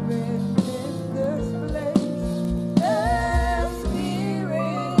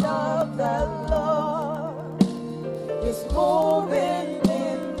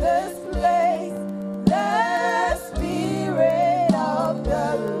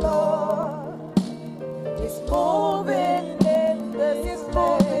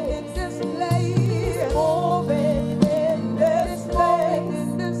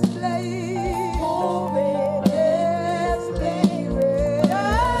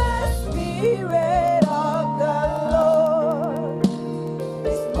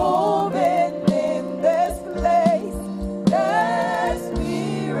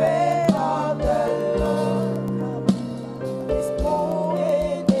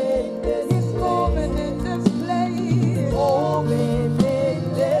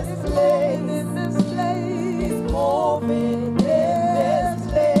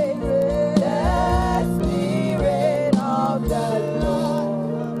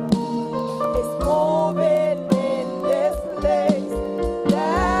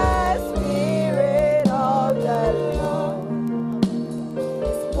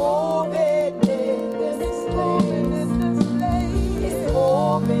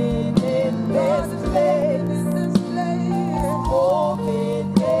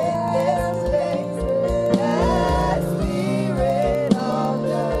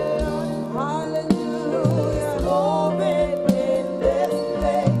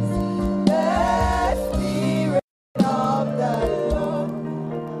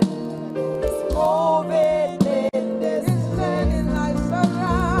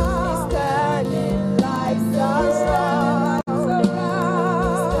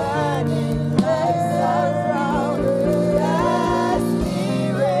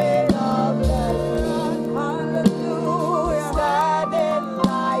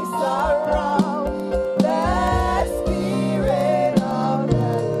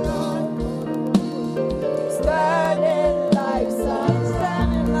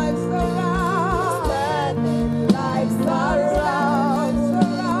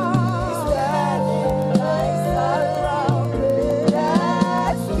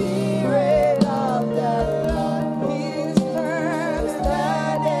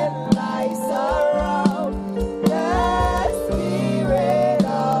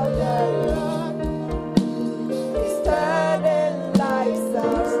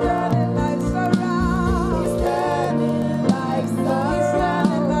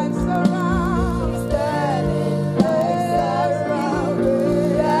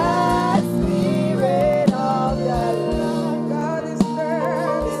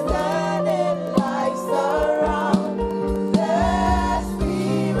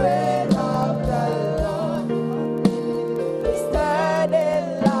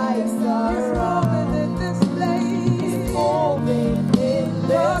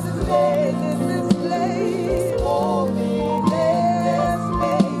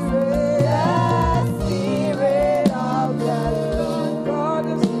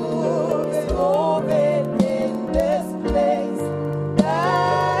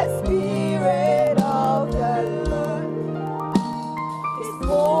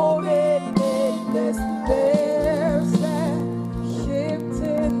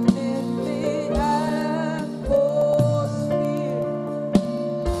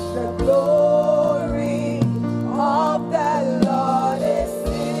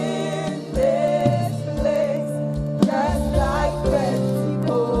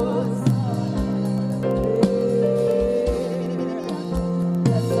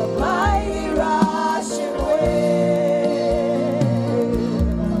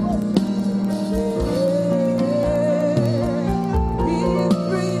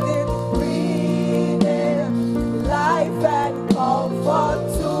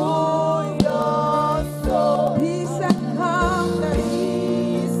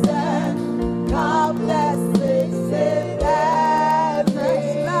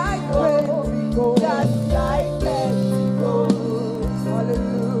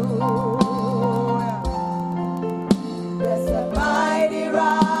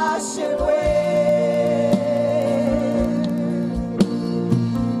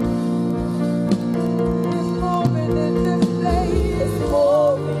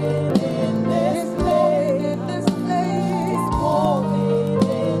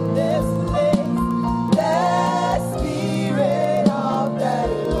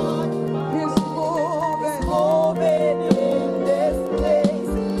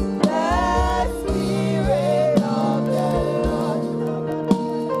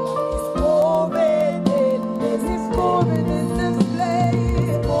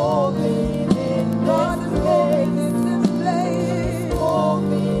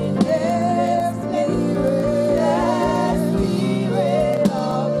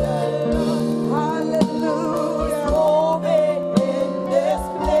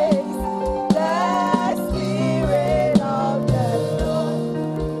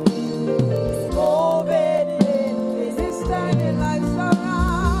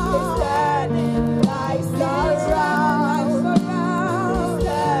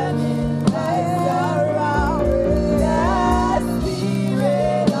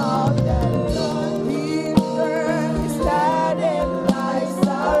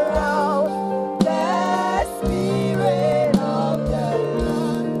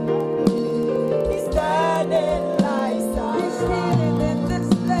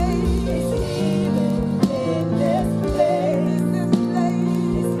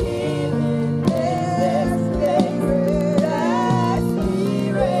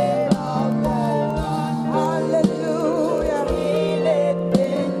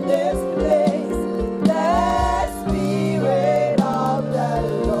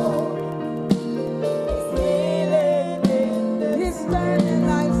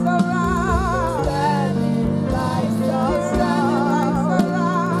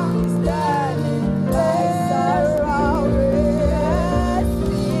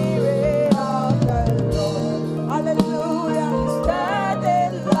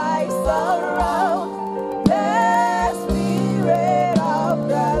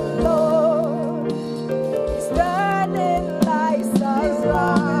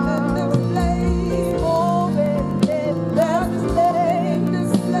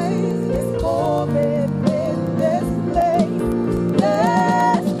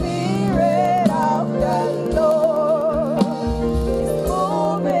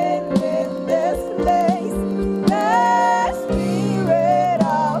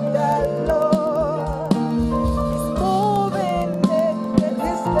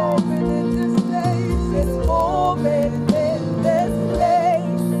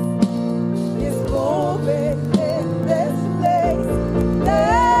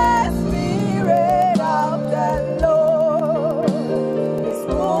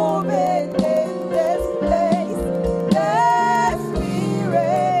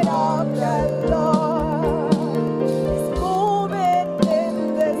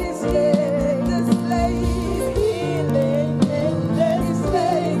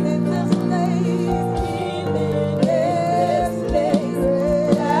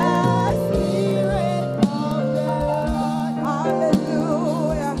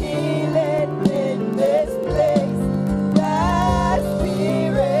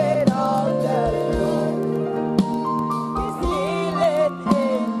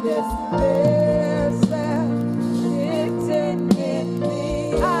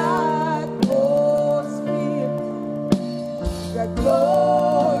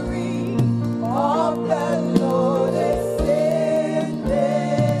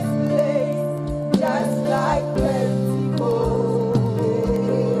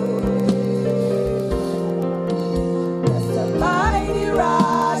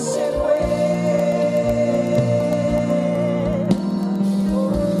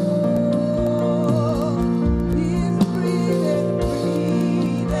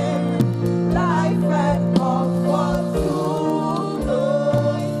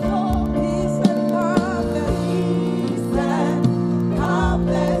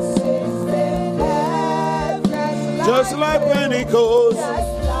Ghost.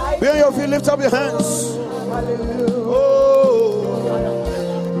 Be on your feet, lift up your hands. Oh.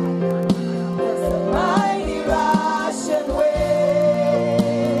 Mighty rushing wind.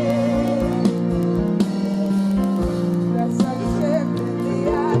 There's a shift in the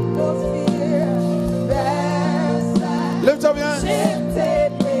atmosphere. Lift up your hands.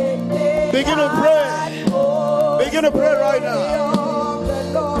 Begin to pray. Begin to pray right now.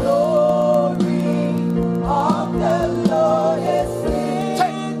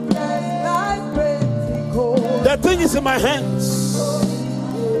 The thing is in my hands.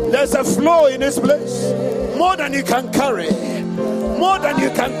 There's a flow in this place. More than you can carry. More than you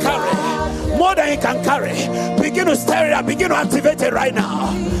can carry. More than you can carry. Begin to stir it up. Begin to activate it right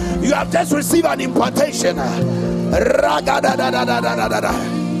now. You have just received an impartation.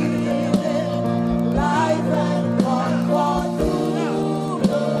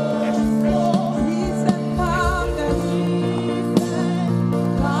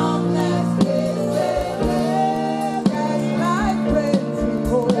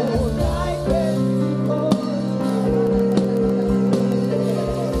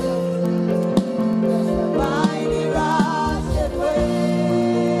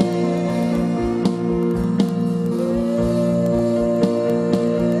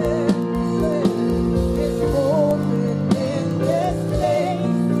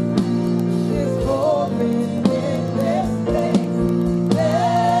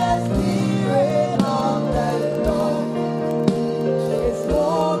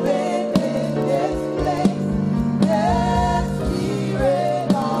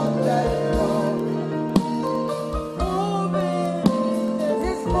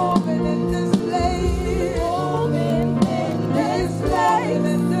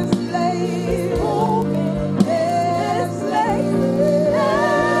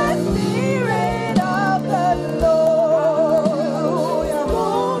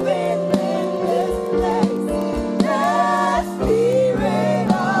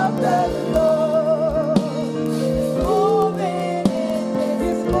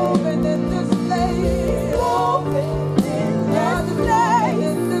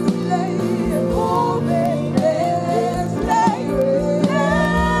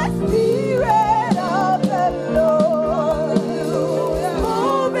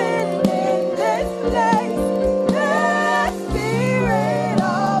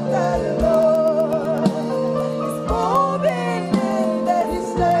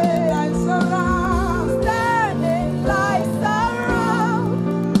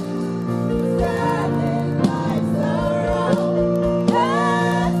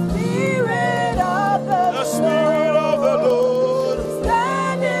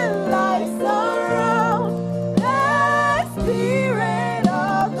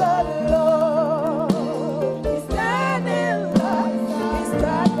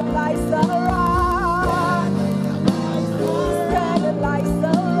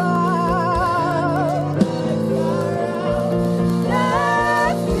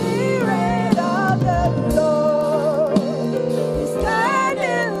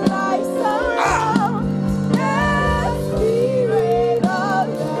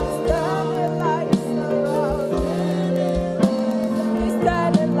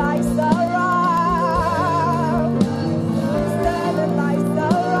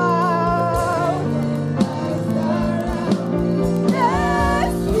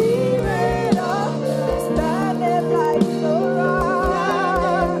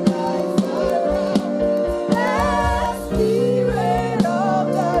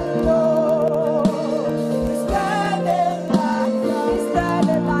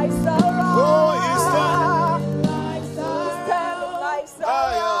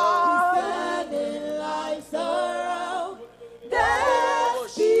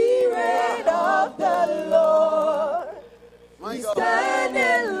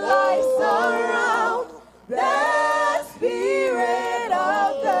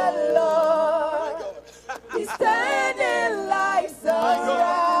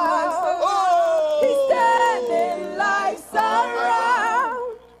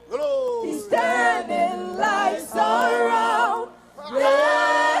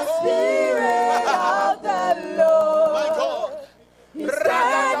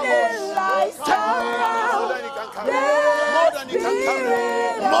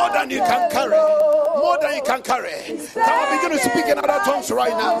 More than you can carry. More than you can carry. Come on, begin to speak in other tongues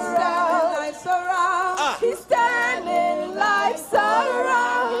right now. He's standing like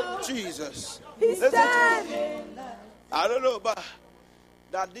surround. Jesus. He's standing. I don't know, but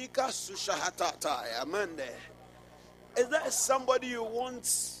Dadika Sushahatata, Amanda. Is there somebody you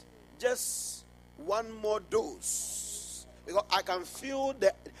want just one more dose? Because I can feel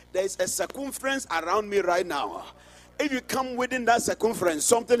that there is a circumference around me right now. If you come within that circumference,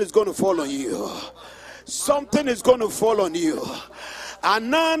 something is going to fall on you. Something is going to fall on you.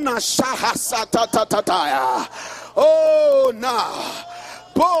 Anana shahasatataya. Oh, now.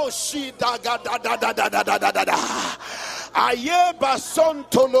 Boshi da da da da da da da da da da. Ayeba son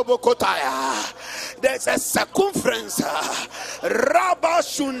tolobokotaya. There's a circumference.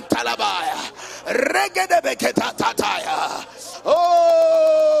 Rabashun talabaya. Regedebeketatataya.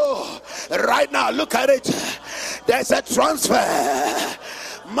 Oh, right now, look at it. There's a transfer.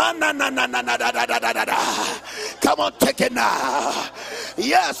 Come on, take it now.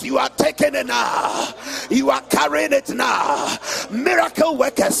 Yes, you are taking it now. You are carrying it now. Miracle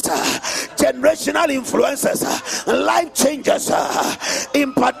workers, generational influences, life changers,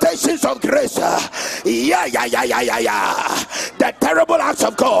 impartations of grace. Yeah. The terrible acts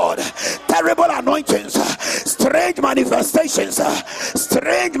of God, terrible anointings, strange manifestations,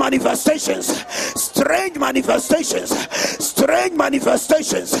 strange manifestations, strange manifestations, strange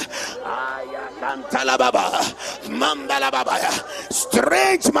manifestations.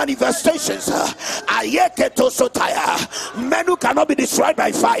 Strange manifestations. Men who cannot be destroyed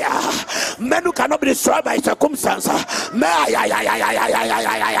by fire, men who cannot be destroyed by circumstance. Hey,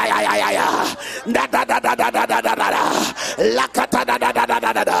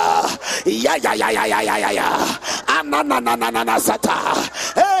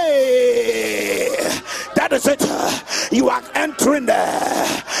 that is it. You are entering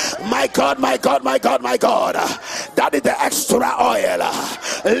there. My God, my God, my God, my God. That is the extra oil.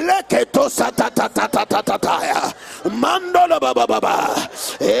 Leketo satatatataya. Mandolo baba baba.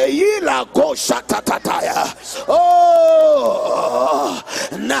 Eila go shatatataya. Oh,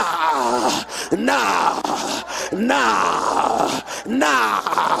 now.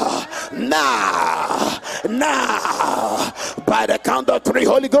 By the count of 3,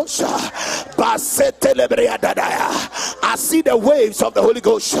 Holy Ghost. I see the waves of the Holy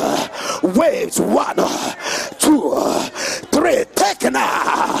Ghost. Waves 1, 2, 3. Take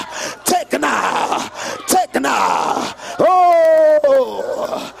now.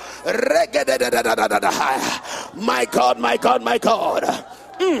 Oh, my God, my God, my God.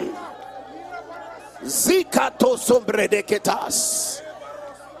 Zikato sombre de ketas.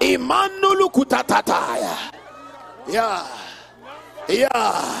 Imanulu kutatataya. Yeah.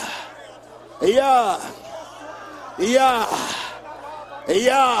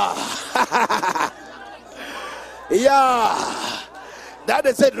 That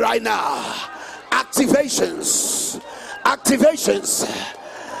is it right now. Activations.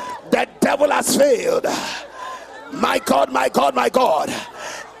 The devil has failed. My God, my God, my God.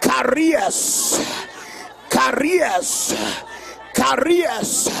 Careers.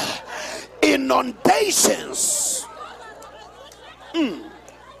 Inundations.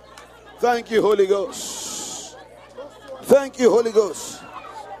 Thank you, Holy Ghost. Thank you, Holy Ghost.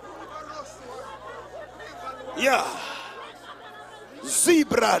 Yeah.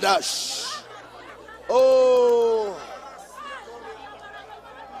 Zebra dash. Oh.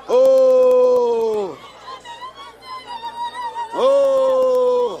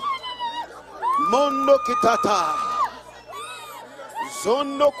 Mondo kitata.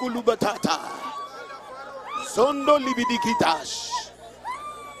 Zondo kulubatata. Zondo libidikitash.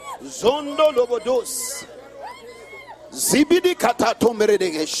 Zondo lobodos. Zibidi katato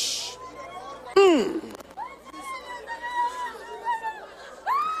meredegesh.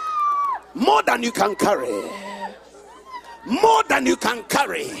 More than you can carry. More than you can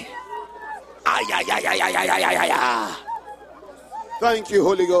carry. Thank you,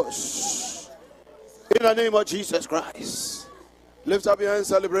 Holy Ghost. In the name of Jesus Christ. Lift up your hands,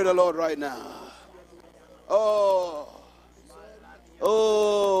 celebrate the Lord right now. Oh.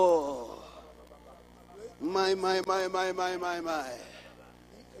 My.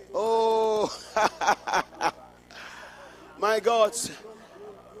 Oh. My God.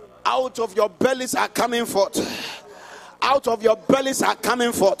 Out of your bellies are coming forth. Out of your bellies are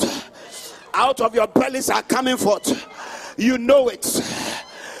coming forth. Out of your bellies are coming forth. You know it.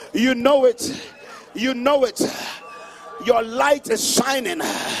 You know it. You know it. Your light is shining.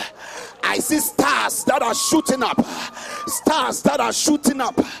 I see stars that are shooting up. Stars that are shooting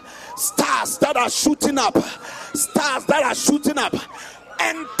up. Stars that are shooting up. Stars that are shooting up.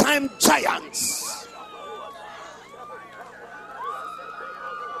 End time giants.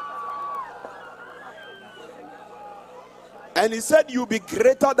 And he said, you'll be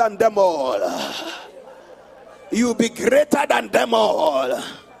greater than them all. You'll be greater than them all.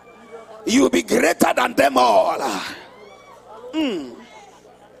 You'll be greater than them all.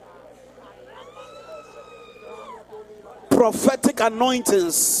 Prophetic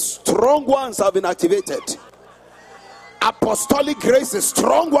anointings, strong ones have been activated. Apostolic graces,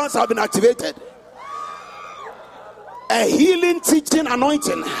 strong ones have been activated. A healing teaching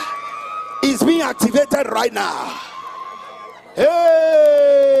anointing is being activated right now. Hey!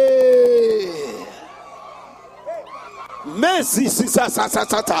 Mercy,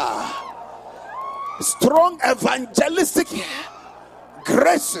 strong evangelistic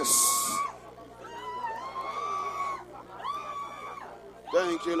graces.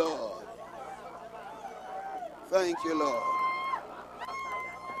 Thank you, Lord. Thank you, Lord.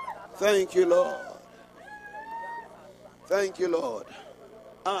 Thank you, Lord. Thank you, Lord.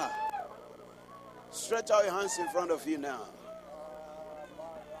 Stretch out your hands in front of you now.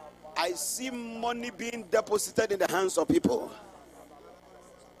 I see money being deposited in the hands of people.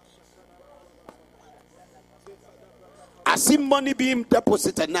 I see money being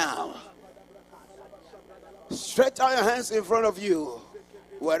deposited now. Stretch out your hands in front of you,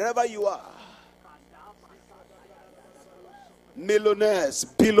 wherever you are. Millionaires,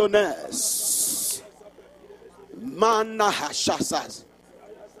 billionaires, manahashasas,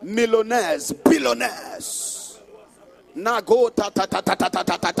 millionaires, billionaires. Nago ta ta ta ta ta ta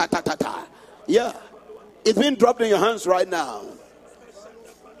ta ta ta ta ta. Yeah, it's being dropped in your hands right now.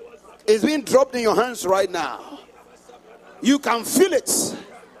 It's being dropped in your hands right now. You can feel it.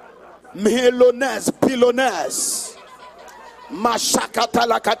 Millionaires, billionaires.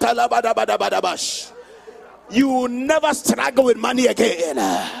 Mashakatala katala bada bada bada bash. You will never struggle with money again.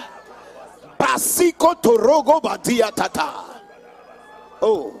 Basiko torogo badia tata.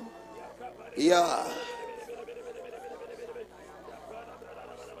 Oh, yeah.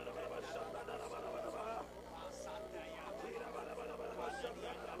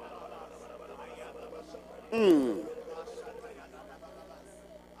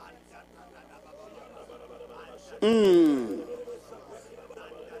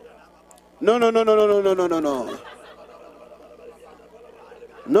 No. No.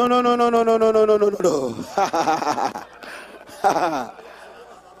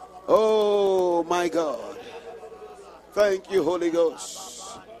 Oh my God. Thank you, Holy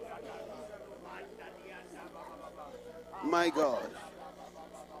Ghost. My God.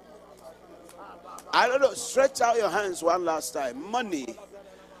 I don't know. Stretch out your hands one last time. Money.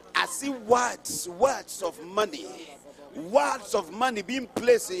 I see words of money. Words of money being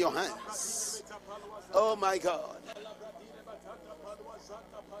placed in your hands. Oh my God.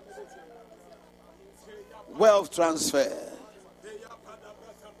 Wealth transfer.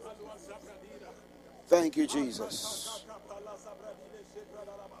 Thank you, Jesus.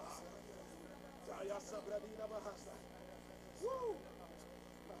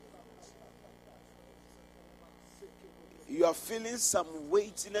 You are feeling some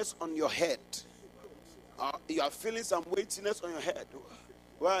weightiness on your head. You are feeling some weightiness on your head.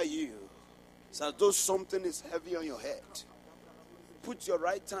 Where are you? It's as though something is heavy on your head. Put your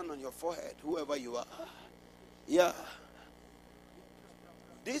right hand on your forehead, whoever you are. Yeah.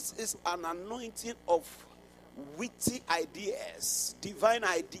 This is an anointing of witty ideas, divine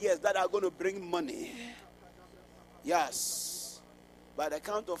ideas that are going to bring money. Yes. By the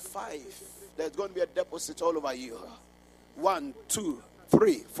count of 5, there's going to be a deposit all over you. 1, 2,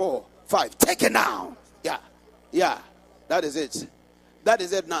 3, 4, 5. Take it now. Yeah. That is it. That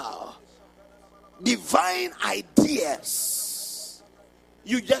is it now. Divine ideas.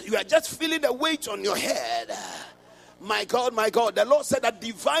 You are just feeling the weight on your head. My God. The Lord said that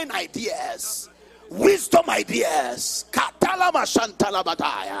divine ideas, wisdom ideas.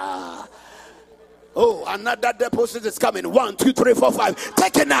 Oh, another deposit is coming. 1, 2, 3, 4, 5.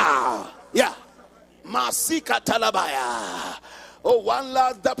 Take it now. Yeah. Masika talabaya. Oh, one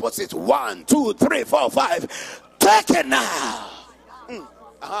last deposit. 1, 2, 3, 4, 5. Take it now.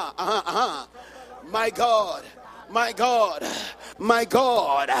 My God.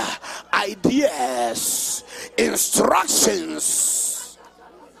 Ideas, instructions.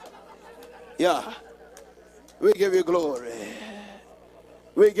 Yeah. We give you glory.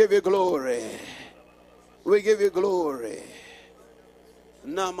 We give you glory. We give you glory.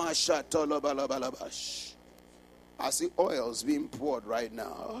 Namashatolobalabash. I see oils being poured right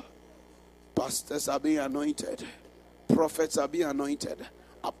now. Pastors are being anointed. Prophets are being anointed.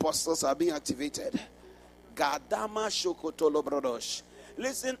 Apostles are being activated. Gadama shokotolo brodosh.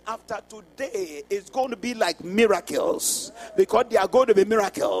 Listen, after today, it's going to be like miracles. Because there are going to be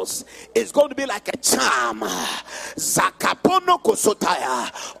miracles. It's going to be like a charm. Zakapono kosotaya.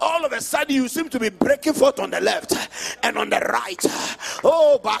 All of a sudden, you seem to be breaking forth on the left and on the right.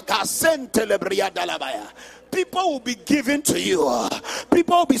 Oh, bakasente lebriya dalabaya. People will be giving to you.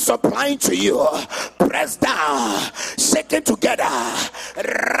 People will be supplying to you. Pressed down, shaken together,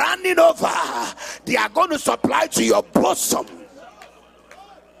 running over. They are going to supply to your bosom.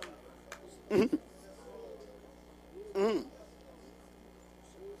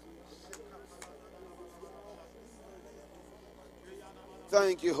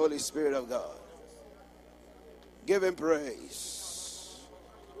 Thank you, Holy Spirit of God. Give him praise.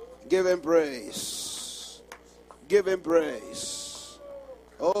 Give him praise. Give him praise.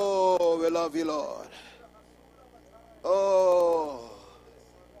 Oh, we love you, Lord. Oh,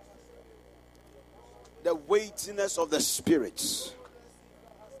 the weightiness of the spirits.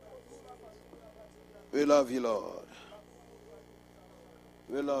 We love you, Lord.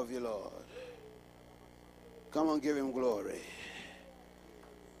 We love you, Lord. Come on, give him glory.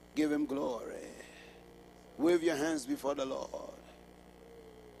 Give him glory. Wave your hands before the Lord.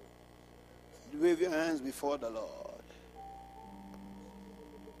 Wave your hands before the Lord.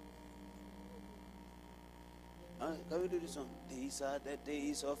 Can we do this song? These are the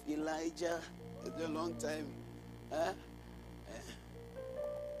days of Elijah. It's a long time.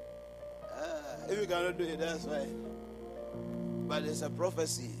 If you cannot do it, that's fine. But it's a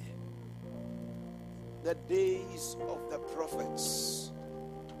prophecy. The days of the prophets.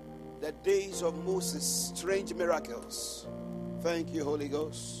 The days of Moses, strange miracles. Thank you, Holy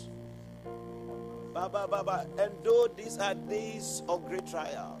Ghost. Baba. And though these are days of great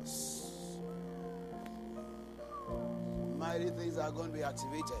trials, mighty things are going to be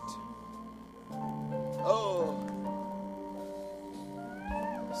activated. Oh.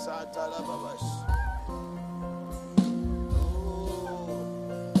 Satala Babash. Oh.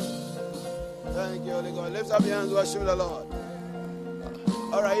 Thank you, Holy God. Lift up your hands, worship the Lord.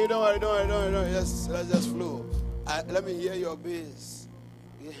 All right, you don't worry. Let's just flow. Let me hear your bass.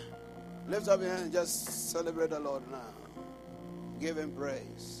 Yeah. Lift up your hand and just celebrate the Lord now. Give him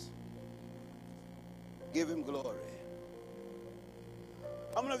praise. Give him glory.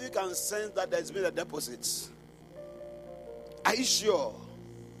 How many of you can sense that there's been a deposit? Are you sure?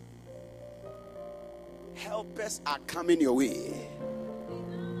 Helpers are coming your way.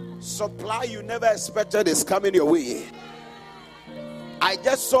 Supply you never expected is coming your way. I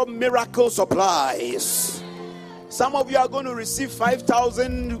just saw miracle supplies. Some of you are going to receive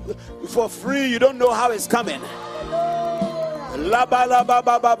 5,000 for free. You don't know how it's coming. You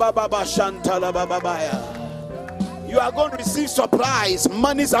are going to receive supplies.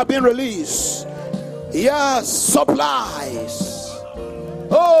 Monies have been released. Yes, supplies.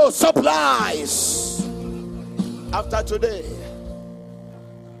 Oh, supplies. After today.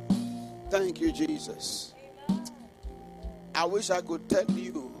 Thank you, Jesus. I wish I could tell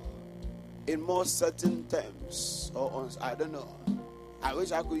you in more certain terms, or I don't know. I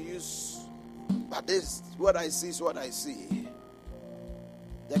wish I could use, but this, what I see is what I see.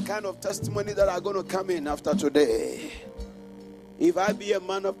 The kind of testimony that are going to come in after today. If I be a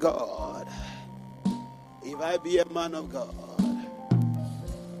man of God, if I be a man of God,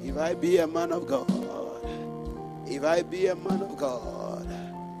 if I be a man of God, if I be a man of God,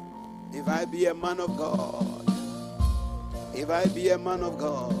 if I be a man of God, if I be a man of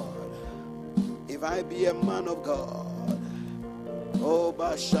God, if I be a man of God, oh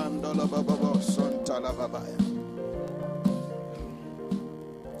Bashandola Baba Sontala Babaya.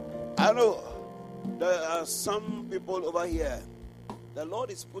 I know there are some people over here. The Lord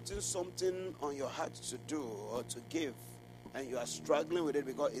is putting something on your heart to do or to give, and you are struggling with it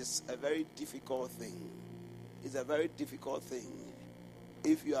because it's a very difficult thing. It's a very difficult thing.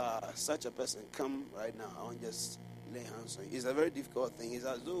 If you are such a person, come right now. I want just lay hands on you. It's a very difficult thing. It's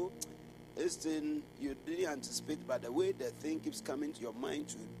as though this thing you didn't anticipate, but the way the thing keeps coming to your mind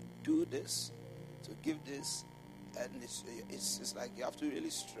to do this, to give this, and it's like you have to really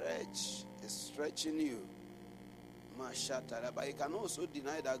stretch. It's stretching you. But you can also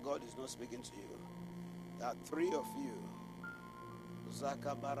deny that God is not speaking to you. There are three of you.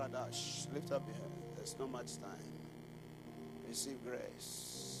 Zaka Baradash. Lift up your hand. There's not much time. Receive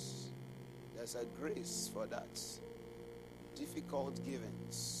grace. There's a grace for that. Difficult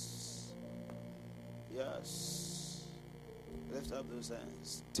givings. Yes. Lift up those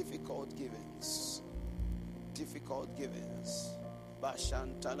hands. Difficult givings. Difficult givings.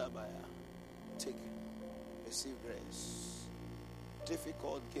 Bashan Talabaya. Take. Receive grace.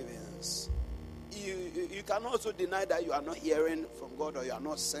 Difficult givings. You can also deny that you are not hearing from God or you are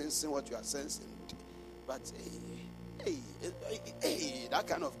not sensing what you are sensing. But that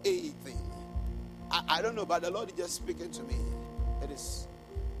kind of thing. I don't know, but the Lord is just speaking to me. It is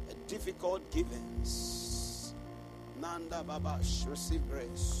a difficult givings. Nanda Babash, receive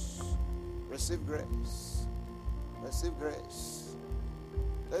grace. Receive grace. Receive grace.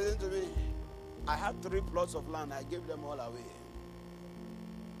 Listen to me. I had 3 plots of land. I gave them all away.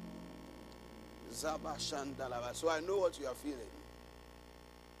 Zaba Shandalaba. So I know what you are feeling.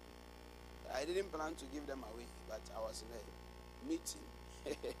 I didn't plan to give them away, but I was in a meeting.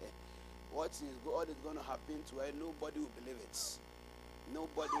 What is going to happen to her? Nobody will believe it.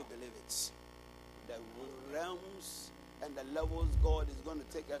 Nobody will believe it. The realms and the levels God is going to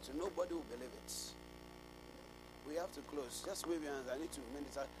take her to, nobody will believe it. We have to close. Just wave your hands. I need to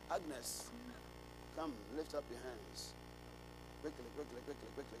minister. Agnes, come, lift up your hands. Quickly. Wave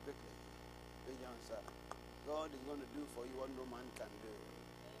your hands up. God is going to do for you what no man can do.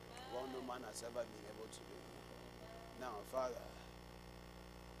 What no man has ever been able to do. Now, Father,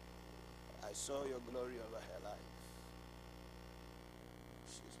 I saw your glory over her life.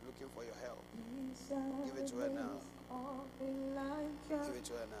 She's looking for your help. Give it to her now. Give it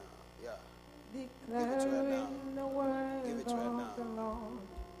to her now. Yeah. Give it to her now. Give it to her now.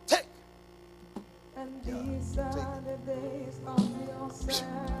 Take. And these are the days of your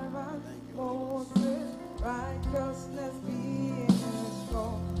servant Moses, righteousness being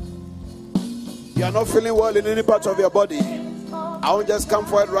restored. You are not feeling well in any part of your body. I won't just come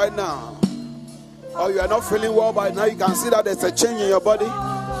for it right now. Or you are not feeling well, but now you can see that there's a change in your body.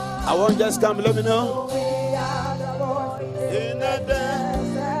 I won't just come. Let me know. In the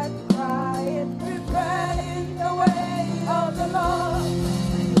desert, crying, preparing the way of the Lord.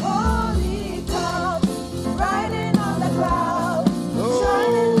 Holy clouds, riding on the cloud,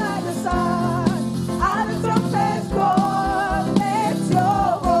 shining like the sun. Out of trumpets call, lift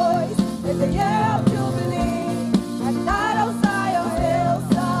your voice in the year of Jubilee, and night of Zion hill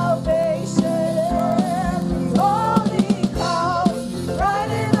salvation. Holy clouds,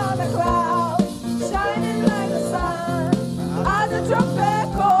 riding on the cloud, shining like the sun. As the trumpet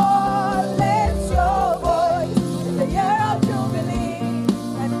call, lift your voice in the year of Jubilee,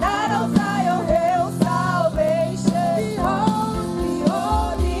 and night of Zion hill salvation.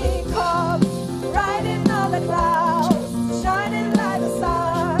 Behold, he comes, riding on the clouds, shining like the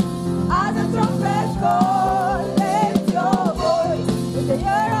sun. As the trumpet call, lift your voice in the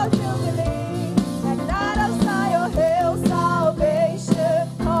year of Jubilee, and night of Zion hill salvation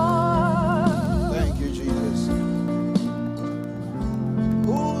comes. Thank you, Jesus.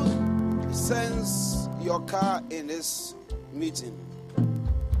 Who sends your car in this meeting?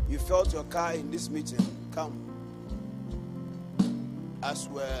 You felt your car in this meeting. Come. As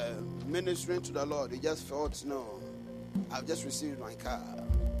we're ministering to the Lord, you just felt, no, I've just received my car.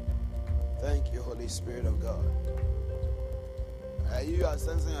 Thank you, Holy Spirit of God. You are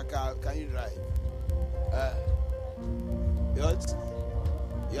sensing your car. Can you drive? What?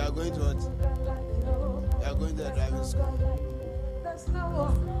 You are going to what? You are going to the driving school.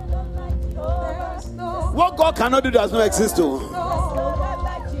 What God cannot do does not exist.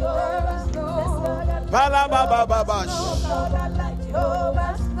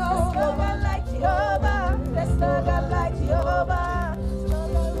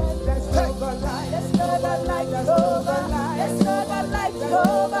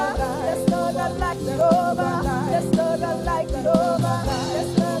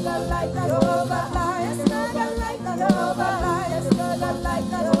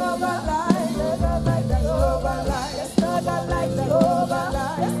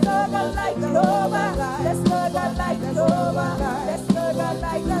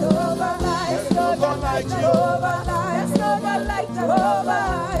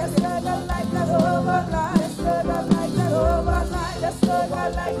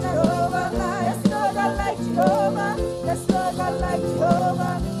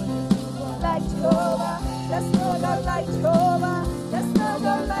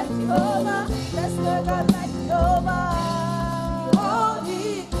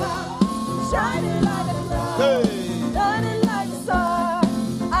 Shining like a cloud, shining like the sun.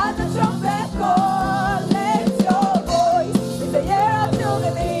 As the trumpet call, lift your voice in the year of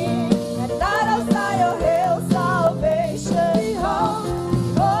Jubilee, and night of Zion hill salvation.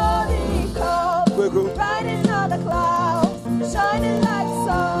 Holy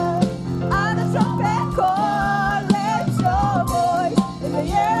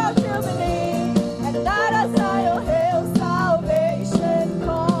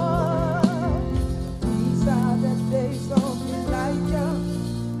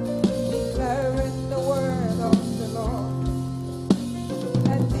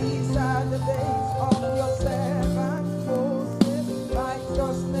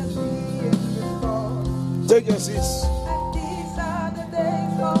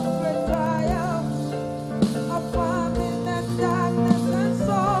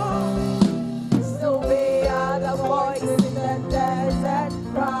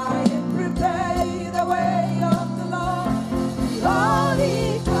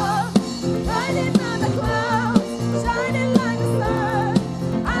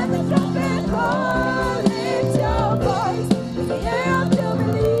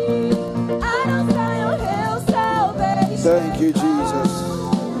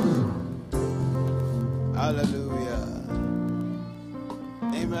Hallelujah.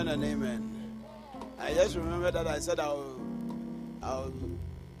 Amen and amen. I just remember that I said I'll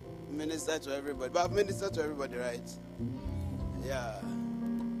minister to everybody. But I've ministered to everybody, right? Yeah.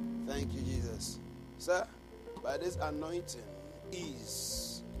 Thank you, Jesus. Sir, by this anointing,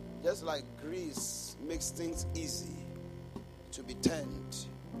 ease, just like grease makes things easy to be turned.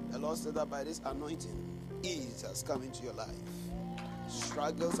 The Lord said that by this anointing, ease has come into your life.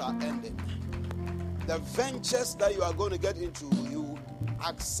 Struggles are ended. The ventures that you are going to get into, you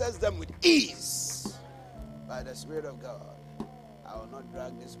access them with ease by the Spirit of God. I will not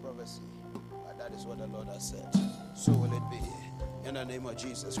drag this prophecy, but that is what the Lord has said. So will it be. In the name of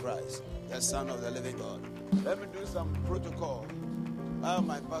Jesus Christ, the Son of the living God. Let me do some protocol.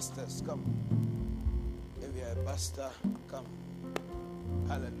 My pastors, come. If you're a pastor, come.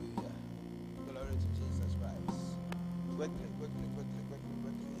 Hallelujah. Glory to Jesus Christ. Quickly.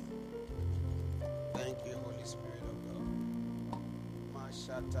 Thank you, Holy Spirit of God.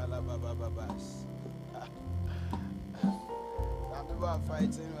 Mashatala Baba Babas. Some people are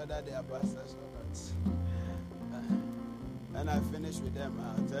fighting whether they are pastors or not. When I finish with them,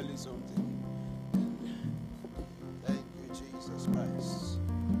 I'll tell you something. Thank you, Jesus Christ.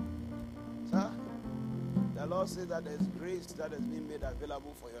 Sir, the Lord says that there's grace that has been made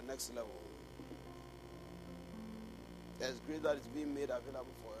available for your next level. There's grace that is being made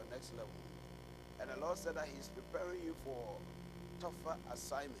available for your next level. And the Lord said that He's preparing you for tougher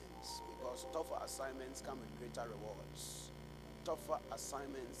assignments, because tougher assignments come with greater rewards. Tougher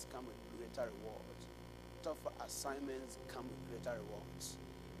assignments come with greater rewards. Tougher assignments come with greater rewards.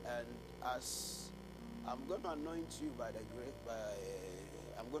 And as I'm going to anoint you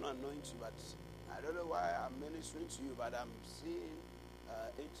I'm going to anoint you, but I don't know why I'm ministering to you, but I'm seeing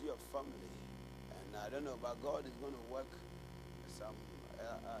into your family. And I don't know, but God is going to work some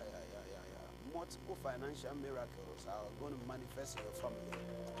multiple financial miracles are going to manifest in your family.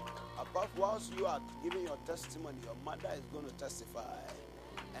 Above, whilst you are giving your testimony, your mother is going to testify,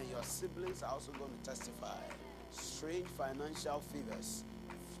 and your siblings are also going to testify. Strange financial favors,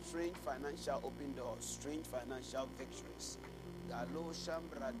 strange financial open doors, strange financial victories. The Lord is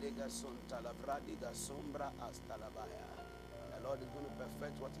going to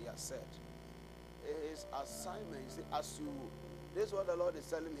perfect what He has said. His assignment, this is what the Lord is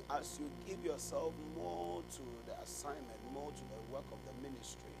telling me. As you give yourself more to the assignment, more to the work of the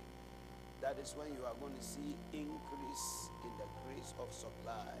ministry, that is when you are going to see increase in the grace of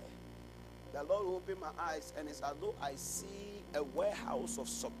supply. The Lord will open my eyes, and it's as though I see a warehouse of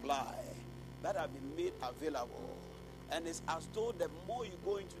supply that have been made available. And it's as though the more you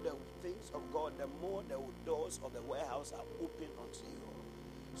go into the things of God, the more the doors of the warehouse are open unto you.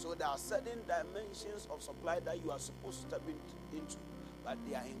 So there are certain dimensions of supply that you are supposed to step into, but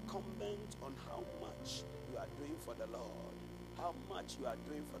they are incumbent on how much you are doing for the Lord. How much you are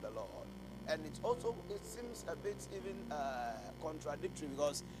doing for the Lord. And it seems a bit even contradictory,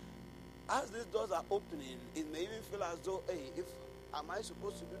 because as these doors are opening, it may even feel as though, hey, am I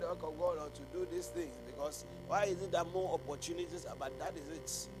supposed to do the work of God or to do these things? Because why is it that more opportunities? But that is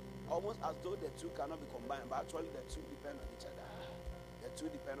it. Almost as though the two cannot be combined, but actually the two depend on each other. The two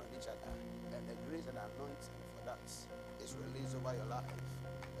depend on each other, and the grace and anointing for that is released over your life.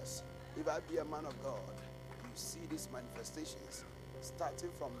 Yes. If I be a man of God, you see these manifestations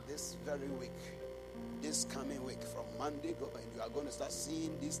starting from this very week, this coming week, from Monday going, you are going to start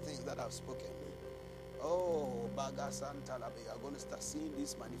seeing these things that I've spoken. Oh, Bagasantalabe, you are going to start seeing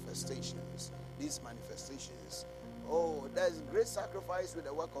these manifestations. Oh, there is great sacrifice with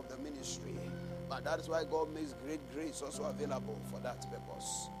the work of the ministry. But that is why God makes great grace also available for that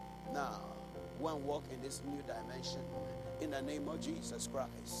purpose. Now, go and walk in this new dimension in the name of Jesus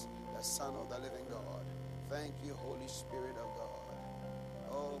Christ, the Son of the living God. Thank you, Holy Spirit of God.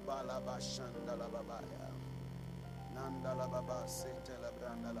 Oh, Balabashandalababaya. Nandalababa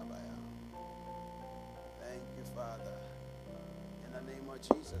Setelabrandalabaya. Thank you, Father. In the name of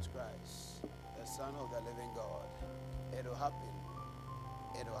Jesus Christ, the Son of the living God. It will happen.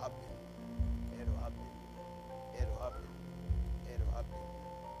 It will happen. It will happen. It will happen. It will happen.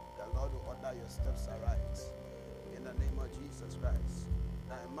 The Lord will order your steps aright. In the name of Jesus Christ.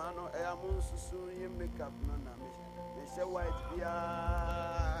 Now, Emmanuel, I am also soon makeup. They say white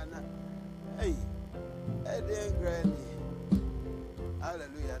piano. Hey, Eddie Granny.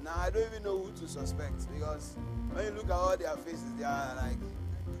 Hallelujah. Now, I don't even know who to suspect, because when you look at all their faces, they are like,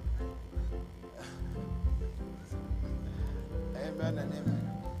 amen and amen.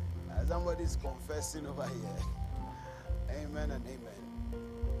 Somebody's confessing over here. Amen and amen.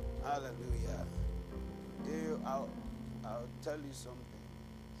 Hallelujah. I'll tell you something.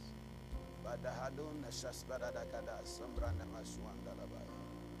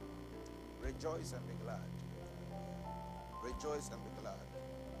 Rejoice and be glad. Rejoice and be glad.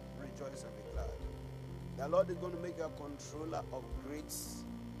 Rejoice and be glad. The Lord is going to make you a controller of great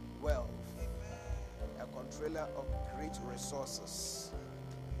wealth, a controller of great resources.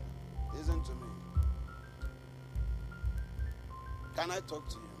 Listen to me. Can I talk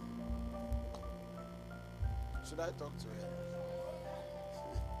to you? Should I talk to her?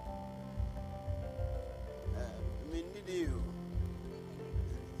 We need you.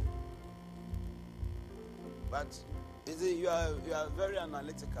 But is it you are very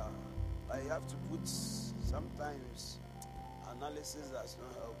analytical. But you have to put sometimes analysis does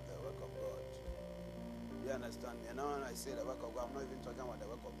not help the work of God. You understand me? And now when I say the work of God, I'm not even talking about the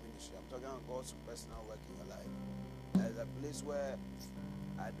work of ministry. I'm talking about God's personal work in your life. There's a place where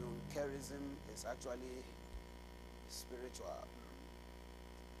adonkerism is actually spiritual.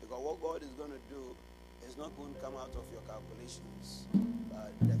 Because what God is going to do is not going to come out of your calculations.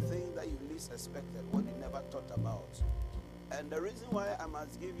 The thing that you least expected, what you never thought about. And the reason why I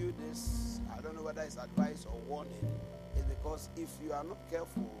must give you this, I don't know whether it's advice or warning, is because if you are not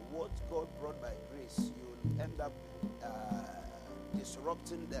careful, what God brought by grace, you'll end up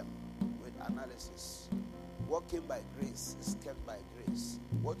disrupting them with analysis. What came by grace is kept by grace.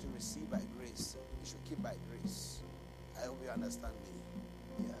 What you receive by grace, you should keep by grace. I hope you understand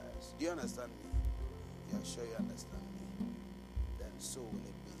me. Yes. Do you understand me? You're sure you understand me? Then so will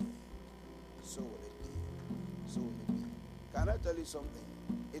it be. So will it be. So will it be. Can I tell you something?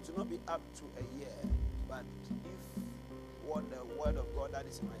 It will not be up to a year, but if what the word of God that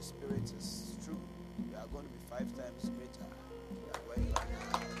is in my spirit is true, you are going to be 5 times greater than where you are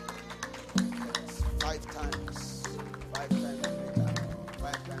now. Yes. 5 times. 5 times greater.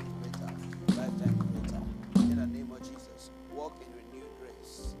 5 times greater. 5 times greater. In the name of Jesus. Walk in renewed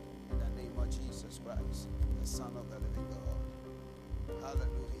grace. In the name of Jesus Christ, the Son of the living God.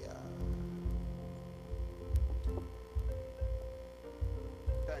 Hallelujah.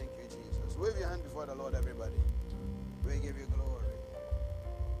 Thank you, Jesus. Wave your hand before the Lord, everybody. We give you glory.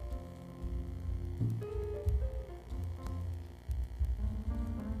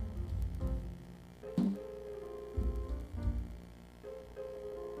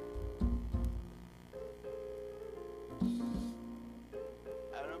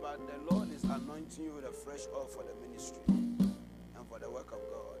 I remember the Lord is anointing you with a fresh oil for the ministry and for the work of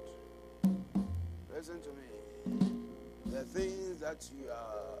God. Listen to me. The things that you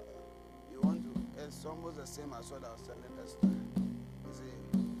want to, it's almost the same as what I was telling Esther. You see,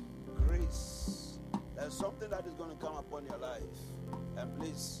 grace. There's something that is going to come upon your life, and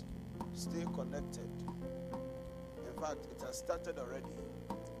please stay connected. In fact, it has started already.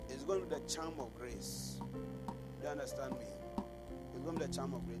 It's going to be the charm of grace. Do you understand me? It's going to be the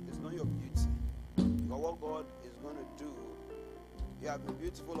charm of grace. It's not your beauty. But what God is going to do, you have been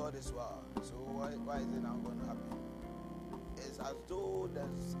beautiful all this while. So why is it now going to happen? It's as though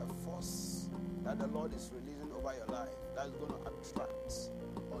there's a force that the Lord is releasing over your life that's going to attract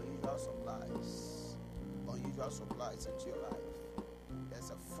unusual supplies into your life.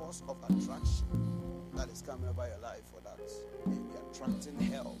 There's a force of attraction that is coming over your life for that. You'll be attracting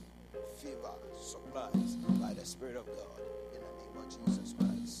help, favor, supplies by the Spirit of God in the name of Jesus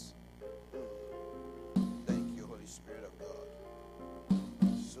Christ. Thank you, Holy Spirit of God.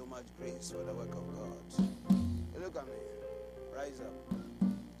 So much grace for the work of God. Look at me. Rise up.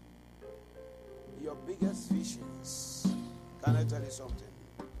 Your biggest visions. Can I tell you something?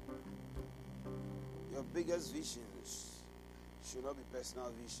 Your biggest visions should not be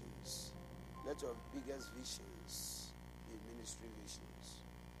personal visions. Let your biggest visions be ministry visions.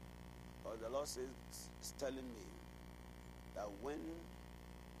 Because the Lord is telling me that when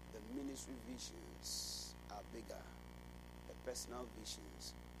the ministry visions are bigger, the personal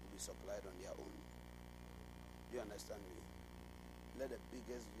visions will be supplied on their own. Do you understand me? Let the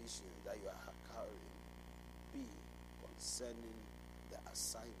biggest vision that you are carrying be concerning the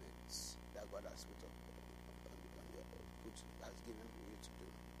assignments that God has has given you to do.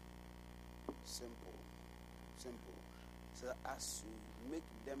 Simple. So that as you make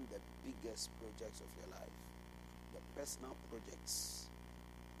them the biggest projects of your life, the personal projects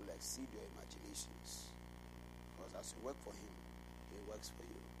will exceed your imaginations. Because as you work for Him, He works for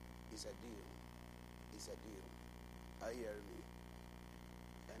you. It's a deal. Are you hearing me?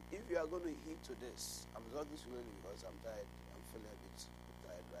 And if you are going to heed to this, I'm talking slowly because I'm tired. I'm feeling a bit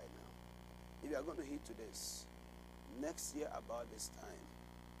tired right now. If you are going to heed to this, next year about this time,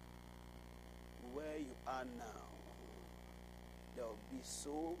 where you are now, there will be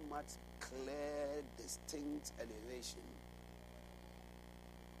so much clear, distinct elevation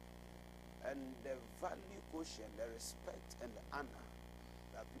and the value quotient, the respect and the honor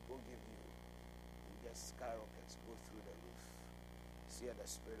that people give you, just skyrockets, go through the roof. See the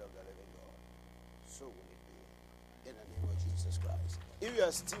Spirit of the living God. So will it be. In the name of Jesus Christ. If you are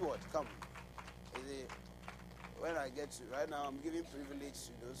a steward, come. When I get to, right now I'm giving privilege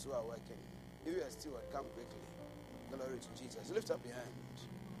to those who are working. If you are a steward, come quickly. Glory to Jesus. Lift up your hand.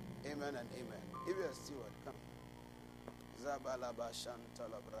 Amen and amen. If you are a steward, come.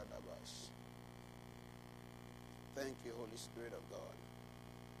 Thank you, Holy Spirit of God.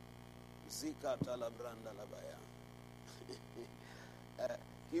 Zika talabranda labaya.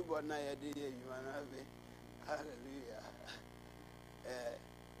 Keyboard na yadi hallelujah.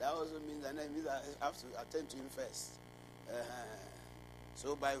 That also means that I have to attend to him first.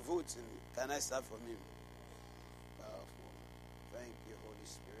 So by voting, can I start from him? Powerful. Thank you, Holy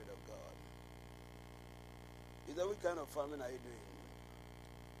Spirit of God. What kind of farming are you doing?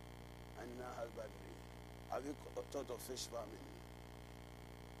 Animal husbandry. Have you thought of fish farming?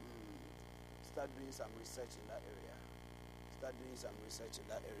 Start doing some research in that area. Because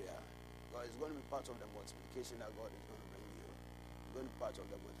it's going to be part of the multiplication that God is going to bring you. It's going to be part of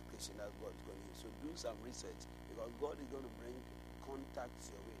the multiplication that God is going to use. So do some research, because God is going to bring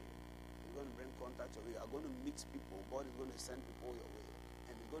contacts your way. He's going to bring contacts your way. You are going to meet people. God is going to send people your way.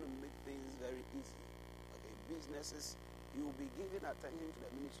 And He's going to make things very easy. Okay, businesses, you will be giving attention to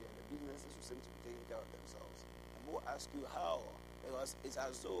the ministry, and the businesses will seem to be taking care of themselves. And we'll ask you how. Because it's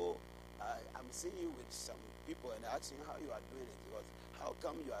as though I'm seeing you with some people and asking how you are doing it. Because how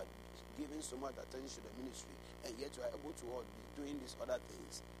come you are giving so much attention to the ministry, and yet you are able to be doing these other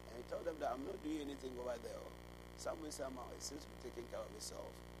things? And you tell them that I'm not doing anything over there. Some way, somehow, it seems to be taking care of itself.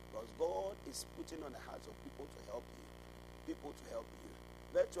 Because God is putting on the hearts of people to help you.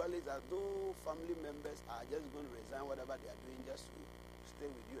 Virtually, it's as though family members are just going to resign whatever they are doing just to stay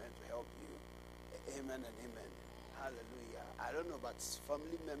with you and to help you. Amen and amen. Hallelujah. I don't know, but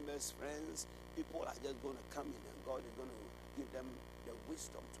family members, friends, people are just going to come in, and God is going to give them the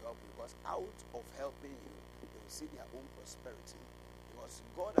wisdom to help you. Because out of helping you, they will see their own prosperity. Because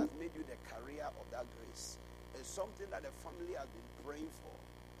God has made you the carrier of that grace. It's something that the family has been praying for.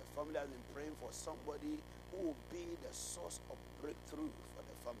 The family has been praying for somebody who will be the source of breakthrough for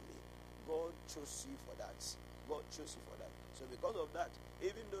the family. God chose you for that. So because of that,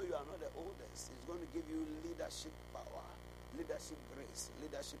 even though you are not the oldest, He's going to give you leadership power, leadership grace,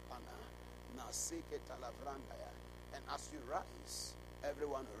 leadership honor. And as you rise,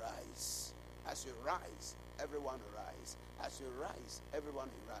 everyone will rise. As you rise, everyone will rise. As you rise, everyone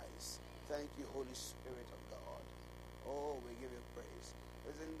will rise. Thank you, Holy Spirit of God. Oh, we give you praise.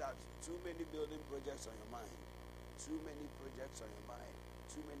 Isn't that too many building projects on your mind? Too many projects on your mind.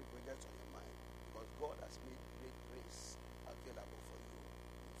 Because God has made great grace available for you to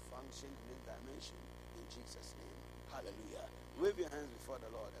function in this dimension in Jesus' name. Hallelujah. Wave your hands before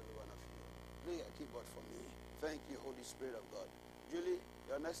the Lord, every one of you. Play a keyboard for me. Thank you, Holy Spirit of God. Julie,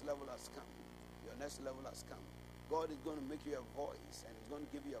 your next level has come. God is going to make you a voice, and He's going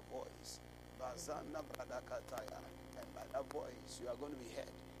to give you a voice. And by that voice, you are going to be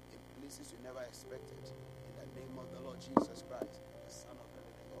heard in places you never expected. In the name of the Lord Jesus Christ, the Son of the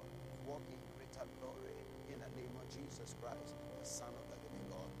living God. Walk in greater glory in the name of Jesus Christ, the Son of the living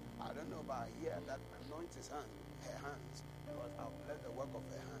God. I don't know, but I hear that anoint her hands, because I'll bless the work of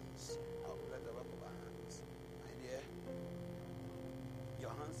her hands. My dear,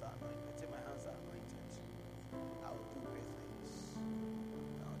 your hands are anointed. Say, my hands are anointed. I will do great things.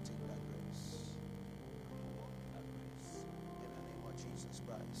 I will take that grace. I will walk in that grace. In the name of Jesus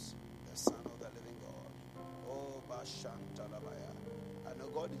Christ, the Son of the living God. Oh, Bashantalabaya. I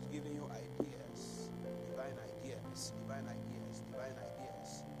know God is giving you ideas. Divine ideas.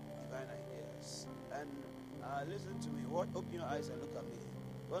 And listen to me. Open your eyes and look at me.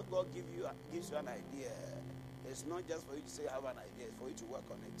 When God gives you an idea, it's not just for you to say I have an idea. It's for you to work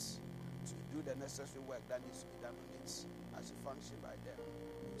on it. To do the necessary work that needs to be done on it. As you function by them,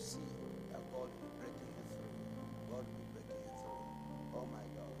 you see that God will be breaking you through. Oh my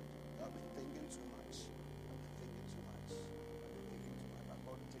God. I've been thinking too much. But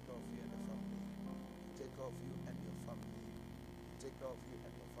God will take care of you and the family. Take care of you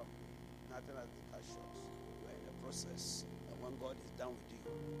and your family. Nothing has been cut short. You are in the process. And when God is done with you,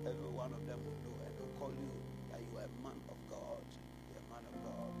 every one of them will know and will call you that you are a man of God. You're a man of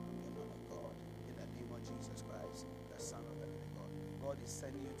God. In the name of Jesus Christ, the Son of the living God. God is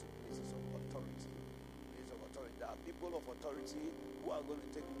sending you to places of authority. There are people of authority who are going to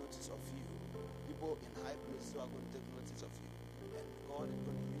take notice of you. People in high places who are going to take notice of you. And God is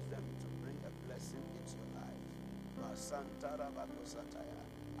going to use them to bring a blessing into your life.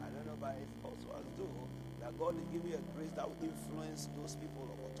 I don't know, but it's also as though that God will give you a grace that will influence those people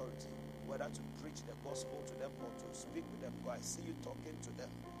of authority, whether to preach the gospel to them or to speak with them. Because I see you talking to them.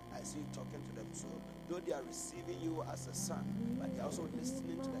 I see you talking to them. So though they are receiving you as a son, but they are also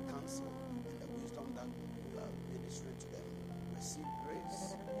listening to the counsel and the wisdom that you are ministering to them. Receive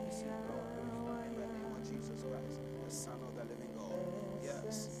grace. Receive glory in the name of Jesus Christ, the Son of the living God.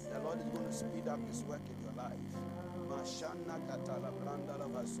 Yes, the Lord is going to speed up His work in your life.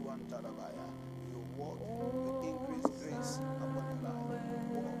 You walk with increased grace upon your life.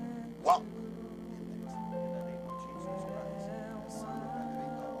 Walk in it. In the name of Jesus Christ, the Son of the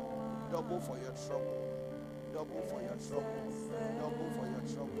living God. Double for your trouble. Double for your trouble. Double for your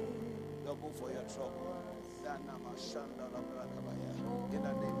trouble. Double for your trouble. In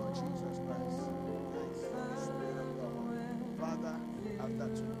the name of Jesus Christ. Thank you, Holy Spirit of God. Father, after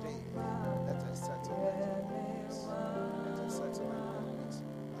today, let us settle it. Let us settle it.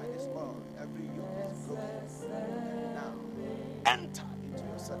 By this oil, every yoke is broken. And now, enter into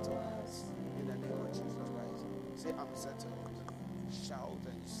your settlements. In the name of Jesus Christ. Say, I'm settled. Shout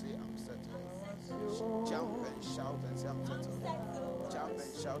and say, I'm settled. Jump and shout and say, I'm settled. Jump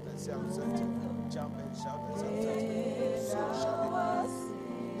and shout and say, I'm settled. Jump and shout and say, I'm settled. So shall it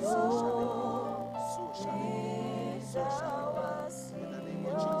be. So shall it be. So shall it be. So shall it be. In the name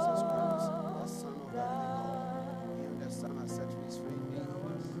of Jesus Christ, the Son of the living God. You, the Son, has set me free.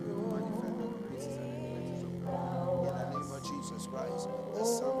 Manifest the graces and the abilities of God. In the name of Jesus Christ, the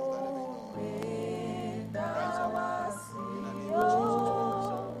Son of the living God. Rise up. In the name of Jesus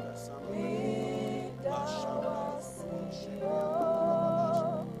Christ, the Son of the living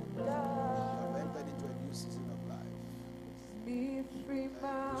God. You have entered into a new season of life. Be free,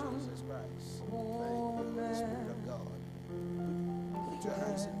 Thank you, Jesus Christ. Thank you, Holy Spirit of God. Put your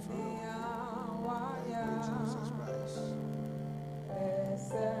hands in front of you. Thank you, Jesus Christ.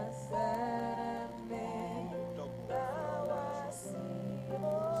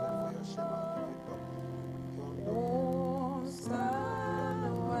 Double for your shame, I'll give you double.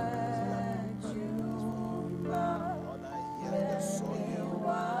 You want all I hear, I just saw you.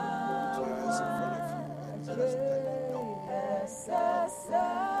 Put your hands in front of you and tell us that you know.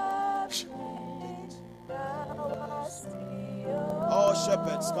 All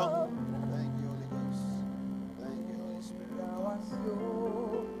shepherds, come. Thank you, Holy Ghost. Thank you, Holy Spirit of God.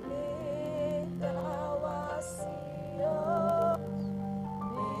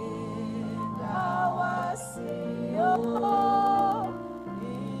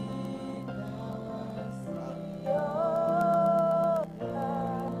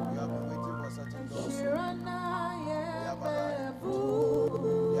 You have been waiting for certain doors. You have arrived.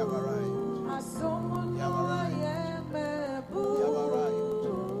 You have arrived. You have arrived. You have arrived.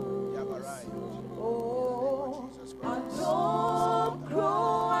 You have arrived. In the name of Jesus Christ.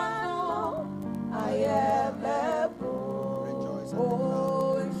 Rejoice and be glad.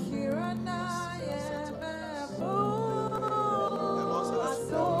 The Lord said, "As you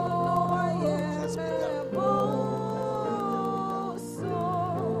just begun."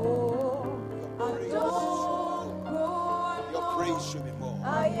 Your praise should be more.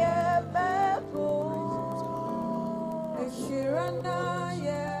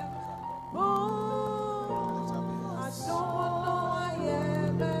 Lift up your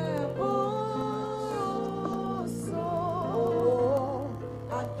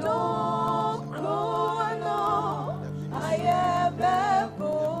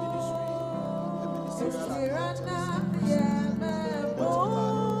hands.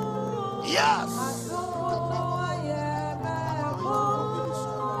 Yes.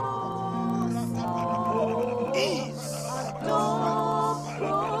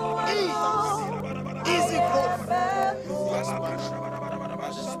 Easy growth.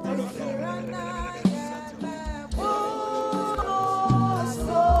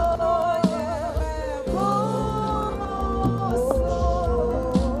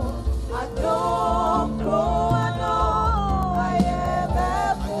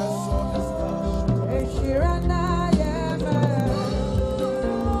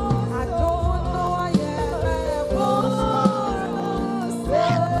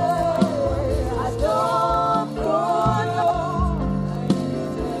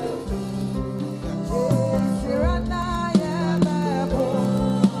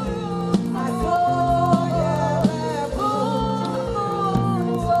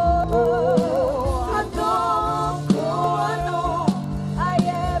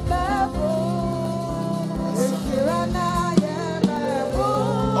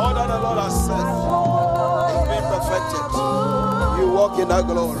 All that the Lord has said is being perfected. You walk in that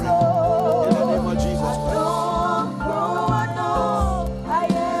glory. In the name of Jesus Christ.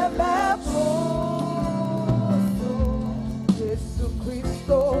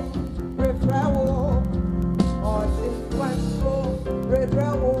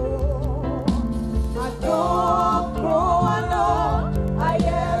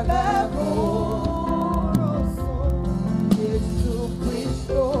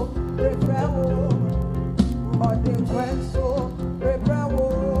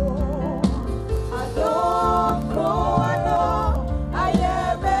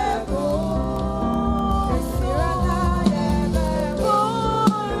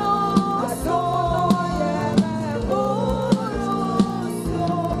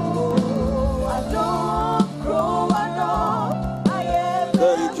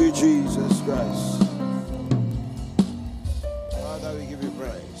 you, Jesus Christ. Father, we give you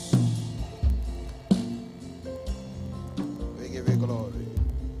praise. We give you glory.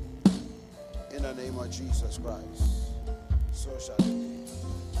 In the name of Jesus Christ. So shall it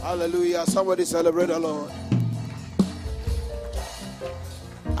be. Hallelujah. Somebody celebrate the Lord.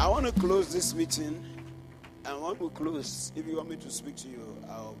 I want to close this meeting. And when we close, if you want me to speak to you,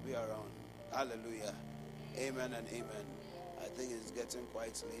 I'll be around. Hallelujah. Amen and amen. I think it's getting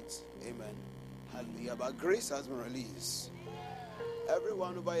quite late. Amen. Hallelujah. But grace has been released.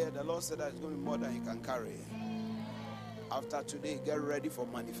 Everyone over here, the Lord said that it's going to be more than you can carry. After today, get ready for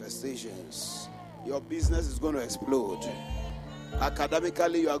manifestations. Your business is going to explode.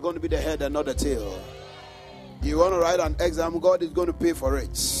 Academically, you are going to be the head and not the tail. You want to write an exam, God is going to pay for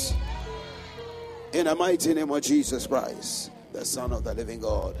it. In the mighty name of Jesus Christ, the Son of the living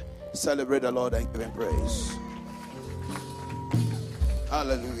God. Celebrate the Lord and give him praise.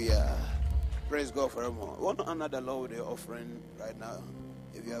 Hallelujah. Praise God forevermore. You want to honor the Lord with your offering right now?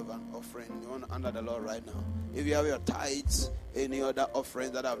 If you have an offering, you want to honor the Lord right now. If you have your tithes, any other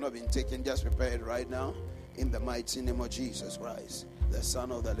offerings that have not been taken, just prepare it right now. In the mighty name of Jesus Christ, the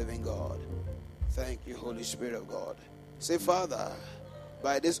Son of the living God. Thank you, Holy Spirit of God. Say, Father,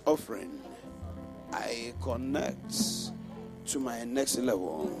 by this offering, I connect to my next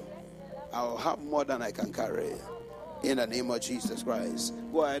level. I'll have more than I can carry. In the name of Jesus Christ.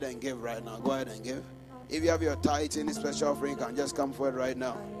 Go ahead and give right now. Go ahead and give. If you have your tithe in this special offering, you can just come forward right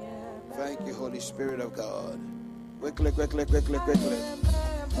now. Thank you, Holy Spirit of God. Quickly.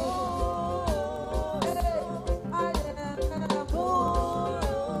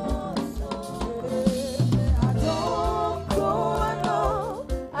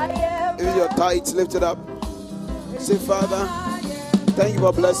 If your tithes, lift it up. Say, Father, thank you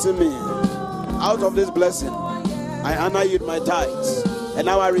for blessing me. Out of this blessing, I honor you with my tithes. And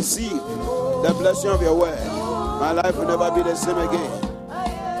now I receive the blessing of your word. My life will never be the same again.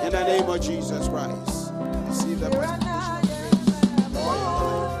 In the name of Jesus Christ. Receive the blessing.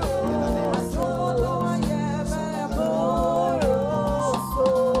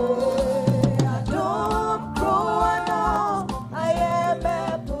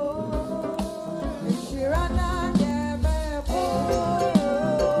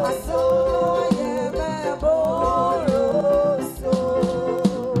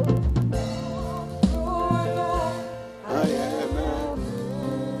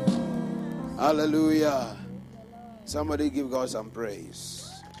 Hallelujah. Somebody give God some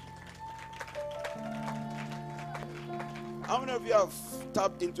praise. How many of you have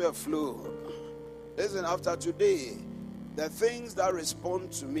tapped into a flow? Listen, after today, the things that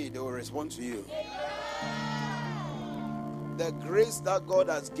respond to me, they will respond to you. The grace that God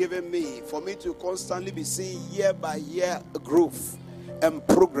has given me for me to constantly be seeing year by year growth and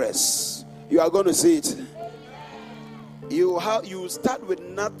progress, you are going to see it. You start with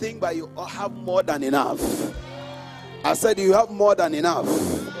nothing, but you have more than enough. I said you have more than enough.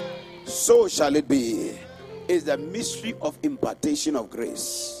 So shall it be. It's the mystery of impartation of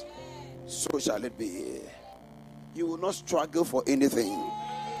grace. So shall it be. You will not struggle for anything.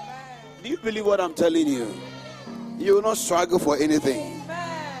 Do you believe what I'm telling you? You will not struggle for anything.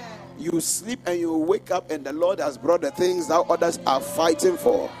 You sleep and you wake up, and the Lord has brought the things that others are fighting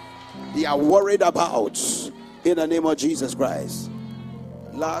for. They are worried about. In the name of Jesus Christ.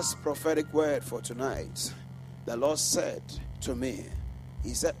 Last prophetic word for tonight. The Lord said to me,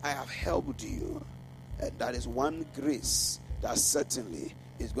 He said, I have helped you. And that is one grace that certainly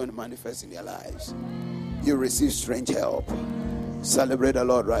is going to manifest in their lives. You receive strange help. Celebrate the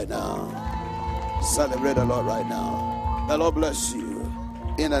Lord right now. Celebrate the Lord right now. The Lord bless you.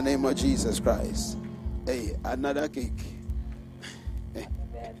 In the name of Jesus Christ. Hey, another cake.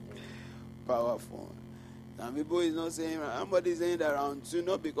 Powerful. Some people is not saying, somebody is saying that around too,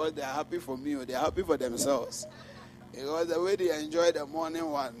 not because they are happy for me, or they are happy for themselves. Because the way they enjoy the morning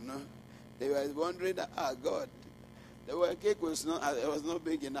one, they were wondering that, God, the cake was not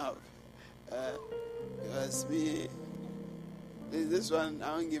big enough. Because me, this one,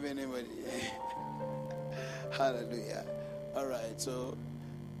 I don't give anybody. Hallelujah. All right, so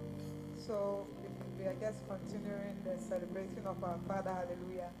we are just continuing the celebration of our Father.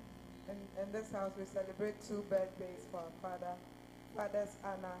 Hallelujah. In this house, we celebrate 2 birthdays for our Father, Father's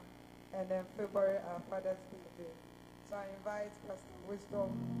Anna, and then February, our Father's birthday. So I invite Pastor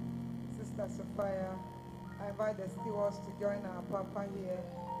Wisdom, Sister Sophia, I invite the stewards to join our Papa here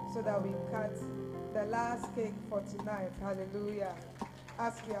so that we cut the last cake for tonight. Hallelujah.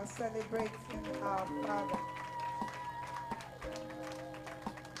 As we are celebrating our Father.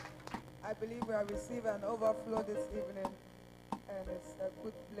 I believe we have received an overflow this evening. and it's a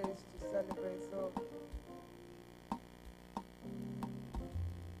good place to celebrate. So,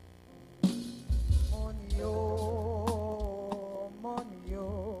 money,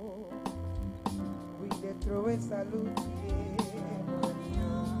 we dey throw a salute.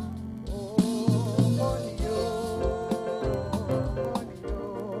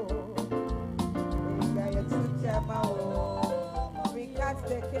 We cut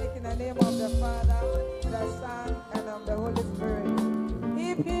the cake in the name of the Father, the Son, and of the Holy Spirit.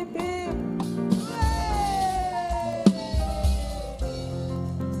 Hip, hip, hip.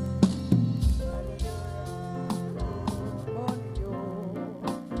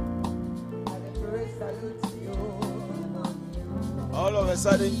 All of a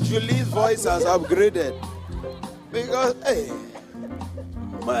sudden, Julie's voice has upgraded. Because, hey,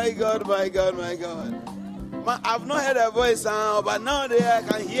 my God. I've not heard her voice now, but now I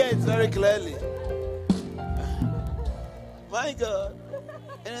can hear it very clearly. My God.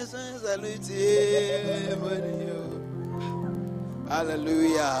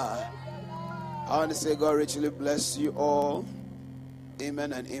 Hallelujah. I want to say God richly bless you all.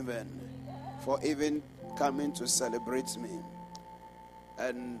 Amen and amen. For even coming to celebrate me.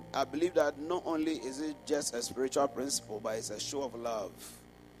 And I believe that not only is it just a spiritual principle, but it's a show of love.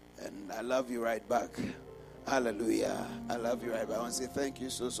 And I love you right back. Hallelujah. I love you right back. I want to say thank you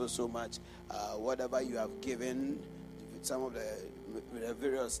so much. Whatever you have given, some of the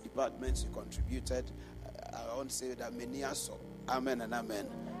various departments you contributed, I want to say that many are so. Amen and amen.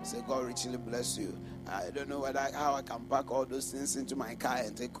 Say God richly bless you. I don't know how I can pack all those things into my car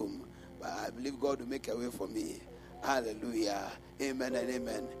and take them, but I believe God will make a way for me. Hallelujah. Amen and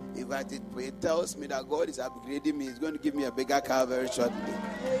amen. In fact, it tells me that God is upgrading me. He's going to give me a bigger car very shortly.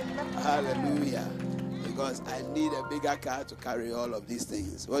 Hallelujah. Because I need a bigger car to carry all of these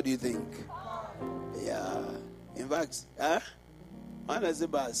things. What do you think? Yeah. In fact, when is the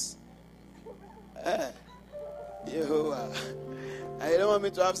bus? Yehovah. You don't want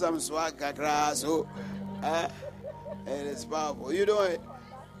me to have some swag, kakra, so it is powerful. You know it?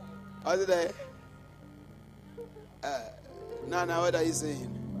 What's it there? Nana, what are you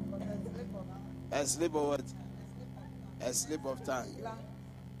saying? A slip of what? A slip of tongue.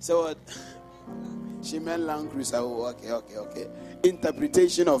 So what? She meant Land Cruiser. Oh, okay.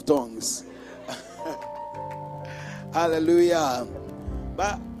 Interpretation of tongues. Hallelujah.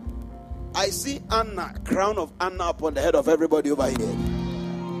 But I see Anna, crown of Anna upon the head of everybody over here.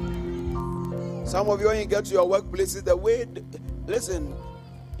 Some of you, when you get to your workplaces, listen,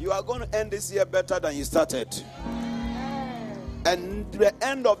 you are going to end this year better than you started. And the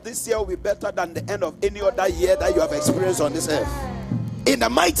end of this year will be better than the end of any other year that you have experienced on this earth. In the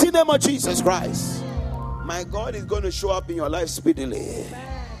mighty name of Jesus Christ. My God is going to show up in your life speedily.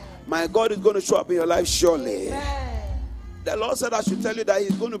 My God is going to show up in your life surely. The Lord said I should tell you that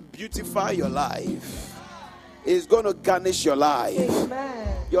He's going to beautify your life. He's going to garnish your life.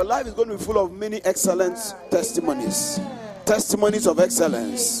 Your life is going to be full of many excellent testimonies. Testimonies of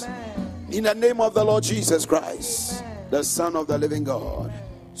excellence. In the name of the Lord Jesus Christ, the Son of the living God.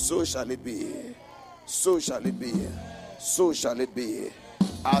 So shall it be. So shall it be. So shall it be.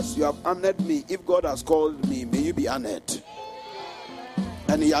 As you have honored me, if God has called me, may you be honored.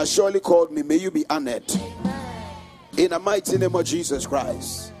 And He has surely called me, may you be honored. In the mighty name of Jesus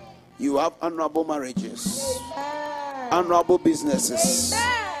Christ, you have honorable marriages, honorable businesses,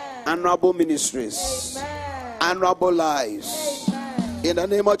 honorable ministries, honorable lives. In the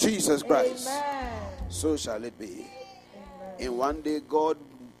name of Jesus Christ, so shall it be. In one day, God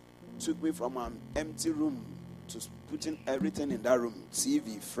took me from an empty room to putting everything in that room.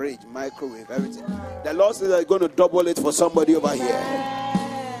 TV, fridge, microwave, everything. The Lord says I'm going to double it for somebody over here.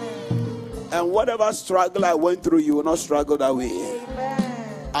 And whatever struggle I went through, you will not struggle that way.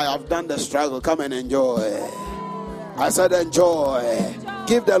 I have done the struggle. Come and enjoy. I said enjoy.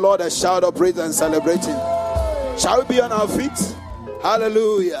 Give the Lord a shout of praise and celebrate Him. Shall we be on our feet?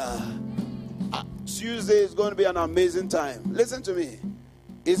 Hallelujah. Tuesday is going to be an amazing time. Listen to me.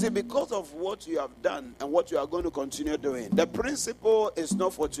 Is it because of what you have done and what you are going to continue doing? The principle is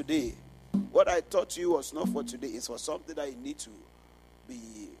not for today. What I taught you was not for today. It's for something that you need to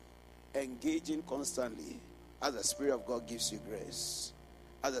be engaging constantly as the Spirit of God gives you grace.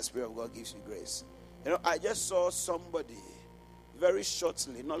 As the Spirit of God gives you grace. You know, I just saw somebody very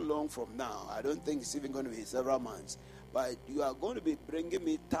shortly, not long from now. I don't think it's even going to be several months. But you are going to be bringing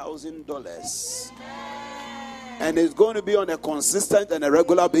me $1,000. And it's going to be on a consistent and a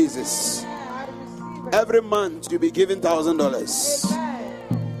regular basis. Every month you'll be giving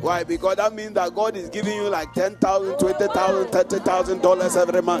 $1,000. Why? Because that means that God is giving you like $10,000, $20,000, $30,000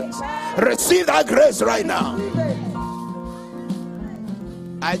 every month. Receive that grace right now.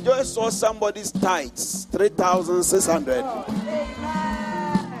 I just saw somebody's tithes, 3,600.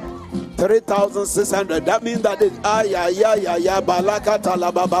 3,600. That means that it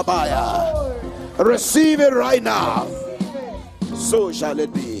receive it right now. So shall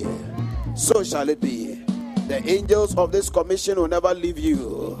it be. So shall it be. The angels of this commission will never leave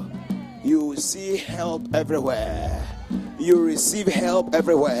you. You will see help everywhere. You receive help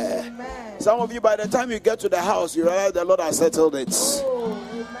everywhere. Some of you, by the time you get to the house, you realize the Lord has settled it.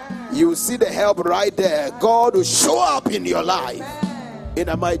 You will see the help right there. God will show up in your life. In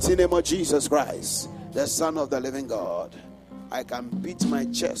the mighty name of Jesus Christ, the Son of the living God. I can beat my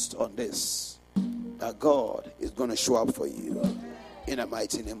chest on this, that God is going to show up for you. In the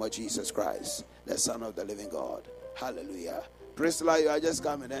mighty name of Jesus Christ, the Son of the living God. Hallelujah. Priscilla, you are just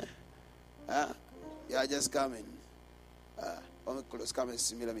coming, eh? You are just coming. Close, come and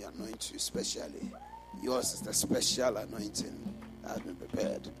see me. Let me anoint you specially. Yours is the special anointing that has been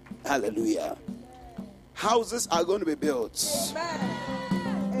prepared. Hallelujah. Houses are going to be built.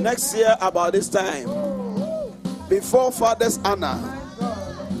 Next year, about this time, before Father's Anna,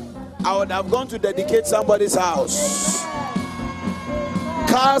 I would have gone to dedicate somebody's house.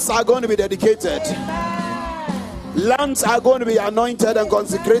 Cars are going to be dedicated. Lands are going to be anointed and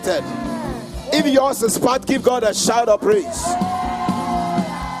consecrated. If yours is part, give God a shout of praise.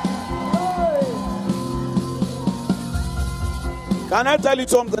 Can I tell you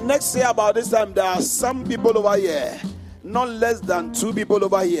something? Next year about this time, there are some people over here, not less than 2 people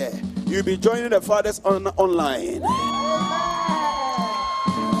over here. You'll be joining the fathers online.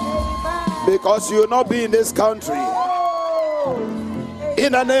 Because you will not be in this country.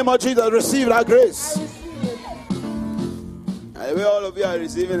 In the name of Jesus, receive that grace. And the way all of you are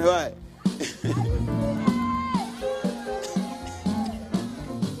receiving, why?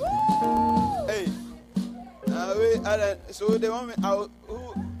 Hey, so they want me out.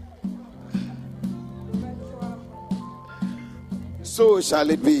 So shall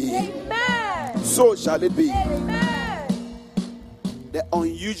it be. Amen. So shall it be. Amen. The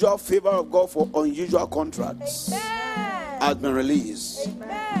unusual favor of God for unusual contracts has been released.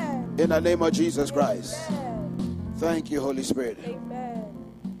 Amen. In the name of Jesus Christ. Amen. Thank you, Holy Spirit. Amen.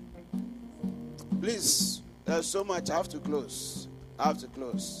 Please, there's so much. I have to close. I have to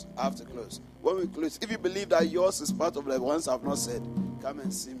close. When we close, if you believe that yours is part of the ones I've not said, come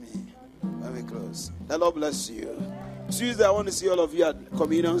and see me when we close. The Lord bless you. Tuesday, I want to see all of you at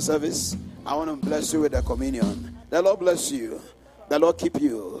communion service. I want to bless you with the communion. The Lord bless you. The Lord keep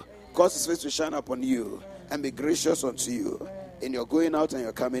you. Cause His face to shine upon you and be gracious unto you. In your going out and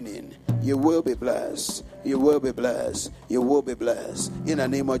your coming in, you will be blessed. You will be blessed. You will be blessed. In the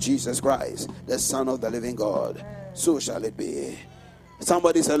name of Jesus Christ, the Son of the living God. So shall it be.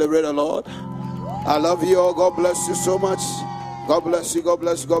 Somebody celebrate the Lord. I love you all. God bless you so much. God bless you. God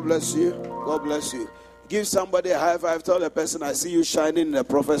bless you. God bless you. God bless you. Give somebody a high five. Tell the person, I see you shining in the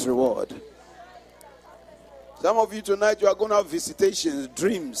prophet's reward. Some of you tonight, you are going to have visitations,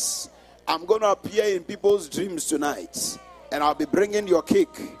 dreams. I'm going to appear in people's dreams tonight. And I'll be bringing your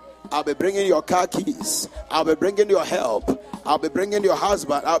cake. I'll be bringing your car keys. I'll be bringing your help. I'll be bringing your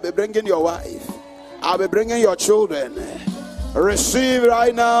husband. I'll be bringing your wife. I'll be bringing your children. Receive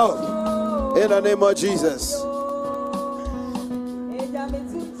right now. In the name of Jesus. We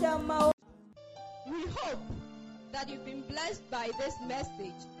hope that you've been blessed by this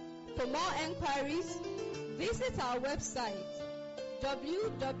message. For more enquiries, visit our website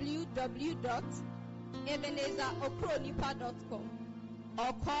www.ebenezerokronipa.com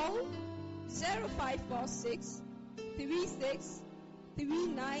or call 0546 36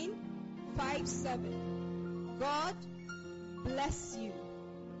 3957. God bless you.